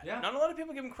doing that. Yeah. Not a lot of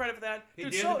people give him credit for that. He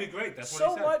Dude, did to be great. That's so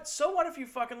what he said. what? So what if you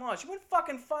fucking lost? You went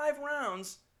fucking 5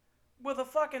 rounds with a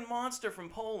fucking monster from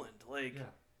Poland. Like. Yeah.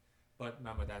 But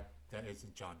remember that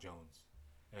isn't John Jones.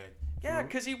 Yeah,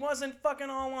 because he wasn't fucking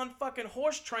all on fucking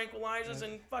horse tranquilizers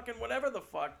and fucking whatever the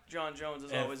fuck John Jones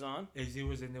is always on. If he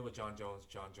was in there with John Jones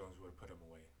would have put him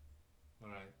away. All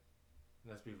right,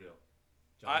 let's be real.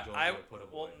 John Jones would have put him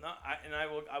away. No,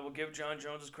 I will give John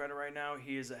Jones his credit right now.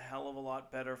 He is a hell of a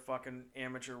lot better fucking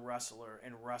amateur wrestler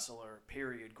and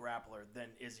period grappler than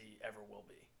Izzy ever will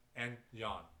be. And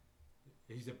Jan,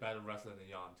 he's a better wrestler than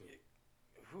Jan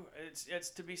too. It's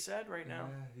to be said right now.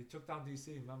 Yeah, he took down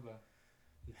DC. Remember.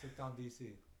 He took down DC.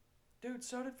 Dude,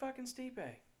 so did fucking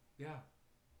Stipe. Yeah.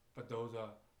 But those are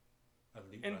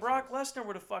elite and wrestlers. Brock Lesnar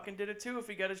would have fucking did it too if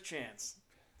he got his chance.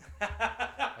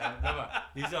 Remember,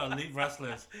 these are elite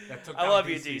wrestlers that took down I love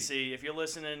DC. you, DC. If you're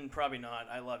listening, probably not.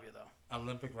 I love you, though.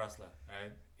 Olympic wrestler,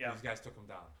 right? Yeah. These guys took him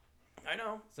down. I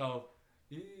know. So,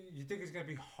 you think it's going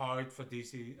to be hard for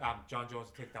John Jones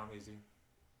to take down Izzy?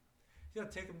 He's going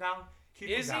to take him down, keep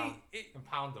him down, and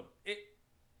pound him.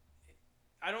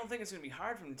 I don't think it's going to be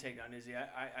hard for him to take down Izzy.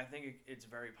 I think it's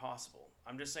very possible.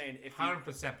 I'm just saying if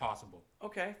 100% possible.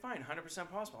 Okay, fine, 100%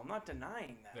 possible. I'm not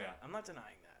denying that. Yeah. I'm not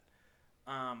denying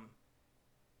that.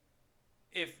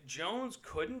 If Jones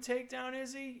couldn't take down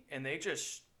Izzy and they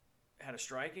just had a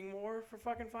striking war for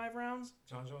fucking 5 rounds,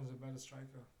 John Jones is a better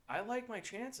striker. I like my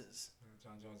chances.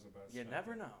 John Jones is a better striker. You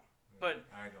never know. But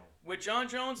I don't. With John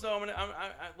Jones, though,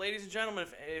 ladies and gentlemen,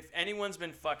 if anyone's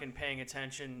been fucking paying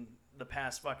attention the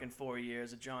past fucking 4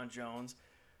 years of John Jones,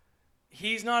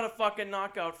 he's not a fucking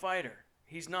knockout fighter.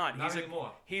 He's not. Not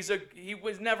anymore. He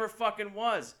was never fucking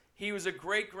was. He was a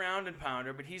great ground and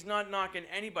pounder, but he's not knocking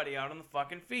anybody out on the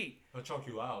fucking feet. He'll choke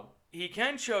you out. He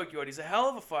can choke you out. He's a hell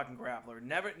of a fucking grappler.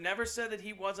 Never said that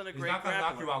he wasn't a great grappler. He's not gonna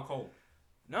knock you out cold.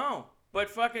 No.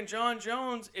 But fucking John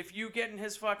Jones, if you get in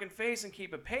his fucking face and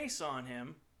keep a pace on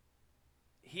him,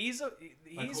 he's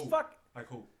fuck. Like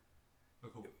who?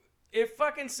 If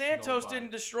fucking Santos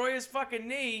didn't destroy his fucking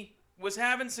knee, was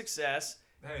having success.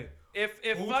 Hey. If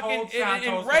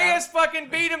Reyes fucking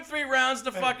beat him 3 rounds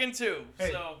to fucking 2.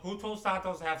 Hey, so who told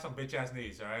Santos to have some bitch ass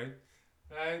knees? All right.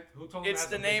 Right? Who told him it's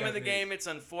the name of the game. It's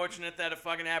unfortunate that it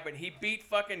fucking happened. He beat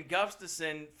fucking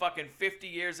Gustafsson fucking 50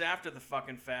 years after the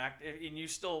fucking fact, and you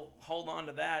still hold on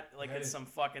to that like it's some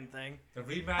fucking thing. The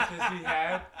rematches he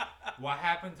had. What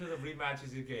happened to the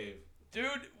rematches he gave?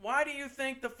 Dude, why do you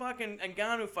think the fucking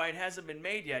Ngannou fight hasn't been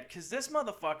made yet? Because this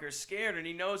motherfucker's scared and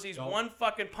he knows he's one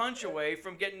fucking punch away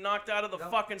from getting knocked out of the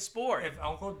fucking sport. If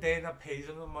Uncle Dana pays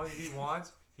him the money he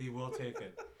wants, he will take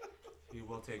it. He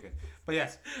will take it. But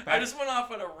yes. I just went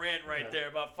off on a rant there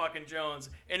about fucking Jones.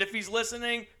 And if he's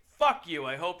listening, fuck you.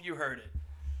 I hope you heard it.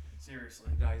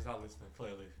 Seriously. No, he's not listening,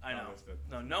 clearly. I know.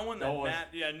 Listening. No one that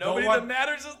matters. Nobody that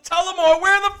matters. Tell them all,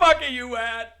 where the fuck are you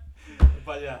at?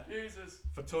 But yeah. Jesus.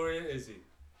 Vettori and Izzy.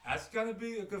 That's going to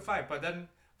be a good fight. But then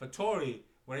Vettori,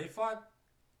 when he fought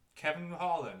Kevin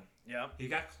Holland, he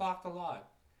got clocked a lot.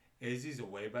 Izzy's a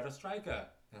way better striker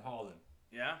than Holland.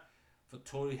 Yeah.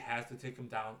 Vettori has to take him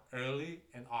down early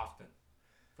and often.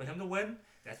 For him to win,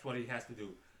 that's what he has to do.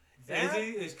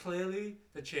 Izzy is clearly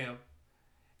the champ,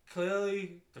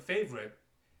 clearly the favorite.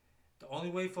 The only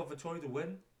way for Vettori to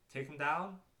win, take him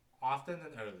down often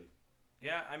and early.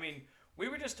 Yeah, I mean, we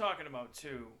were just talking about,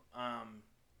 too,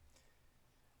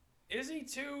 Izzy,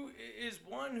 too, is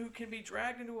one who can be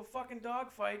dragged into a fucking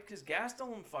dogfight because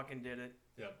Gastelum fucking did it.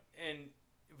 Yep. And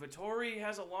Vettori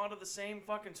has a lot of the same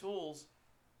fucking tools.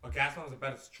 But Gastelum's a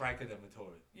better striker than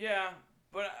Vettori. Yeah,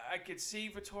 but I could see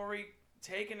Vettori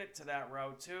taking it to that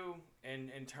route too,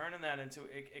 and turning that into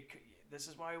it. This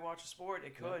is why we watch a sport.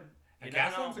 It could. Yeah. And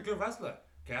Gaslam's a good wrestler.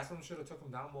 Gaslam should have took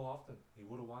him down more often. He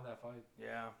would have won that fight.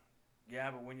 Yeah.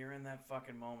 Yeah, but when you're in that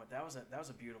fucking moment, that was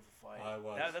a beautiful fight. It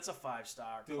was. That's a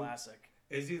 5-star classic.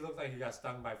 Izzy looked like he got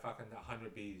stung by fucking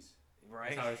 100 bees.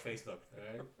 Right. That's how his face looked.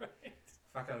 Right. Right.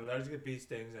 Fucking allergic to bee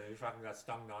stings, and he fucking got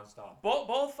stung nonstop.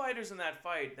 Both fighters in that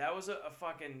fight, that was a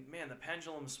fucking man. The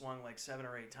pendulum swung like 7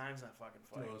 or 8 times that fucking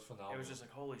fight. Dude, it was phenomenal. It was just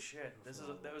like, holy shit,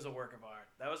 that was a work of art.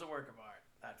 That was a work of art.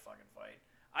 That fucking fight.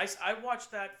 I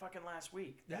watched that fucking last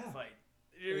week. That fight.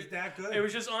 It was that good. It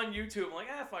was just on YouTube. I'm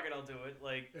like, fuck it, I'll do it.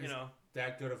 Like, it's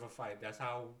that good of a fight. That's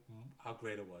how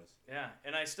great it was. Yeah,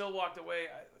 and I still walked away.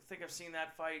 I think I've seen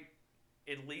that fight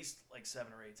at least like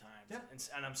 7 or 8 times.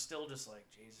 Yeah. And I'm still just like,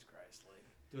 Jesus Christ, like.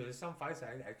 Dude, there's some fights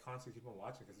I constantly keep on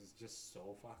watching because it's just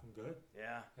so fucking good.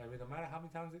 Yeah. I mean, no matter how many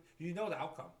times you know the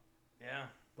outcome. Yeah.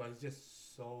 But it's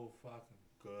just so fucking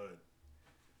good.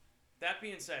 That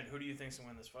being said, who do you think's gonna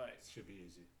win this fight? It should be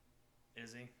easy.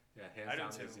 Is he? Yeah, hands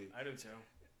down too. easy. I do too.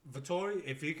 Vettori,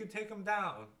 if he could take him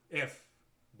down,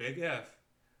 big if,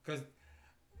 because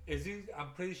Izzy, I'm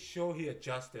pretty sure he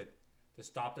adjusted to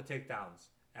stop the takedowns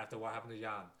after what happened to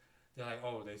Jan. They're like,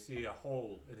 oh, they see a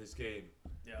hole in his game.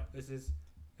 Yeah. This is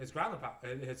his ground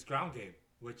game,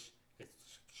 which it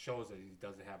shows that he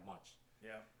doesn't have much.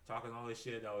 Yeah. Talking all this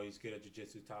shit, oh, he's good at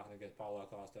jiu-jitsu, talking against Paulo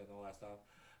Costa and all that stuff.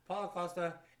 Paulo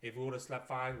Costa, if he would have slept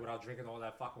fine without drinking all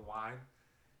that fucking wine,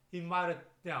 he might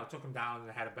have, took him down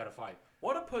and had a better fight.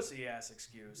 What a pussy ass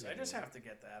excuse. I just have to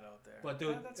get that out there. But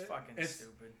dude, that's fucking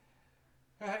stupid.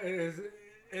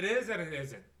 It is and it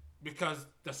isn't, because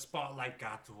the spotlight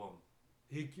got to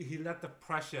him. He let the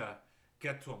pressure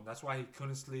get to him. That's why he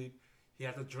couldn't sleep. He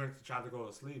had to drink to try to go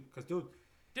to sleep. Because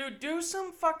dude, do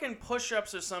some fucking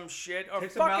push-ups or some shit, or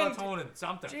take some fucking melatonin,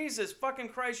 something. Jesus fucking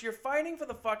Christ! You're fighting for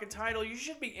the fucking title. You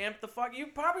should be amped the fuck. You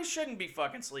probably shouldn't be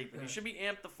fucking sleeping. Yeah. You should be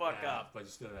amped the fuck up. But you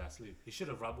still not sleep. He should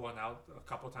have rubbed one out a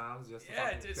couple times just to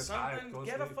did get something. tired,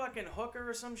 Get a fucking hooker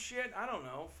or some shit. I don't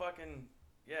know. Fucking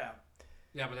yeah.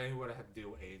 Yeah, but then he would have had to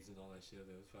deal with AIDS and all that shit.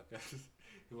 It was fucking.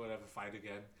 He would have a fight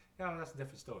again. Yeah, that's a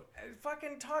different story.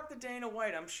 Fucking talk to Dana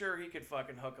White. I'm sure he could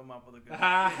fucking hook him up with a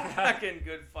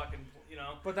good fucking.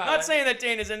 But not saying that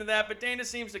Dana's into that, but Dana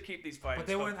seems to keep these fighters. But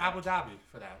they were in Abu Dhabi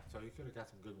for that, so he could have got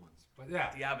some good ones. But yeah,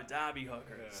 the Abu Dhabi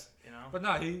hookers, But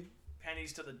no, he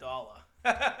pennies to the dollar.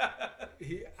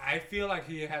 I feel like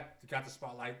he got the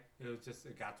spotlight.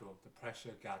 It got to him. The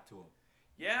pressure got to him.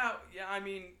 Yeah. I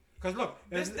mean. Because look,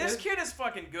 this kid is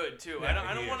fucking good too. Yeah,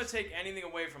 I don't want to take anything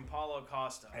away from Paulo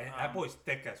Costa. That boy's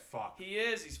thick as fuck. He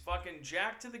is. He's fucking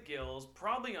jacked to the gills.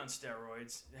 Probably on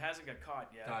steroids. Hasn't got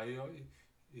caught yet. Nah,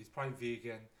 he's probably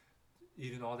vegan,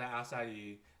 eating all that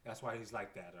acai. That's why he's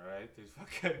like that. All right, he's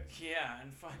fucking. Yeah,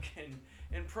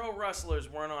 and pro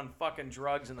wrestlers weren't on fucking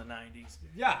drugs in the 90s.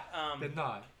 Yeah, they're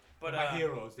not. But my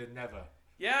heroes, they're never.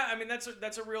 Yeah, I mean that's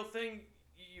a real thing.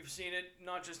 You've seen it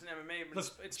not just in MMA, but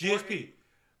look, it's GSP.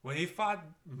 When he fought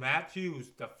Matt Hughes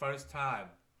the first time,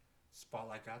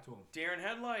 spotlight got to him. Deer in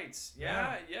headlights.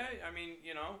 Yeah. I mean,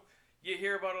 you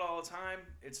hear about it all the time.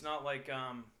 It's not like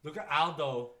Look at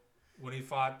Aldo when he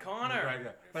fought Conor.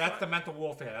 McGregor. But that's the mental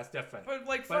warfare. That's different.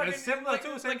 But it's similar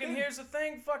too. Same thing. And here's the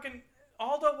thing. Fucking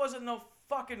Aldo wasn't no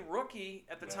fucking rookie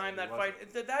at the time that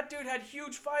fight. That dude had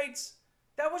huge fights.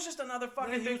 That was just another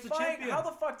fucking big fight. Champion. How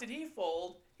the fuck did he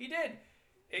fold? He did.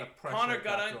 Conor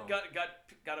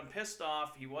got him pissed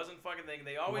off. He wasn't fucking thinking.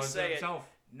 They always say it.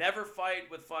 Never fight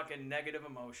with fucking negative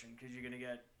emotion because you're gonna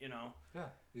get, Yeah,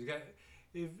 you got.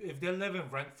 If they're living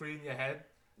rent free in your head,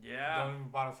 don't even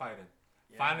bother fighting.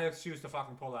 Yeah. Find an excuse to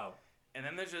fucking pull out. And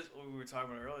then there's just we were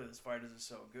talking about earlier. This fight is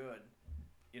so good.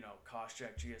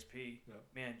 Koscheck, GSP. Yeah.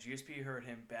 Man, GSP hurt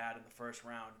him bad in the first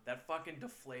round. That fucking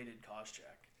deflated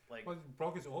Koscheck. Well, he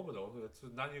broke his orbital. It's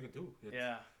nothing you can do.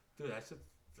 Dude, that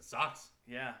sucks.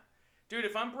 Yeah. Dude,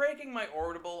 if I'm breaking my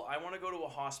orbital, I want to go to a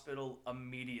hospital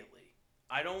immediately.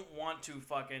 I don't want to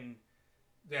fucking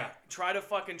try to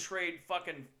fucking trade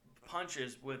fucking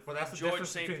punches with George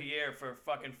St. Pierre for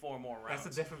fucking 4 more rounds.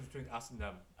 That's the difference between us and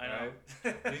them. I know.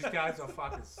 Right? These guys are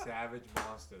fucking savage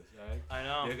monsters, right? I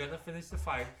know. They're going to finish the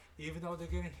fight, even though they're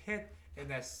going to hit in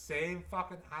that same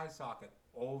fucking eye socket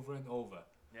over and over.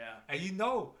 Yeah. And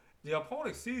the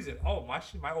opponent sees it. Oh,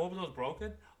 my orbital's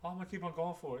broken. Oh, I'm going to keep on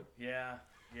going for it. Yeah.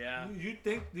 You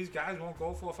think these guys won't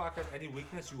go for fucking any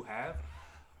weakness you have?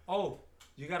 Oh,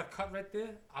 you got a cut right there?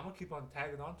 I'm going to keep on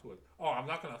tagging onto it. Oh, I'm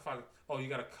not going to fucking... Oh, you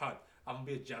got a cut. I'm going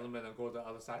to be a gentleman and go to the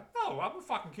other side. No, I'm going to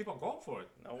fucking keep on going for it.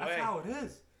 No way. That's how it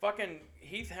is. Fucking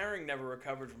Heath Herring never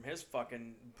recovered from his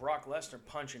fucking Brock Lesnar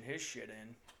punching his shit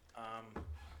in.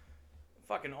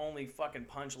 fucking only fucking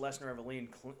punch Lesnar ever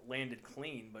landed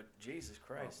clean, but Jesus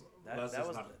Christ, that was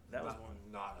one.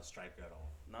 Not a striker at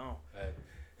all. No.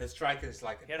 His striker is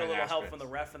like He had a little help from the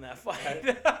ref in that fight.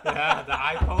 Yeah, the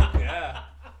eye poke. Yeah.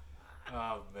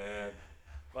 Oh man.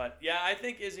 But yeah, I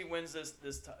think Izzy wins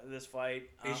this fight.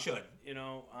 He should. You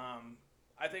know,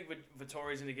 I think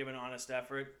Vettori's going to give an honest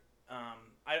effort.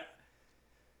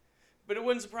 But it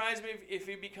wouldn't surprise me if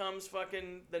he becomes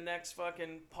fucking the next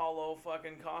fucking Paulo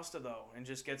fucking Costa though, and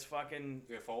just gets fucking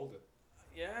get folded.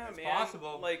 Yeah, it's man.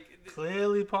 possible. Like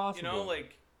clearly possible. You know,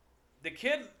 like the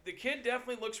kid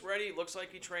definitely looks ready. Looks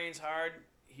like he trains hard.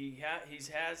 He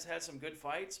has had some good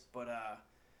fights, but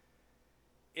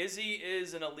Izzy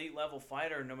is an elite level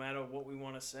fighter. No matter what we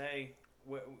want to say,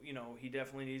 you know, he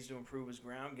definitely needs to improve his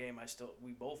ground game.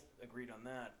 We both agreed on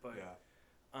that, but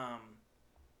yeah.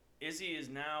 Izzy is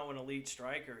now an elite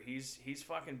striker. He's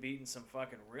fucking beaten some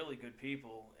fucking really good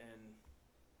people, and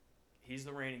he's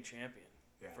the reigning champion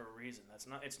for a reason.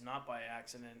 It's not by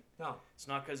accident. No, it's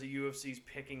not because the UFC's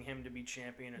picking him to be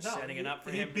champion or setting it up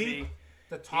for him to be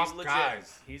the top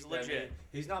guys. He's legit.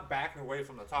 He's not backing away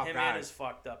from the top guys. Him and his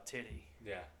fucked up titty.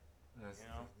 Yeah. You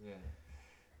know. Yeah.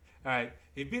 All right,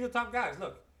 he beat the top guys.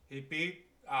 Look, he beat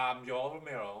Yoel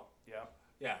Romero. Yeah.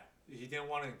 Yeah. He didn't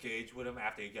want to engage with him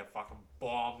after he get fucking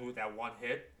bombed with that one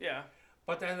hit. Yeah.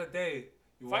 But at the end of the day,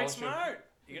 fight smart.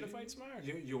 You gotta fight smart.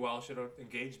 Yoel should have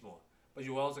engaged more. But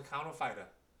Yoel's a counter fighter.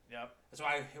 Yep. That's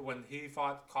why when he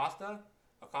fought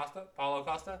Paulo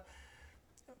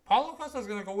Costa's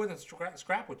gonna go in and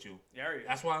scrap with you. Yeah, he is.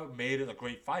 That's why it made it a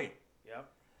great fight. Yep.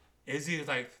 Izzy is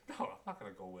like, no, I'm not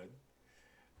gonna go in.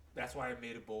 That's why it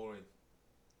made it boring.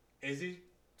 Izzy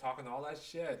talking all that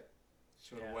shit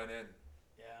should have went in.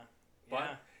 Yeah.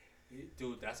 But,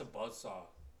 dude, that's a buzzsaw.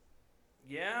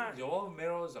 Yeah. Yoel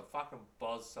Romero is a fucking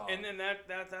buzzsaw. And then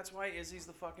that's why Izzy's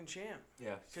the fucking champ.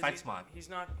 Yeah. Fight smart. He's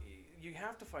not. You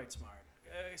have to fight smart,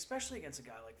 especially against a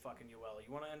guy like fucking Yoel.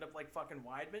 You want to end up like fucking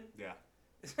Weidman? Yeah.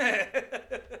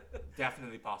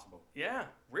 Definitely possible. Yeah,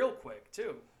 real quick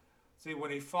too. See, when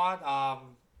he fought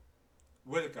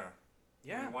Whitaker,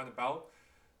 yeah, he won the belt,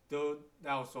 dude,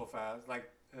 that was so fast. Like,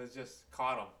 it just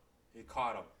caught him. He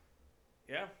caught him.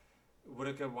 Yeah.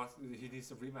 Whitaker he needs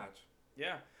a rematch.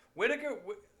 Yeah. Whitaker,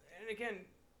 and again,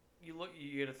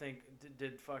 you gotta think,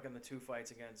 did fucking the two fights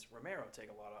against Romero take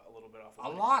a little bit off? A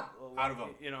lot out of him.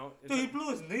 You know, dude, he blew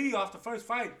his knee off the first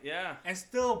fight. Yeah. And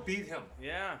still beat him.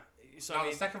 Yeah. So now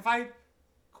the second fight,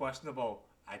 questionable.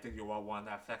 I think Yoel won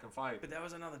that second fight. But that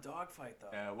was another dog fight,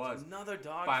 though. Yeah, it was. Another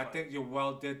dog fight. But I think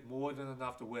Yoel did more than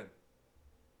enough to win.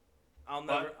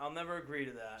 I'll never agree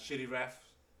to that. Shitty refs.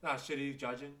 No, shitty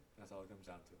judging. That's all it comes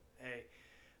down to. Hey,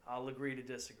 I'll agree to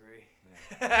disagree.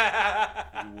 Yeah.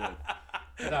 You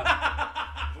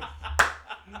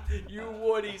would. You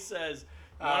would, he says.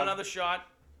 Want another shot?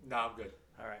 No, I'm good.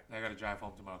 All right. I gotta drive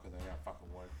home tomorrow because I got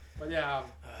fucking work. But yeah.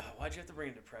 Why'd you have to bring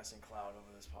a depressing cloud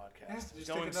over this podcast?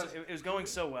 Yeah, it was going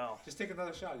so well. Just take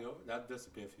another shot, yo. That'll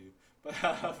disappear for you.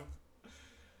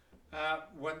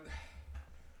 But when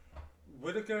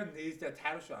Whitaker needs that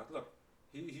title shot, look,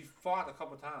 he fought a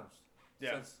couple times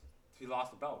since he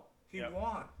lost the belt. He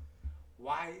won.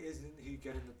 Why isn't he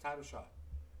getting the title shot?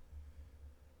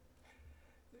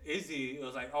 Izzy, it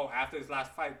was like, after his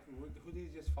last fight, who did he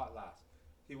just fight last?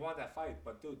 He won that fight,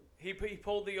 but dude. He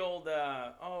pulled the old,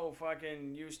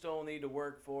 fucking, you still need to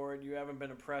work for it. You haven't been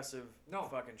impressive. No.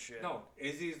 Fucking shit. No.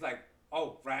 Izzy's like,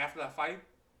 right after that fight,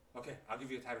 okay, I'll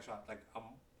give you a title shot, like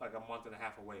a month and a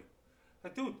half away.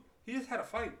 Like, dude, he just had a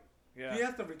fight. Yeah. He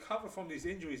has to recover from these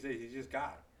injuries that he just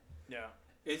got. Yeah.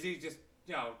 Izzy just,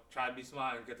 try to be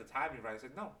smart and get the timing right. He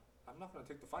said, no, I'm not going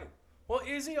to take the fight. Well,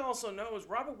 Izzy also knows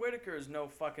Robert Whitaker is no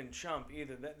fucking chump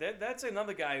either. That's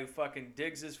another guy who fucking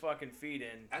digs his fucking feet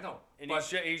in. I know. And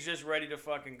he's just ready to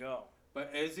fucking go.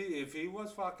 But Izzy, if he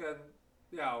was fucking,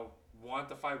 want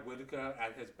to fight Whitaker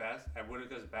at his best, at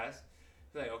Whitaker's best,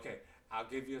 he's like, okay, I'll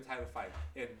give you a title fight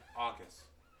in August.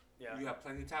 Yeah. You have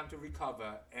plenty of time to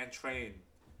recover and train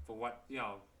for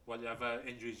whatever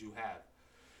injuries you have.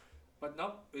 But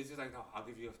no, Izzy's like, no, I'll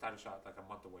give you a title shot like a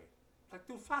month away. Like,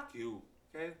 dude, fuck you.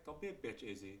 Okay, don't be a bitch,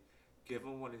 Izzy. Give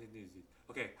him what he needs.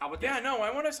 Okay, how about this? Yeah, no,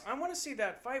 I want to see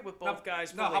that fight with both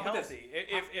guys fully healthy,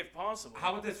 if possible.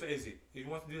 How about this for Izzy? If you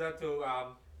want to do that to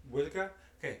Whitaker,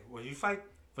 okay, when you fight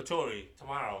Vettori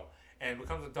tomorrow and it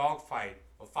becomes a dog fight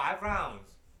for 5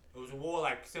 rounds, it was a war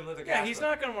like similar to Gasper. He's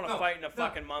not gonna want to fight in a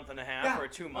fucking month and a half or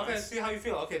 2 months. Okay, see how you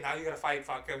feel. Okay, now you gotta fight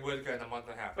fucking Whitaker in a month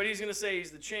and a half. But he's gonna say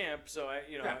he's the champ, so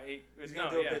he's gonna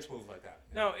do a bitch move like that.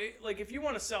 Yeah. No, like if you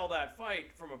want to sell that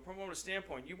fight from a promoter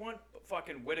standpoint, you want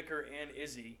fucking Whitaker and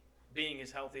Izzy being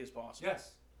as healthy as possible.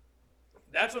 Yes.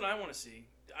 That's what I want to see.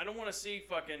 I don't want to see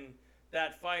fucking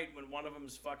that fight when one of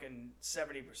them's fucking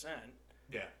 70%.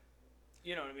 Yeah.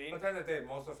 You know what I mean? But then the day,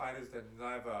 most of the fighters, they're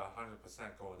never 100%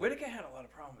 going. Whittaker had a lot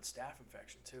of problem with staph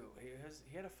infection too.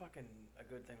 He had a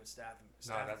good thing with staph.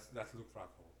 No, that's Luke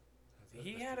Rockhold.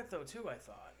 He had it though too, I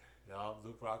thought. No,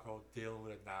 Luke Rockhold dealing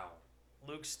with it now.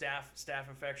 Luke's staph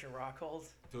infection Rockhold.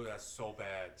 Dude, that's so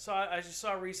bad. So I just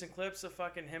saw recent clips of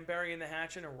fucking him burying the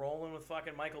hatchet and rolling with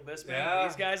fucking Michael Bisping. Yeah.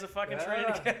 These guys are fucking Yeah.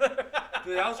 training together.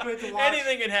 Dude, that was great to watch.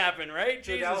 Anything can happen, right? Dude,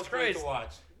 Jesus that was great Christ. to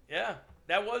watch. Yeah,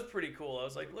 that was pretty cool. I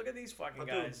was like, look at these fucking But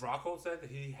guys. dude, Rockhold said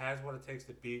that he has what it takes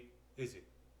to beat Izzy.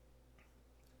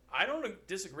 I don't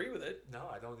disagree with it. No,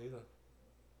 I don't either.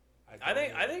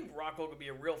 I think Rockhold could be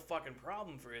a real fucking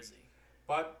problem for Izzy.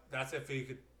 But that's if he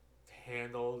could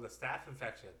handle the staph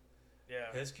infection.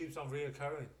 Yeah. His keeps on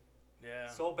reoccurring. Yeah.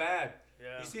 So bad.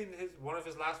 Yeah. You seen one of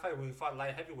his last fight when he fought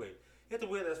light heavyweight. He had to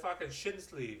wear this fucking shin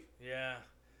sleeve Yeah.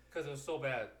 because it was so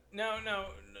bad. No,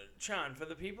 Chan, for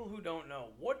the people who don't know,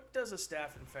 what does a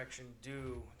staph infection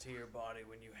do to your body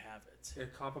when you have it?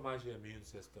 It compromises your immune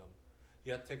system.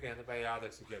 You have to take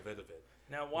antibiotics to get rid of it.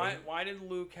 Now, why did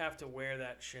Luke have to wear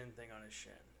that shin thing on his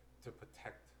shin? To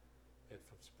protect it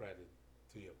from spreading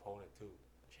to your opponent too.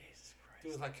 Jesus Christ.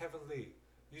 Dude, like Kevin Lee.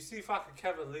 You see fucking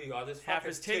Kevin Lee or this Half fucking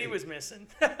his titty was missing.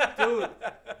 Dude,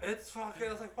 it's fucking,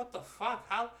 I was like, what the fuck?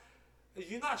 How? Are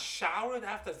you not showering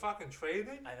after fucking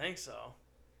training? I think so.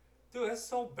 Dude, it's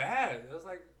so bad. It was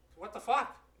like, what the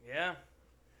fuck? Yeah.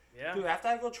 Yeah. Dude, after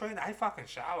I go train, I fucking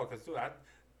shower. Because,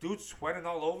 dude sweating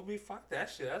all over me. Fuck that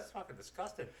shit. That's fucking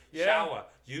disgusting. Yeah. Shower.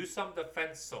 Use some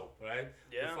defense soap, right?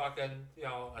 Yeah. With fucking,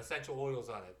 essential oils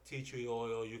on it. Tea tree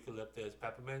oil, eucalyptus,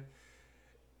 peppermint.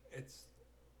 It's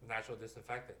natural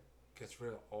disinfectant. Gets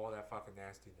rid of all that fucking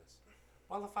nastiness.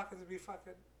 Motherfuckers be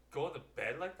fucking going to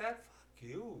bed like that? Fuck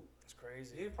you. It's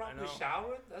crazy. You ain't I probably know.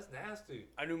 showering? That's nasty.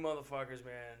 I knew motherfuckers,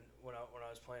 man, when I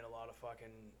was playing a lot of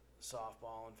fucking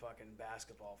softball and fucking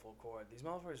basketball full court. These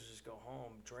motherfuckers would just go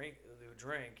home, they would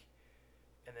drink,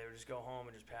 and they would just go home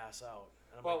and just pass out.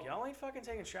 And I'm like, y'all ain't fucking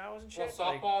taking showers and Well, shit?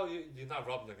 softball, you're not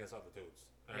rubbing against other dudes.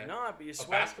 You're right? not, but you But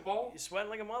sweat. basketball? You're sweating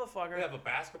like a motherfucker. Yeah, but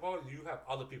basketball, you have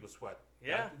other people sweat.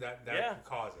 Yeah. That Yeah. can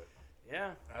cause it.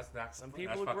 Yeah. That's Some that's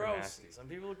people are fucking gross. nasty. Some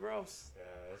people are gross.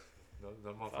 Yeah,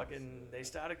 no motherfuckers. Fucking, they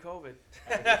started COVID.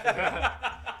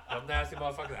 Them nasty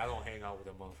motherfuckers, I don't hang out with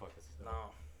them motherfuckers. No.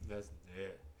 That's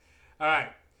it. Alright,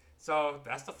 so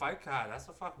that's the fight card. That's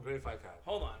a fucking great fight card.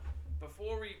 Hold on.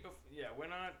 We're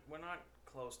not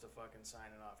close to fucking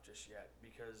signing off just yet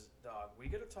because, dog, we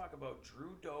got to talk about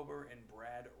Drew Dober and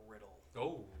Brad Riddle.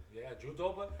 Oh, yeah, Drew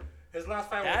Dober. His last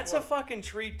fight That's was a fucking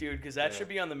treat, dude, because that Yeah. should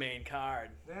be on the main card,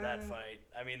 that Yeah. fight.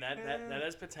 I mean, that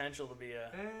has potential to be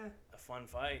a fun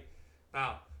fight.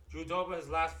 Now, Drew Dober, his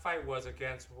last fight was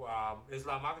against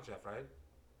Islam Makhachev, right?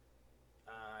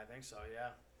 I think so,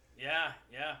 yeah.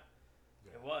 Yeah.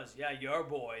 It was. Yeah, your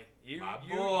boy. You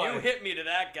boy. hit me to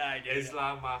that guy, dude.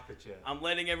 Islam Makhachev. I'm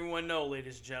letting everyone know,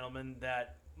 ladies and gentlemen,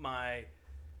 that my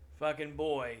fucking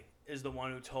boy is the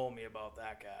one who told me about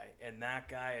that guy. And that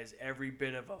guy is every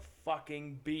bit of a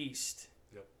fucking beast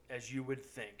Yep. as you would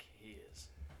think he is.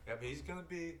 Yeah, but he's going to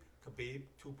be Khabib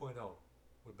 2.0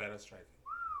 with better striking.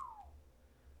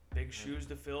 Big shoes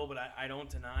to fill, but I don't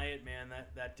deny it, man.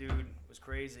 That dude was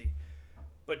crazy.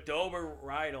 But Dober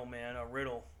Riddle, man, or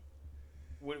Riddle,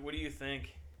 what do you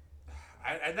think?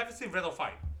 I never seen Riddle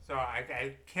fight, so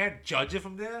I can't judge it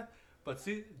from there. But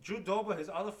see, Drew Dober, his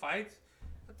other fights,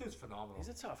 that dude's phenomenal. He's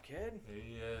a tough kid.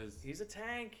 He is. He's a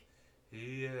tank.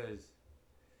 He is.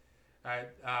 All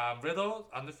right, Riddle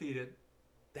undefeated.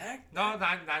 No, 9-1.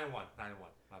 9-1.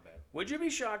 My bad. Would you be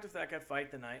shocked if that got fight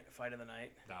of the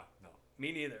night? No.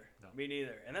 Me neither. No. Me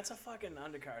neither. And that's a fucking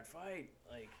undercard fight.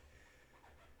 Like.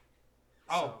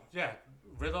 Oh yeah,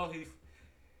 Riddle.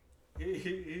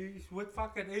 He's with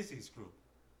fucking Izzy's group,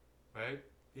 right?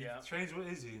 He trains with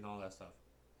Izzy and all that stuff.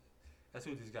 That's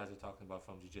who these guys are talking about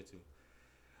from jiu-jitsu.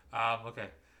 Okay.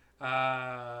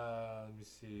 Let me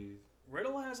see.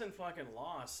 Riddle hasn't fucking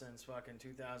lost since fucking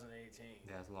 2018.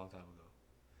 Yeah, it's a long time ago.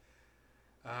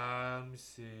 Let me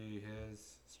see.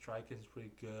 His striking's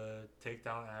pretty good.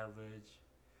 Takedown average.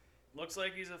 Looks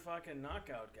like he's a fucking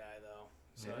knockout guy, though.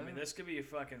 So, I Yeah. mean, this could be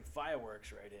fucking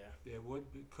fireworks right here.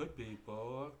 It could be,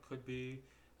 Boa, could be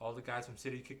all the guys from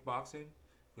City Kickboxing,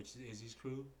 which is Izzy's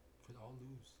crew, could all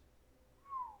lose.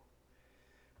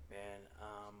 Man,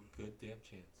 Good damn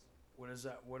chance.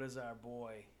 what is our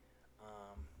boy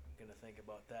gonna think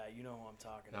about that? You know who I'm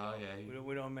talking Oh, about. yeah,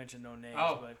 We don't mention no names,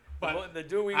 Oh, but the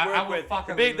dude we I work would with,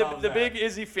 fucking the love big that.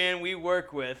 Izzy fan we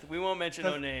work with. We won't mention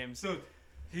no names. Dude,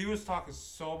 he was talking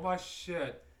so much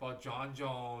shit about John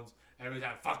Jones Every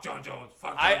time, fuck John Jones.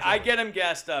 Fuck John I Jones. get him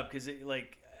gassed up because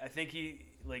I think he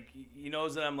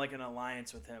knows that I'm like an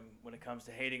alliance with him when it comes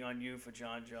to hating on you for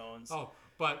John Jones. Oh,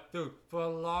 but dude, for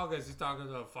as long as he's talking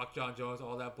about fuck John Jones,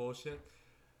 all that bullshit,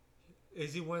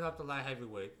 is he went up to light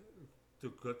heavyweight,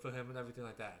 do good for him and everything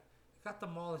like that. He got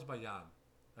demolished by Jan,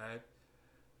 right?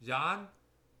 Jan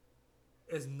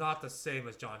is not the same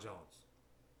as John Jones.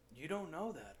 You don't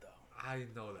know that though. I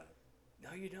know that.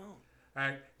 No, you don't.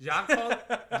 Right? Jan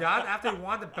after he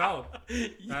won the belt,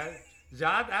 right?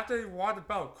 Jan after he won the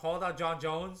belt called out John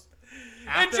Jones.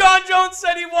 And John Jones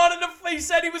said he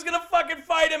said he was gonna fucking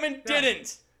fight him and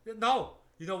didn't. No,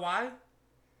 you know why?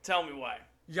 Tell me why.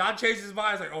 Jan changed his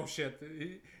mind. He's like, oh shit.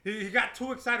 He got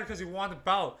too excited because he won the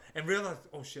belt and realized,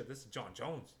 oh shit, this is John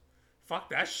Jones. Fuck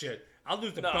that shit. I'll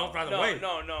lose the belt right away.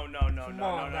 No.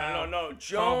 Come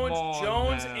Jones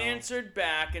on now. answered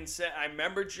back and said, I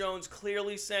remember Jones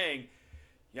clearly saying,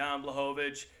 Jan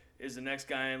Blachowicz is the next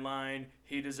guy in line.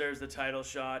 He deserves the title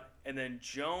shot. And then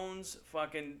Jones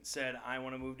fucking said, I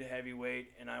want to move to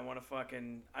heavyweight and I don't want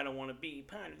to be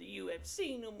part of the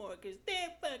UFC no more because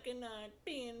they're fucking not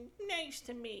being nice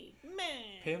to me.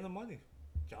 Man. Pay him the money.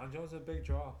 John Jones is a big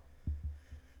draw.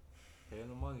 Pay him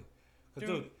the money.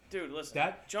 Dude, listen.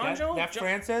 That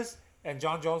Francis and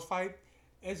John Jones fight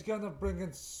is gonna bring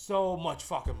in so much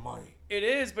fucking money. It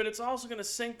is, but it's also gonna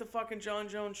sink the fucking John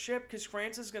Jones ship because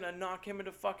Francis is gonna knock him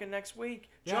into fucking next week.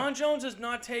 Yeah. John Jones is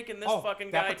not taking this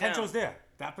fucking guy down. That potential's there.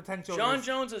 That potential. John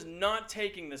Jones is not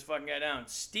taking this fucking guy down.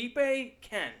 Stipe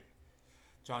can.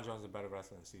 John Jones is a better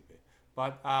wrestler than Stipe.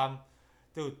 But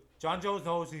dude, John Jones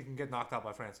knows he can get knocked out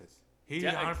by Francis. He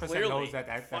 100% knows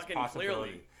that's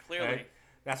possibility. Clearly. Right?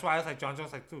 That's why I was like, John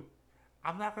Jones, like, dude,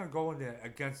 I'm not gonna go in there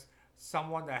against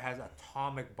someone that has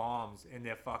atomic bombs in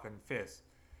their fucking fist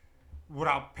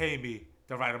without paying me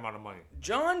the right amount of money.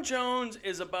 John Jones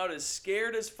is about as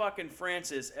scared as fucking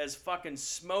Francis as fucking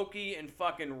Smokey and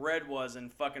fucking Red was in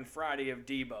fucking Friday of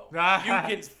Debo.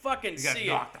 You can fucking see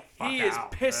it. He is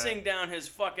pissing down his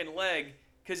fucking leg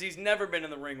because he's never been in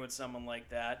the ring with someone like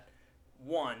that.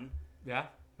 One. Yeah,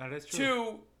 that is true.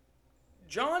 Two,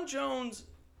 John Jones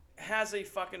has a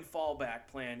fucking fallback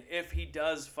plan if he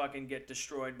does fucking get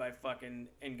destroyed by fucking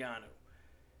Ngannou.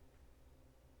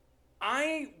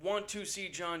 I want to see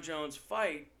John Jones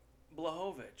fight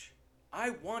Blachowicz.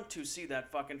 I want to see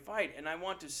that fucking fight, and I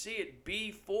want to see it be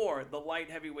for the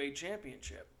light heavyweight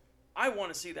championship. I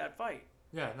want to see that fight.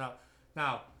 Yeah,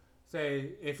 now,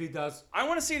 say if he does... I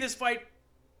want to see this fight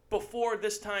before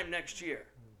this time next year.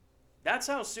 That's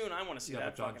how soon I want to see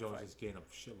that fucking fight. John Jones is gaining a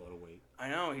shitload of weight. I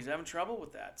know, he's having trouble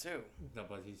with that, too. No,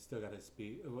 but he's still got his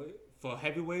speed. For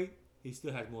heavyweight, he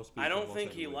still has more speed. I don't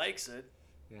think he likes it.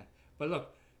 Yeah. But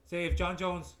look, say if John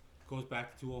Jones goes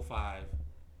back to 205,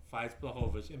 fights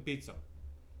Blachowicz, and beats him,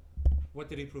 what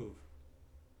did he prove?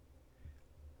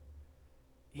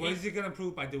 What is he going to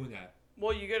prove by doing that?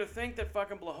 Well, you got to think that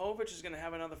fucking Blachowicz is going to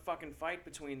have another fucking fight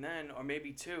between then, or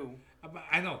maybe two.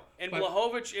 I know. And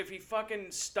Blachowicz, if he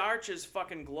fucking starches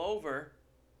fucking Glover,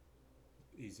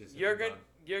 you're gonna.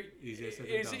 Easier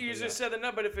said than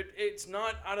done. But if it's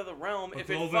not out of the realm, if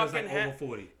Glover it fucking is like over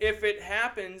 40. If it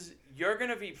happens, you're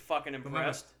gonna be fucking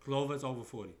impressed. Remember, Glover's over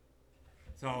 40.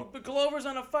 So. But Glover's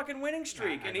on a fucking winning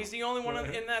streak, and he's the only one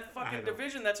in that fucking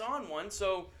division that's on one.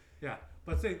 So. Yeah,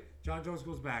 but say John Jones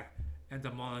goes back and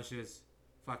demolishes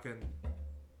fucking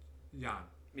Jan.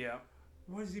 Yeah.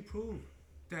 What does he prove?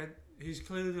 That he's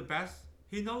clearly the best?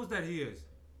 He knows that he is.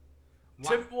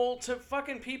 To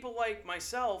fucking people like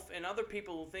myself and other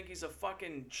people who think he's a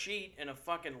fucking cheat and a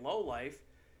fucking lowlife,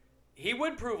 he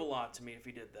would prove a lot to me if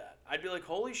he did that. I'd be like,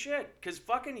 holy shit. Because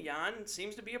fucking Jan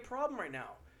seems to be a problem right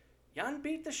now. Jan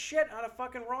beat the shit out of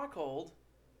fucking Rockhold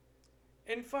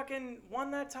and fucking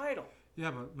won that title. Yeah,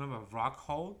 but remember,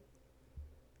 Rockhold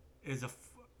is a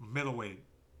middleweight.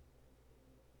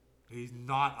 He's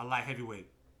not a light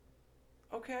heavyweight.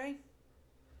 Okay.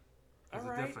 There's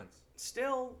a difference.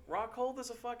 Still, Rockhold is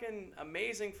a fucking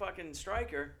amazing fucking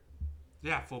striker.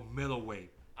 Yeah, for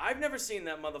middleweight. I've never seen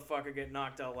that motherfucker get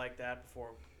knocked out like that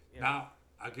before. Now,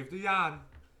 I give to Jan,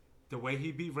 the way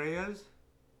he beat Reyes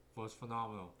was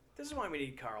phenomenal. This is why we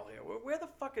need Carl here. Where the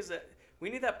fuck is that?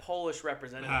 We need that Polish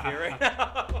representative here right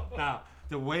now. Now,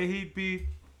 the way he beat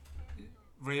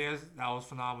Reyes, that was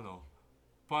phenomenal.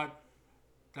 But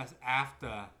that's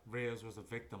after Reyes was a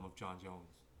victim of John Jones.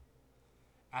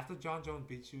 After John Jones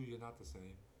beats you, you're not the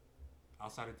same.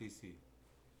 Outside of DC.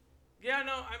 Yeah,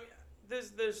 no, I mean,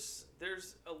 there's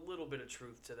a little bit of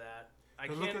truth to that. I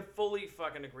can't fully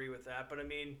fucking agree with that, but I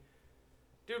mean,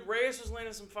 dude, Reyes was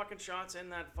landing some fucking shots in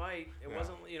that fight. It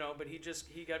wasn't, but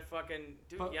he got fucking,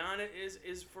 dude, Jan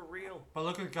is for real. But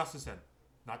look at Gustafsson.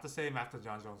 Not the same after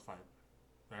John Jones fight,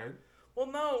 right? Well,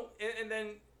 no, and then.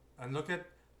 And look at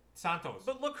Santos.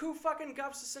 But look who fucking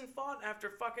Gustafsson fought after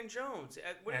fucking Jones.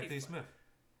 Anthony Smith.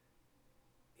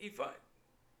 He fought.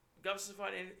 Gustafsson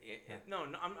fought no,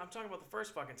 I'm talking about the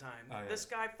first fucking time. Oh, yeah. This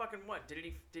guy fucking what? Did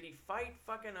he fight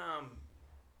fucking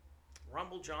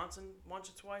Rumble Johnson once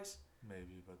or twice?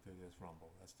 Maybe, but there's Rumble.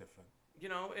 That's different. You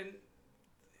know, and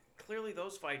clearly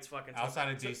those fights fucking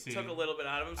outside of DC took a little bit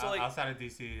out of him. So outside of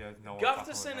DC, no one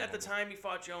Gustafsson at the time he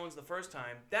fought Jones the first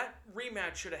time, that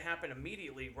rematch should have happened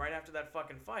immediately right after that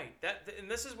fucking fight. And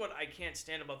this is what I can't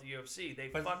stand about the UFC. They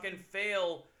fucking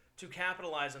fail to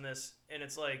capitalize on this, and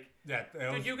it's like,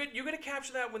 dude, you gotta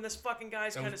capture that when this fucking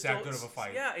guy's kind of still that good of a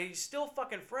fight. Yeah, he's still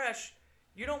fucking fresh.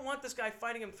 You don't want this guy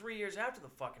fighting him 3 years after the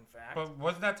fucking fact. But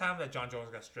wasn't that time that John Jones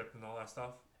got stripped and all that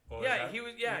stuff? He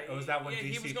was. Yeah, or was that when DC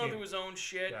he was going came, through his own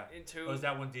shit. Yeah. Into. Or was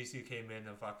that when DC came in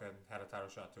and fucking had a title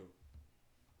shot too?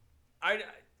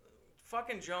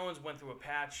 Fucking Jones went through a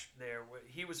patch there. Where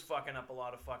he was fucking up a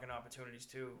lot of fucking opportunities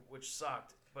too, which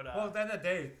sucked. But well, at the end of the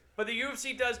day. But the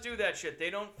UFC does do that shit. They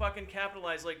don't fucking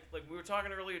capitalize like we were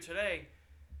talking earlier today.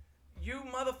 You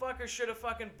motherfuckers should have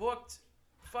fucking booked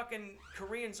fucking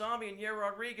Korean Zombie and Yair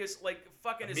Rodriguez like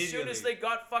fucking as soon as they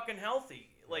got fucking healthy.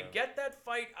 Like get that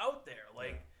fight out there.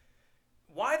 Like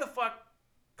why the fuck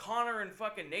Conor and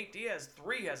fucking Nate Diaz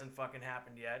 3 hasn't fucking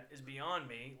happened yet is beyond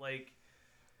me. Like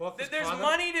well, there's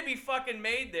money to be fucking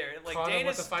made there. Like Conor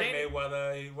went to fight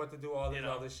Mayweather, he went to do all this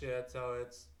other shit, so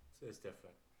it's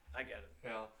different. I get it.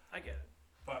 You know? I get it.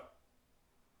 But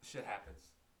shit happens.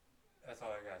 That's all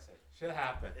I gotta say. Shit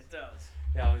happens. It does.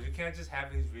 You know, you can't just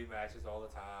have these rematches all the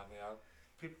time. You know,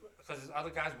 people because there's other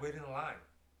guys waiting in line.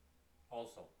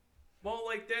 Also. Well,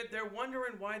 like they're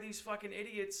wondering why these fucking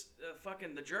idiots,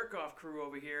 fucking the jerk off crew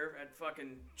over here at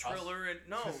fucking Triller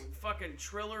fucking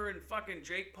Triller and fucking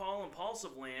Jake Paul and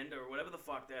Impulsive Land or whatever the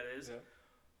fuck that is. Yeah.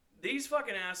 These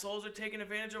fucking assholes are taking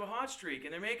advantage of a hot streak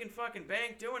and they're making fucking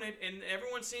bank doing it, and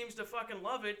everyone seems to fucking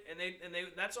love it, and they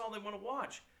that's all they want to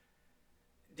watch.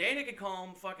 Dana can call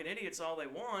them fucking idiots all they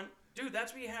want. Dude,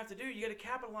 that's what you have to do. You got to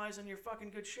capitalize on your fucking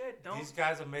good shit. These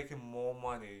guys are making more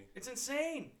money. It's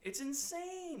insane. It's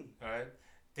insane. All right?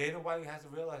 Dana White has to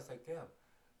realize, like, damn,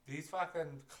 these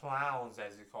fucking clowns,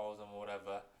 as he calls them or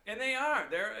whatever. And they are.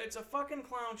 It's a fucking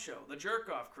clown show. The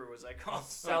jerk-off crew, as I call it.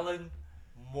 Selling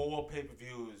more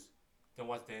pay-per-views than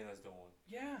what Dana's doing.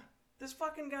 Yeah. This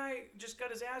fucking guy just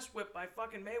got his ass whipped by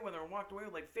fucking Mayweather and walked away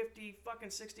with like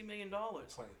 $60 million. 20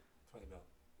 mil.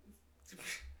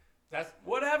 That's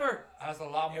whatever. That's a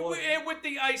lot more. And with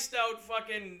the iced out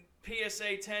fucking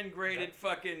PSA 10 graded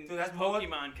fucking that's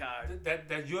Pokemon card. That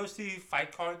UFC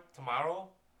fight card tomorrow,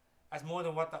 that's more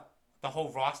than what the whole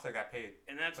roster got paid.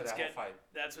 And that's what's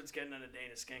getting under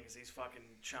Dana's skin, because these fucking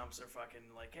chumps are fucking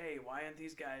like, hey, why aren't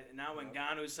these guys? And now when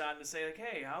Ngannou's starting to say like,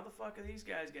 hey, how the fuck are these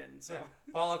guys getting? So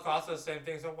Paulo Costa the same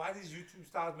thing. So why are these YouTube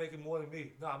stars making more than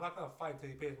me? No, I'm not gonna fight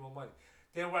until he pays more money.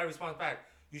 Then White responds back,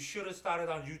 you should have started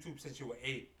on YouTube since you were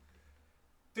 8.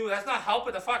 Dude, that's not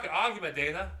helping the fucking argument,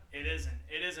 Dana. It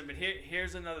isn't. But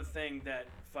here's another thing that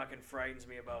fucking frightens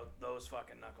me about those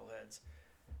fucking knuckleheads.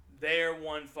 They're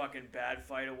one fucking bad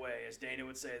fight away, as Dana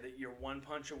would say, that you're one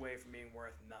punch away from being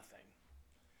worth nothing.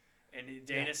 And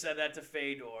Dana said that to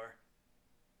Fedor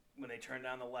when they turned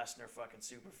down the Lesnar fucking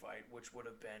super fight, which would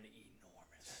have been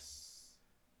enormous.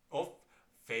 Oh,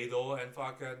 Fedor and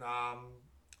fucking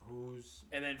who's?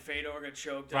 And then Fedor got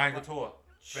choked. Randy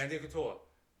Couture.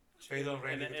 Fedor and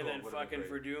Randy Couture. And then fucking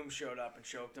Verdum showed up and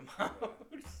choked him out.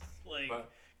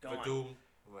 Verdum,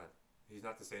 he's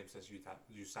not the same since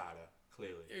USADA,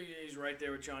 clearly. He's right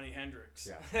there with Johnny Hendricks.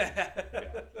 Yeah.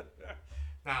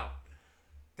 Now,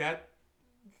 that,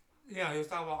 he was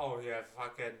talking about,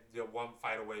 fucking, you're one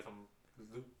fight away from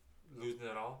losing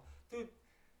it all. Dude,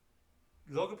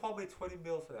 Logan Paul made $20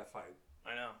 million for that fight.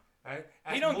 I know. Right?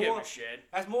 He don't give a shit.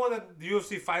 That's more than the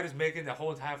UFC fighters making their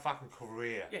whole entire fucking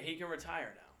career. Yeah, he can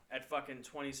retire now at fucking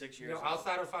 26 years old.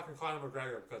 Outside of fucking Conor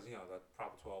McGregor, because, the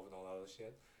Prop 12 and all that other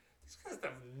shit. These guys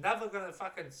are never going to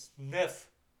fucking sniff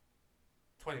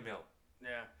 $20 million.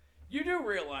 Yeah. You do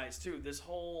realize, too, this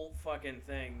whole fucking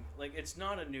thing, like, it's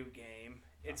not a new game.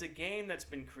 It's a game that's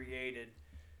been created.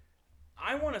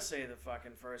 I want to say the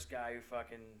fucking first guy who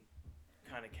fucking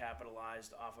kind of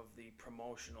capitalized off of the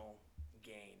promotional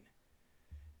gain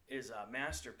is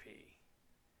Master P.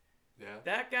 Yeah.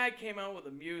 That guy came out with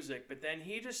the music, but then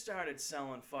he just started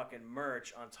selling fucking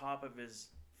merch on top of his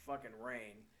fucking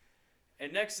reign.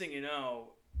 And next thing you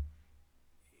know,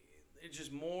 it's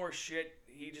just more shit.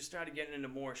 He just started getting into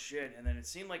more shit, and then it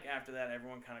seemed like after that,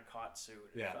 everyone kind of caught suit.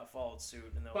 Yeah. Followed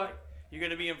suit, and they're like, you're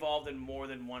going to be involved in more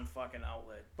than one fucking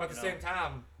outlet. But at the same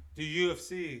time, the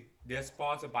UFC, they're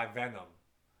sponsored by Venom.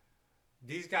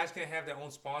 These guys can't have their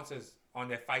own sponsors on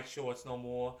their fight shorts no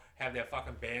more. Have their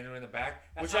fucking banner in the back.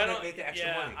 That's Which how I they don't. make the extra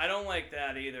Yeah, money. I don't like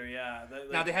that either. Yeah.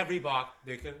 Now they have Reebok.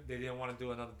 They didn't want to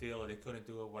do another deal, or they couldn't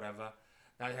do it, whatever.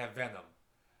 Now they have Venom.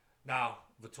 Now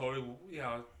Vittori,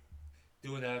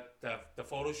 doing the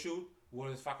photo shoot,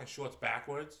 wearing his fucking shorts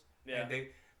backwards, Yeah. and the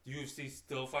UFC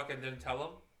still fucking didn't tell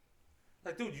him.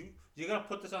 Like, dude, you're gonna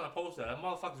put this on a poster. That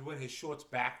motherfucker's wearing his shorts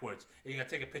backwards. And you're gonna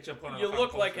take a picture and put it on You a fucking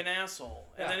look like poster. an asshole.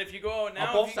 And Yeah. then if you go out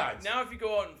now, both if you, sides. now if you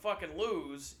go out and fucking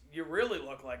lose, you really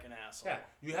look like an asshole. Yeah,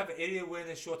 you have an idiot wearing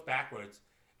his shorts backwards,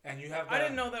 and you have. I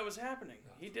didn't know that was happening.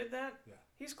 He did that? Yeah.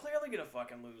 He's clearly gonna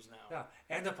fucking lose now. Yeah,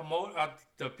 and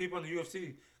the people in the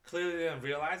UFC clearly didn't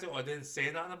realize it or didn't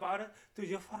say nothing about it.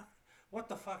 Dude, what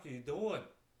the fuck are you doing?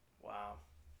 Wow.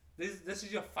 This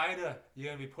is your fighter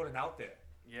you're gonna be putting out there.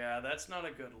 Yeah, that's not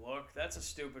a good look. That's a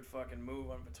stupid fucking move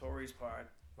on Vittori's part.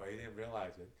 Well, he didn't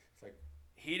realize it. It's like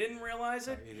He didn't realize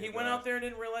it? He He, didn't went realize out there and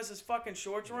didn't realize his fucking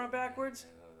shorts were on backwards?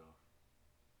 I don't know.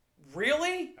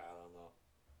 Really?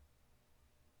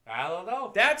 I don't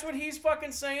know. That's what he's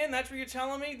fucking saying? That's what you're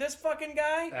telling me? This fucking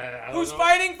guy? I don't Who's know.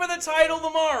 fighting for the title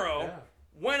tomorrow? Yeah.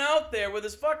 Went out there with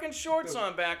his fucking shorts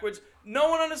on backwards. No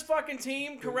one on his fucking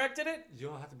team corrected it. You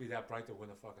don't have to be that bright to win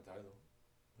a fucking title.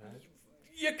 Right?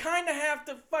 You kind of have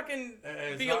to fucking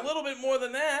It's be not- a little bit more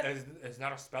than that. It's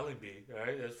not a spelling bee, right?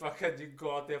 It's fucking, you can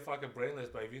go out there fucking brainless,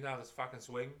 but if you know how to fucking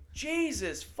swing,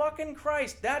 Jesus fucking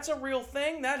Christ. That's a real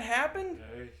thing? That happened?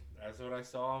 hey, that's what I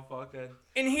saw on fucking.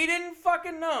 And he didn't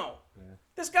fucking know. Yeah.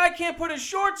 This guy can't put his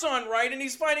shorts on right and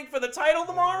he's fighting for the title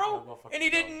tomorrow? motherfucker And he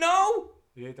don't. didn't know?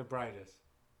 You ain't the brightest.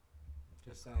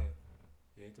 Just saying.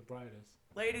 You ain't the brightest.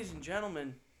 Ladies and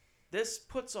gentlemen, this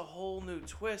puts a whole new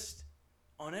twist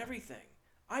on everything.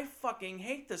 I fucking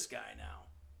hate this guy now.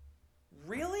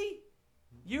 Really?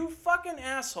 You fucking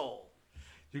asshole.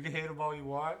 You can hate him all you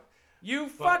want, You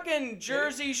But- fucking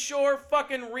Jersey Shore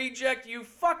fucking reject, you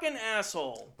fucking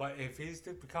asshole. but if he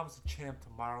becomes the champ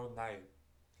tomorrow night,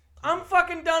 I'm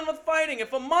fucking done with fighting.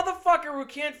 If a motherfucker who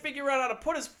can't figure out how to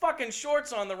put his fucking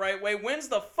shorts on the right way wins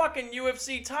the fucking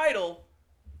UFC title,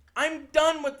 I'm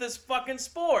done with this fucking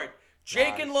sport.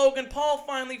 Jake and Lies. Logan Paul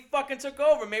finally fucking took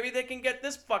over. Maybe they can get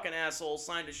this fucking asshole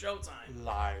signed to Showtime.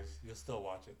 lies. You'll still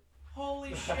watch it.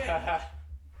 Holy shit.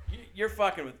 You're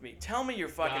fucking with me. Tell me you're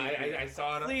fucking with me. I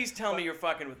saw it. Please tell me you're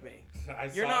fucking with me.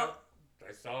 You're not-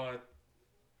 I saw it.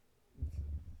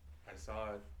 I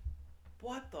saw it.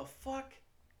 What the fuck?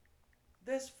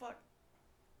 This fuck.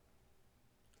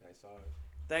 I saw it.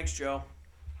 Thanks, Joe.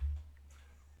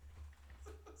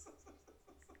 That's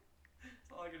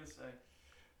all I'm gonna say.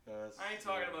 I ain't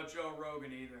talking about Joe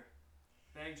Rogan either.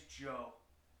 Thanks, Joe.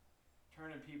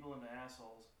 Turning people into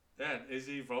assholes. Yeah, and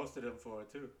Izzy roasted him for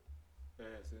it too. Yeah,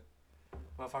 see.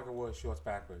 Motherfucker wore his shorts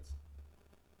backwards.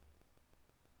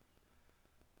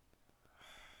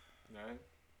 Right?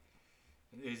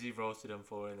 And Izzy roasted him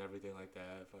for it and everything like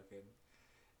that. Fucking.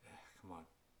 Come on.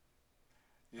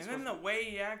 You're And then supposed the way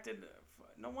he acted,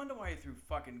 no wonder why he threw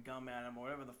fucking gum at him or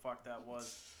whatever the fuck that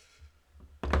was.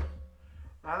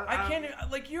 I can't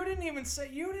like you didn't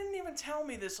even tell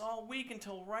me this all week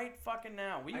until right fucking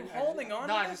now. Were you holding on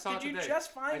no, to I this? just saw it Did you today.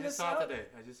 just find I just this saw out? it today.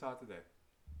 I just saw it today.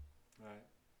 Right.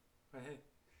 But hey,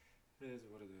 it is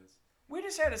what it is. We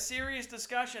just had a serious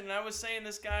discussion and I was saying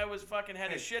this guy was fucking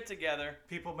had his Hey. shit together.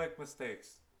 People make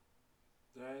mistakes.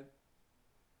 Right?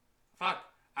 Fuck.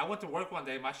 I went to work one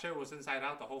day. My shirt was inside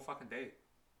out the whole fucking day.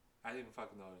 I didn't even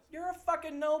fucking notice. You're a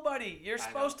fucking nobody. You're I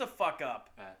supposed to fuck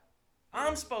up. Yeah.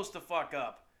 I'm supposed to fuck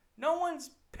up. No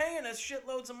one's paying us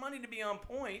shitloads of money to be on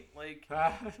point. Like,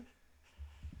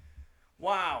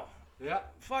 wow. Yeah.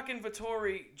 Fucking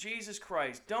Vittori, Jesus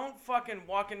Christ. Don't fucking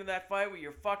walk into that fight with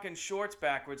your fucking shorts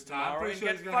backwards Nah, I'm tomorrow pretty and sure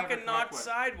get he's gonna have fucking it knocked correct.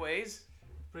 sideways.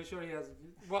 Pretty sure he has.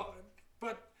 Well,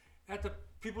 but at the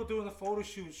people doing the photo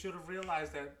shoot should have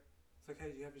realized that it's like,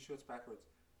 hey, you have your shorts backwards.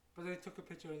 But they took a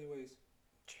picture anyways.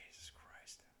 Jesus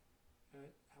Christ.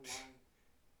 Right?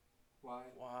 Why?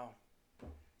 Wow.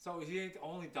 So he ain't the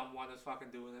only dumb one that's fucking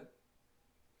doing it.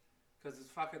 Because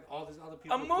it's fucking all these other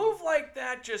people. A move like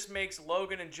that just makes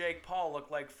Logan and Jake Paul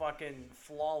look like fucking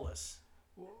flawless.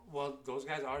 Well, those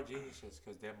guys are geniuses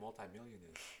because they're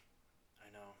multimillionaires.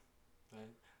 I know. Right?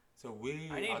 So we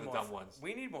I need are the more. dumb ones.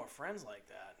 We need more friends like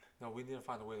that. No, we need to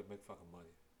find a way to make fucking money.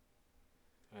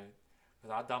 Right?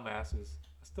 Because our dumb asses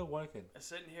are still working.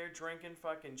 Sitting here drinking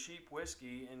fucking cheap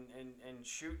whiskey and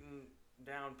shooting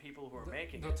down people who are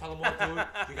making No, it. tell them what to do.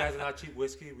 You guys are not cheap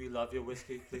whiskey. We love your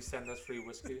whiskey. Please send us free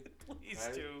whiskey. Please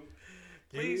Right? do.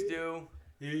 Please do.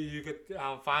 You could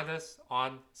find us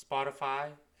on Spotify,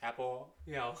 Apple,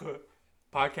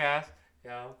 podcast. You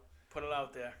know, Put it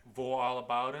out there. Vor all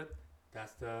about it.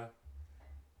 That's the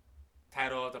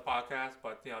title of the podcast.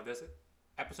 But you know, this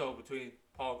episode between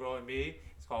Paul Grow and me,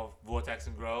 it's called Vortex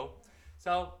and Grow.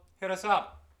 So hit us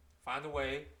up. Find a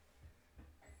way.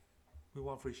 We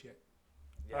want free shit.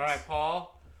 Yes. All right,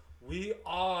 Paul. We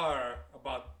are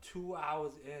about 2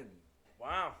 hours in.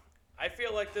 Wow. I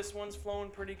feel like this one's flowing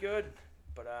pretty good.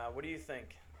 But what do you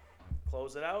think?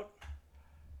 Close it out?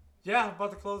 Yeah, I'm about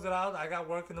to close it out. I got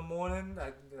work in the morning. I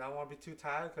don't want to be too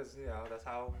tired because, you know, that's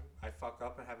how I fuck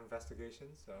up and have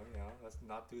investigations. So, you know, let's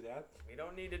not do that. We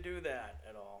don't need to do that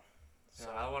at all. So,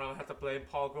 I don't want to have to blame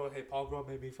Paul Grow. Hey, Paul Grow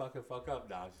made me fucking fuck up.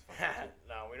 No, just fucking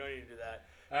No, we don't need to do that.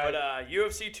 All right. But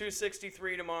UFC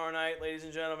 263 tomorrow night, ladies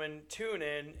and gentlemen. Tune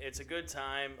in. It's a good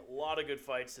time. A lot of good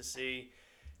fights to see.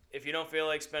 If you don't feel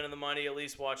like spending the money, at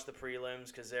least watch the prelims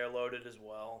because they're loaded as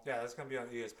well. Yeah, that's going to be on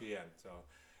ESPN. So,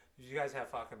 if you guys have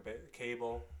fucking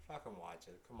cable, fucking watch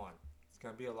it. Come on. It's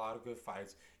going to be a lot of good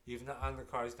fights. Even the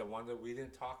undercards, the one that we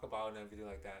didn't talk about and everything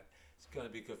like that, it's going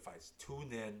to be good fights. Tune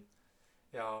in.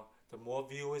 You know, the more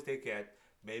viewers they get,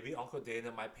 maybe Uncle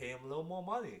Dana might pay him a little more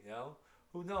money, you know?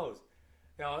 Who knows?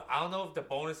 You know, I don't know if the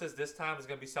bonuses this time is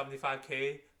going to be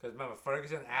 $75K, because remember,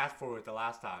 Ferguson asked for it the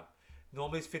last time.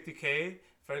 Normally it's $50K.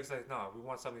 Ferguson's like, no, we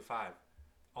want 75.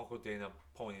 Uncle Dana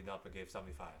ponied up and gave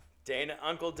 75.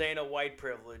 Uncle Dana White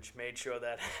privilege made sure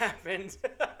that happened.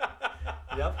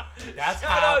 Yep. That's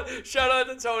how. Shout out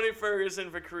to Tony Ferguson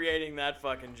for creating that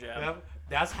fucking gem. Yep.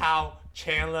 That's how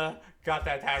Chandler got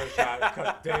that title shot,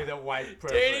 because Dana White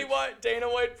privilege. Dana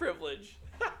White privilege.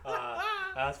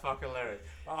 That's fucking hilarious.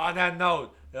 On that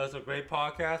note, it was a great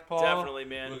podcast, Paul. Definitely,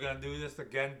 man. We're going to do this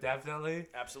again, definitely.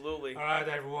 Absolutely. All right,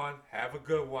 everyone. Have a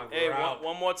good one. Hey, We're out.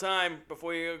 one more time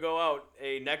before you go out.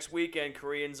 Hey, next weekend,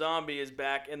 Korean Zombie is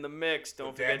back in the mix.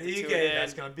 Don't forget to tune in.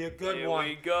 That's going to be a good Here one.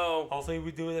 we go. Hopefully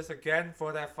we do this again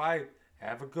for that fight.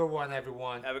 Have a good one,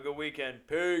 everyone. Have a good weekend.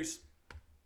 Peace.